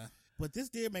 Yeah. But this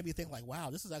did make me think like, wow,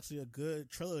 this is actually a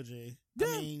good trilogy. Yeah,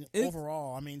 I mean,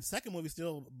 overall, second movie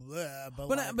still bleh, but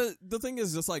the thing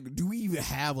is just like, do we even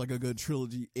have like a good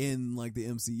trilogy in like the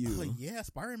MCU? Yeah,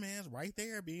 Spider-Man's right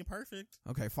there being perfect.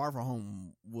 Okay, Far From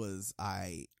Home was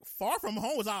Far From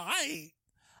Home was alright.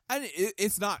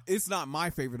 It's not my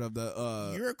favorite of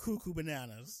the You're cuckoo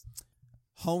bananas.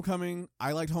 Homecoming,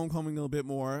 I liked Homecoming a little bit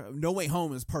more. No Way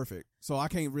Home is perfect, so I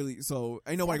can't really. So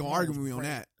ain't nobody gonna argue with me on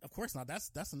that. Of course not. That's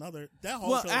another that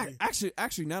whole. Well,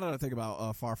 actually, now that I think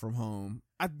about Far From Home,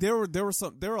 there were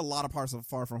a lot of parts of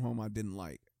Far From Home I didn't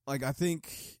like. Like I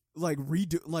think like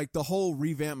the whole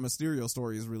revamped Mysterio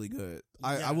story is really good.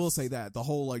 Yes. I will say that the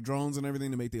whole like drones and everything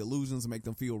to make the illusions and make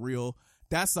them feel real.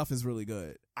 That stuff is really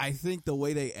good. I think the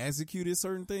way they executed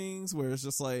certain things, where it's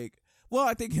just like. Well,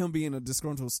 I think him being a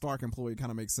disgruntled Stark employee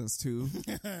kind of makes sense too.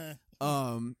 Maybe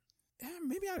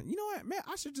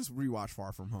I should just rewatch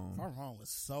Far From Home. Far From Home was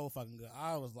so fucking good.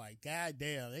 I was like, God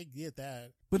damn, they get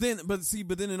that. But then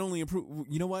it only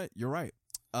improved. You know what? You're right.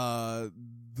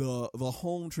 the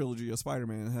home trilogy of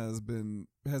Spider-Man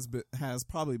has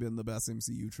probably been the best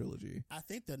MCU trilogy. I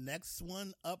think the next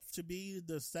one up to be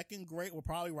the second great, we're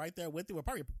probably right there with it. We're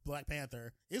probably Black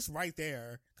Panther. It's right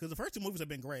there because the first two movies have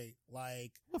been great.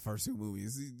 Like the first two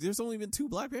movies, there's only been 2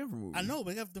 Black Panther movies. I know,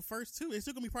 but have the first 2. It's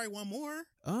still gonna be probably one more.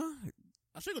 I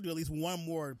should go do at least one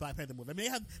more Black Panther movie. I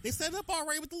mean, they set it up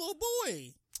already with the little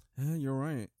boy. Yeah, you're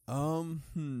right.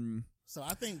 So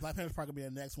I think Black Panther's probably gonna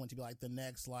be the next one to be like the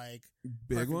next like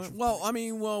big one. Well,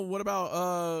 what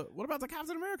about the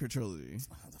Captain America trilogy?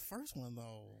 The first one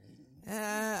though.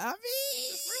 I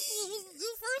mean,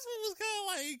 the first one was kind of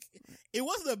like it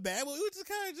wasn't a bad one. It was just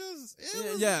kind of just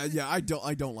yeah.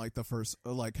 I don't like the first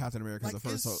like Captain America, like,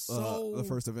 the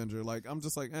first Avenger. Like I'm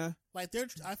just like Like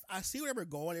I see where they were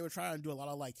going. They were trying to do a lot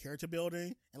of like character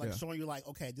building and like showing you like,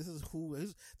 okay, this is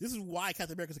why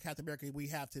Captain America is the Captain America we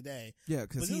have today. Yeah,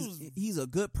 because he's a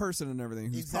good person and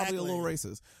everything. He's probably a little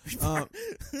racist.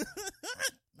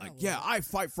 Like, yeah, I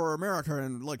fight for America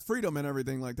and like freedom and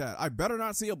everything like that. I better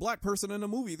not see a black person in the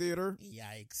movie theater.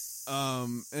 Yikes.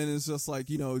 And it's just like,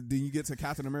 then you get to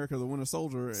Captain America, the Winter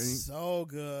Soldier, and so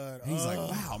good. He's like,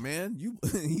 wow, man, he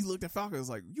looked at Falcon, was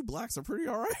like, you blacks are pretty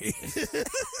all right.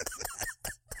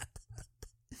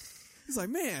 He's like,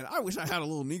 man, I wish I had a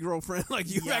little Negro friend like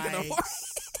you back in the war.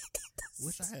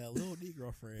 Wish I had a little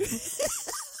Negro friend.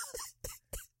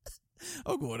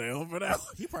 I'm going to hell for that one.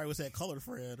 He probably was that colored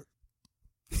friend.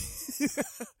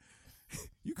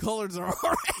 You coloreds are all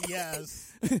right.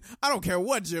 Yes. I don't care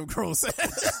what Jim Crow said.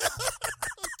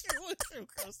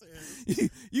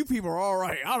 You people are all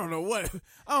right. I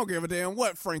don't give a damn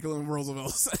what Franklin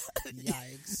Roosevelt said.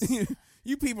 Yikes.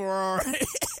 You people are all right.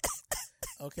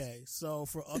 Okay, so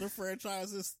for other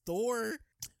franchises, Thor,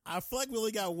 I feel like we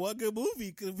only got one good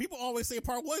movie because people always say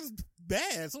part 1's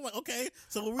bad. So I'm like, okay.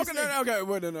 So when we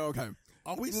okay.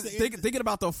 Are we thinking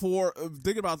about the 4?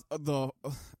 Thinking about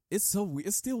it's still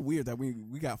weird that we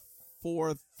got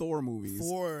 4 Thor movies.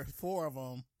 Four of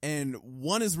them, and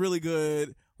one is really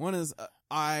good. One is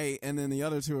and then the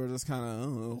other 2 are just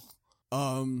kind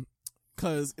of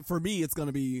because for me it's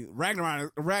gonna be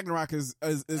Ragnarok. Ragnarok is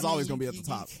always gonna be at the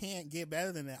top. You can't get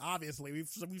better than that. Obviously, we've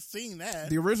seen that.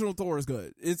 The original Thor is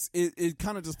good. It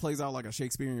kind of just plays out like a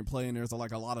Shakespearean play, and there's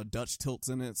like a lot of Dutch tilts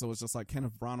in it. So it's just like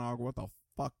Kenneth Branagh, what the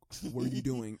fuck were you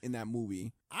doing in that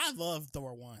movie? I love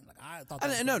Thor 1. Like I thought.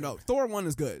 No. Thor 1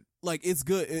 is good. Like it's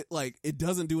good. It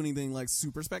doesn't do anything like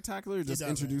super spectacular. It just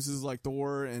introduces like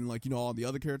Thor and like all the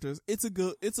other characters. It's a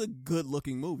good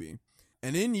looking movie.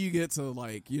 And then you get to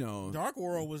like Dark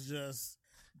World was just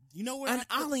and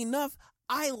oddly enough,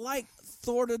 I like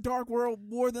Thor: The Dark World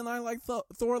more than I like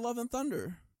Thor: Love and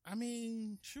Thunder. I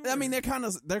mean, sure. I mean, they're kind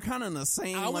of in the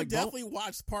same. I would definitely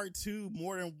watch part 2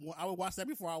 more than I would watch that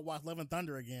before I watch Love and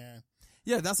Thunder again.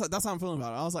 Yeah, that's how I'm feeling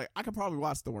about it. I was like, I could probably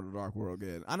watch Thor: The Dark World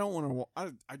again. I don't want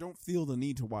to. I don't feel the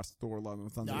need to watch Thor: Love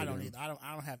and Thunder. No, I don't again. need. I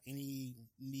don't have any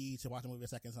need to watch the movie a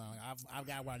second time. I've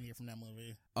got what I need from that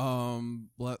movie.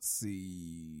 Let's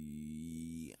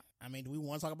see. I mean, do we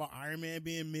want to talk about Iron Man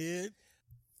being mid?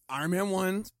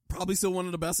 One, probably still one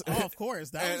of the best. Oh, of course.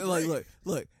 That was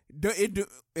look.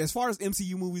 As far as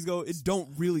MCU movies go, it don't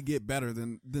really get better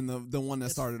than the one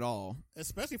that started all.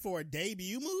 Especially for a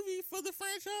debut movie for the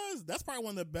franchise, that's probably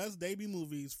one of the best debut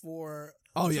movies for.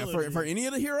 Oh yeah, for any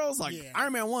of the heroes, like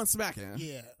Iron Man 1 smacking.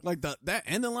 Yeah, like that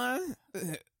ending line.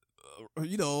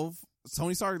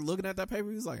 Tony started looking at that paper.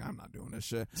 He was like, "I'm not doing this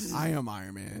shit. I am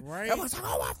Iron Man." Right? Everyone's like,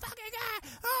 "Oh my fucking god!"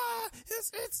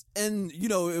 It's and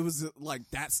it was like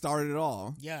that started it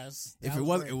all. Yes. If it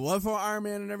was for Iron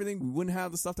Man and everything, we wouldn't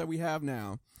have the stuff that we have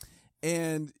now.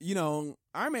 And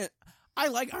Iron Man, I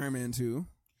like Iron Man 2.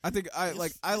 I think I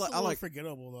like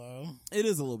forgettable though. It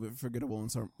is a little bit forgettable in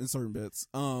certain bits.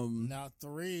 Now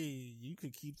 3, you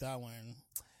could keep that one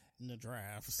in the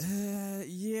drafts.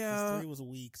 Yeah. 3 was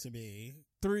weak to me.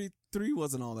 3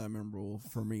 wasn't all that memorable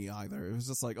for me either. It was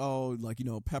just like,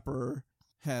 Pepper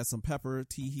had some pepper,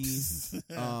 teehee.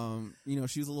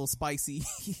 She was a little spicy.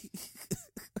 She's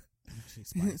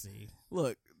spicy.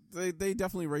 Look, they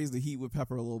definitely raised the heat with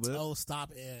Pepper a little bit. Oh,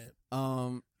 stop it.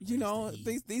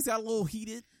 These got a little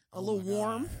heated, a little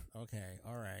warm. God. Okay,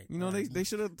 all right. They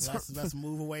should have. Let's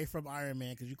move away from Iron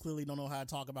Man because you clearly don't know how to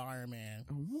talk about Iron Man.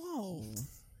 Whoa.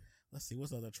 Let's see,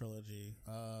 what's the other trilogy?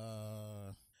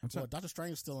 Doctor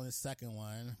Strange is still in his second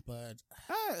one, but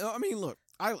I mean, look,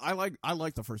 I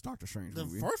like the first Doctor Strange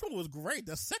movie. The first one was great.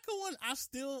 The second one, I'm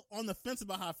still on the fence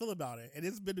about how I feel about it, and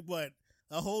it's been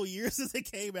a whole year since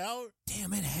it came out.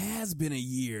 Damn, it has been a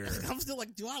year. I'm still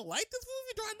like, do I like this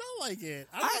movie? Do I not like it?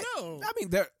 I don't know. I mean,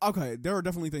 there are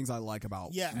definitely things I like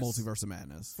about Multiverse of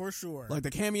Madness for sure. Like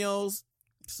the cameos,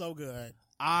 so good.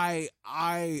 I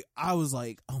was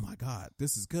like, oh my God,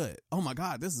 this is good. Oh my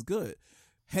God, this is good.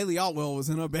 Haley Otwell was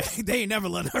in her bag. They ain't never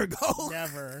let her go.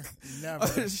 Never.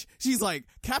 She's like,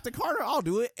 Captain Carter, I'll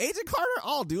do it. Agent Carter,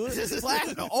 I'll do it.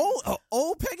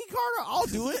 Old Peggy Carter, I'll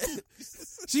do it.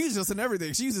 She's just in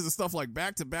everything. She's in stuff like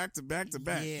back to back to back to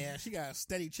back. Yeah, she got a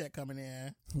steady check coming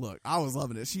in. Look, I was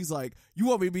loving it. She's like, you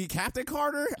want me to be Captain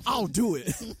Carter? I'll do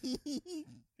it.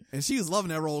 And she was loving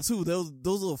that role too. Those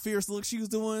little fierce looks she was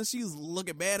doing. She was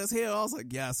looking bad as hell. I was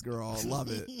like, yes, girl,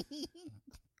 love it.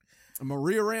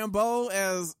 Maria Rambeau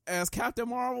as Captain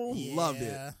Marvel, loved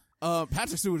it.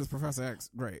 Patrick Stewart as Professor X,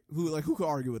 great. Who could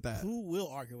argue with that? Who will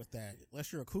argue with that?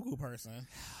 Unless you're a cuckoo person.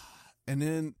 And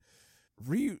then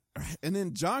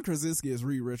John Krasinski as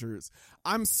Reed Richards.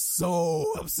 I'm so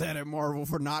upset at Marvel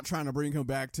for not trying to bring him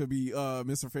back to be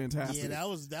Mr. Fantastic. Yeah,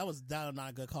 that was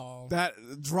not a good call. That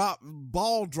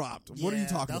ball dropped. What are you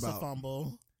talking about? That's a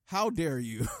fumble. How dare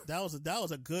you? That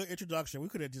was a good introduction. We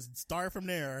could have just started from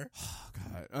there.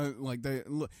 Oh,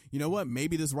 God, you know what?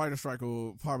 Maybe this writer strike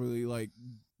will probably like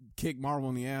kick Marvel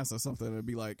in the ass or something, and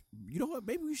be like, you know what?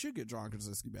 Maybe we should get John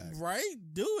Krasinski back. Right?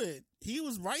 Do it. He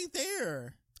was right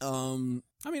there. I mean,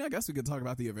 I guess we could talk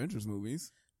about the Avengers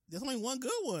movies. There's only one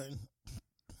good one.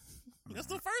 That's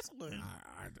the first one.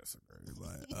 I disagree,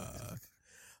 but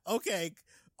okay.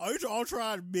 Age of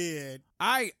Ultron, mid.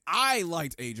 I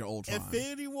liked Age of Ultron.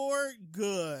 Infinity War,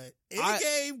 good.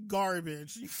 Endgame,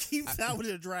 garbage. You keep that with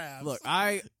the draft. Look,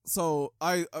 so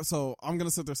I'm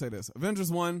gonna sit there and say this: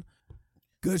 Avengers 1,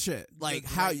 good shit. Like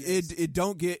how it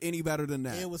don't get any better than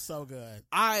that. It was so good.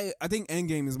 I think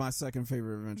Endgame is my second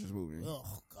favorite Avengers movie. Oh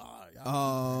God.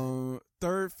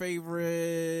 Third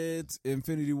favorite,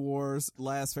 Infinity Wars.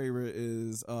 Last favorite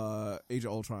is Age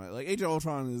of Ultron. Like Age of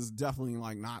Ultron is definitely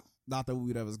like not the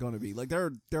movie that was going to be. Like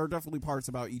there are definitely parts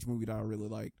about each movie that I really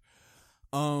liked.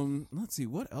 Let's see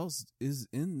what else is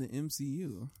in the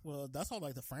MCU. Well, that's all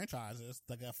like the franchises,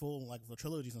 like that full like the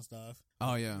trilogies and stuff.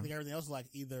 Oh yeah, I think everything else is like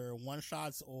either one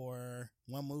shots or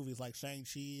one movies, like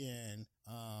Shang-Chi and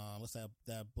what's that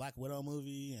Black Widow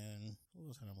movie, and what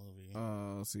was that movie?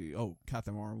 Let's see. Oh,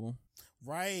 Captain Marvel.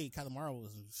 Right, Captain Marvel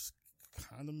was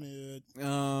kind of mid.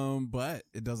 But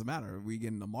it doesn't matter. We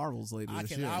get into Marvels later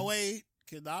this year. Cannot wait.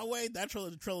 That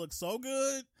trailer looks so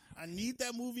good. I need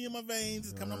that movie in my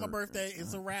veins. It's coming on my birthday.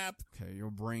 It's a wrap. Okay,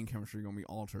 your brain chemistry gonna be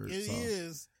altered. It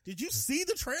is. Did you see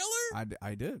the trailer?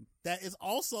 I did. That is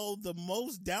also the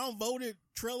most downvoted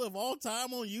trailer of all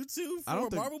time on YouTube for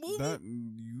a Marvel movie.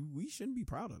 We shouldn't be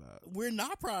proud of that. We're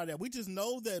not proud of that. We just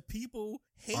know that people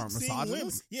hate seeing women.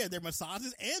 Yeah, they're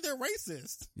misogynist and they're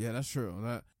racist. Yeah, that's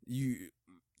true.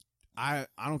 I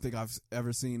don't think I've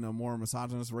ever seen a more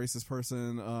misogynist, racist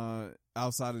person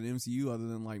outside of the MCU other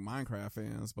than like Minecraft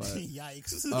fans. But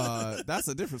yikes, that's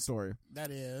a different story.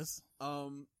 That is.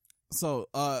 So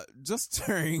just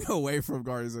turning away from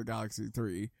Guardians of the Galaxy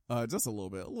 3, just a little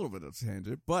bit of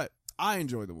tangent, but I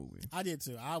enjoyed the movie. I did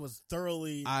too. I was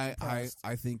thoroughly impressed.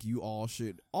 I think you all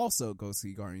should also go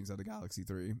see Guardians of the Galaxy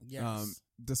 3. Yes.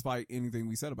 Despite anything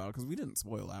we said about it, because we didn't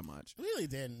spoil that much. We really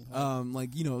didn't.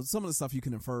 Like, you know, some of the stuff you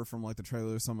can infer from like the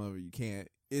trailer, some of it you can't.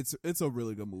 It's a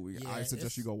really good movie. Yeah, I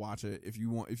suggest you go watch it if you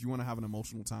want to have an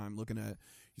emotional time looking at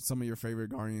some of your favorite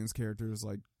Guardians characters.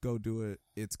 Like, go do it.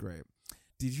 It's great.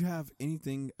 Did you have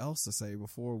anything else to say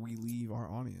before we leave our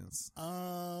audience?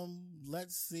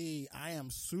 Let's see. I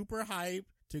am super hyped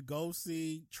to go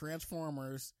see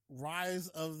Transformers: Rise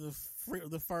of the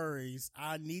Furries.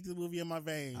 I need the movie in my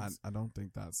veins. I don't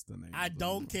think that's the name. I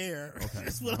don't care. Okay.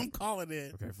 That's what I'm calling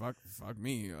it. Okay, fuck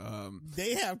me.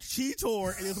 They have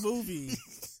Cheetor in this movie.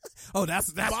 Oh,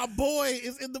 that's my boy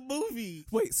is in the movie.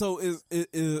 Wait, so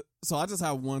so I just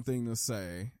have one thing to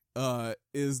say.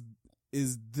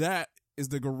 Is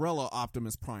the gorilla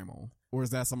Optimus Primal, or is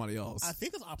that somebody else? I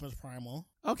think it's Optimus Primal.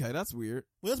 Okay, that's weird.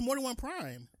 Well, there's more than one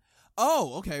Prime.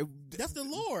 Oh, okay. That's the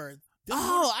lore.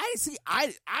 I see.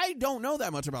 I don't know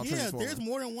that much about Transformers. Yeah, there's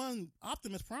more than one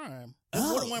Optimus Prime.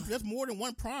 There's more than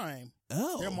one Prime.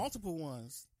 Oh. There are multiple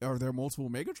ones. Are there multiple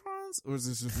Megatrons? Or is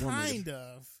this just one? Kind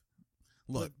of.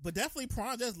 Look, but definitely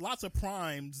Prime. There's lots of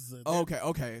Primes.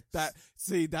 Okay.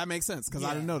 That makes sense because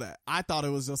I didn't know that. I thought it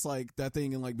was just like that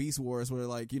thing in like Beast Wars where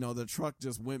like, you know, the truck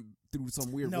just went through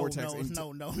some weird vortex.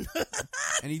 No.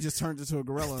 And he just turned into a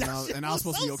gorilla, and I was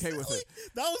supposed to be okay with it.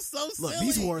 That was so silly. Look,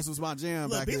 Beast Wars was my jam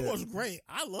back then. Beast Wars was great.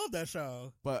 I love that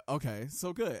show. But okay,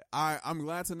 so good. I'm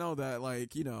glad to know that,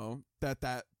 like, you know,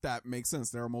 that makes sense.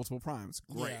 There are multiple Primes.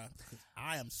 Great. Yeah,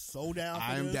 I am so down for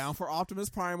I am down for Optimus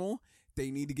Primal. They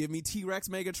need to give me T-Rex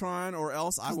Megatron, or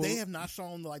else I will. They have not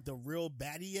shown like the real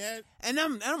baddie yet, and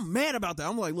I'm mad about that.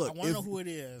 I'm like, look, I want to know who it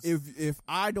is. If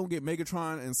I don't get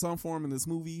Megatron in some form in this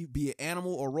movie, be it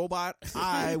animal or robot,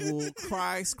 I will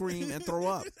cry, scream, and throw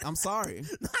up. I'm sorry.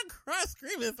 Not cry,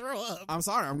 scream, and throw up. I'm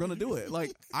sorry. I'm gonna do it.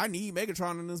 Like, I need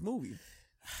Megatron in this movie.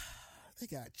 They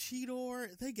got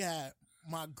Cheetor. They got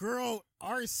my girl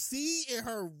RC in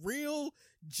her real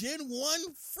Gen 1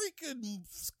 freaking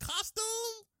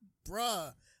costume.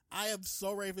 Bruh, I am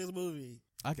so ready for this movie.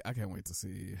 I can't wait to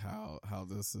see how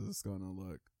this is going to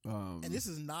look. And this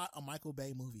is not a Michael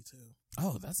Bay movie too.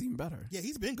 Oh, that's even better. Yeah,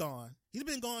 he's been gone. He's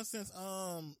been gone since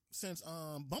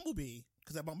Bumblebee.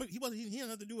 Because that Bumblebee, he had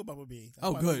nothing to do with Bumblebee.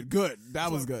 That's good.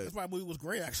 That was good. That's why the movie was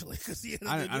great, actually. Because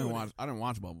I didn't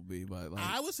watch Bumblebee, but like,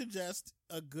 I would suggest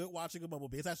a good watching of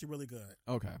Bumblebee. It's actually really good.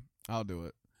 Okay, I'll do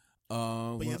it.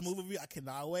 But yeah, this movie, I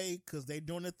cannot wait because they're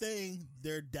doing the thing.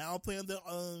 They're downplaying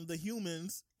the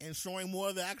humans and showing more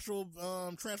of the actual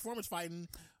Transformers fighting,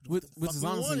 which is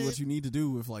honestly what you need to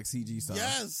do with like CG stuff.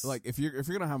 Yes, like if you're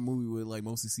gonna have a movie with like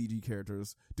mostly CG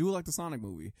characters, do it like the Sonic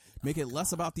movie. Make it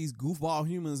less about these goofball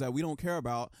humans that we don't care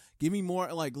about. Give me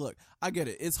more. Like, look, I get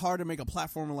it. It's hard to make a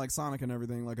platformer like Sonic and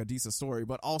everything like a decent story,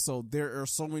 but also there are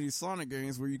so many Sonic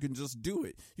games where you can just do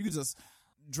it. You can just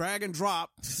drag and drop.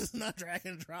 Not drag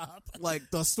and drop. Like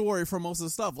the story for most of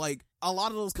the stuff. Like a lot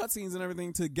of those cutscenes and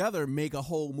everything together make a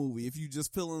whole movie. If you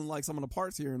just fill in like some of the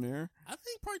parts here and there. I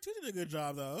think part 2 did a good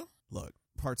job though. Look,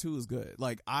 part 2 is good.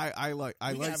 Like I like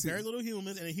very little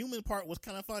humans, and the human part was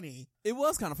kind of funny. It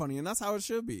was kind of funny, and that's how it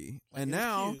should be. Like, and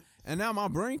now my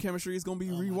brain chemistry is gonna be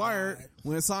rewired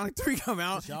when Sonic 3 come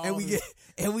out, and we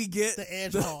get the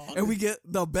Hedgehog, and we get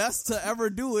the best to ever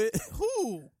do it.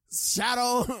 Who?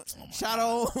 Shadow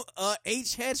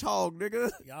H Hedgehog,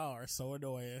 nigga. Y'all are so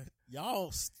annoying.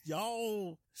 Y'all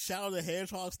Shadow the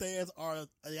Hedgehog stands are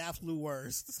the absolute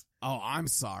worst. Oh, I'm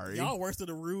sorry. Y'all worse than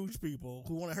the Rouge people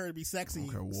who want her to be sexy,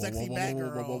 okay, sexy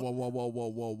Batgirl.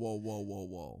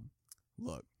 Whoa.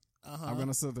 Look, I'm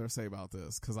gonna sit there and say about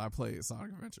this because I played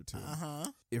Sonic Adventure 2.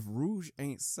 If Rouge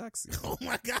ain't sexy, oh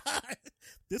my god,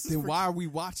 then why are we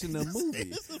watching the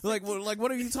movie? Like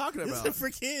what are you talking about? This is for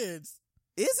kids.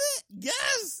 Is it?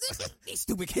 Yes. These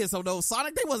stupid kids don't know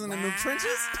Sonic. They wasn't in the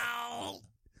trenches.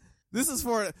 This is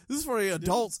for the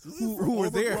adults who were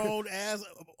there.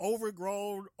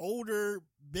 Overgrown, older,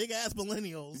 big ass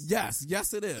millennials.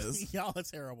 Yes, it is. Y'all are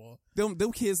terrible. Them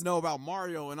kids know about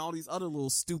Mario and all these other little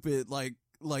stupid like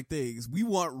things. We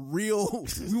want real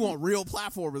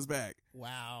platformers back.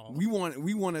 Wow. We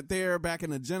want it there back in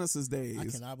the Genesis days. I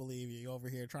cannot believe you over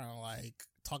here trying to like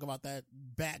talk about that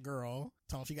Batgirl.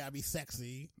 Telling she gotta be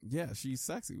sexy. Yeah, she's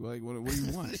sexy. Like what do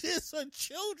you want? It's a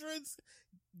children's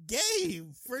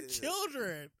game for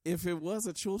children. If it was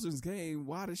a children's game,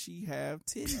 why does she have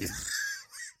titties?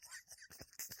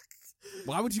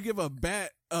 Why would you give a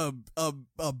Batwoman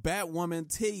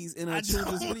titties in a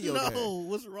children's video game? No,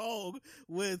 what's wrong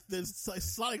with this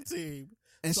Sonic team?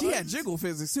 And she had jiggle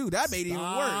physics too. That made it even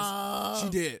worse. She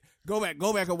did. Go back and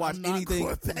watch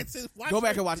anything. Go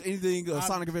back and watch anything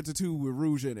Sonic Adventure 2 with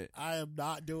Rouge in it. I am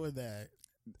not doing that.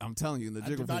 I'm telling you, the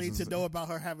jiggle physics. I do not need to know about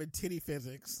her having titty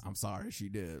physics. I'm sorry, she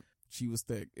did. She was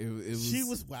thick. She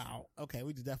was wow. Okay,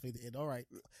 we definitely did. All right,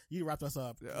 you wrapped us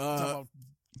up.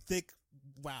 Thick.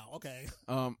 Wow. Okay.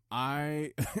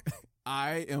 I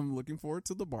am looking forward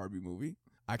to the Barbie movie.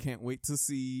 I can't wait to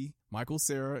see Michael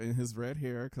Cera in his red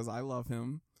hair because I love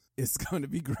him. It's going to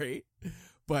be great.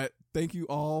 But thank you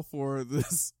all for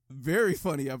this very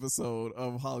funny episode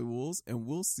of Hollywolves, and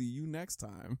we'll see you next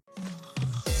time.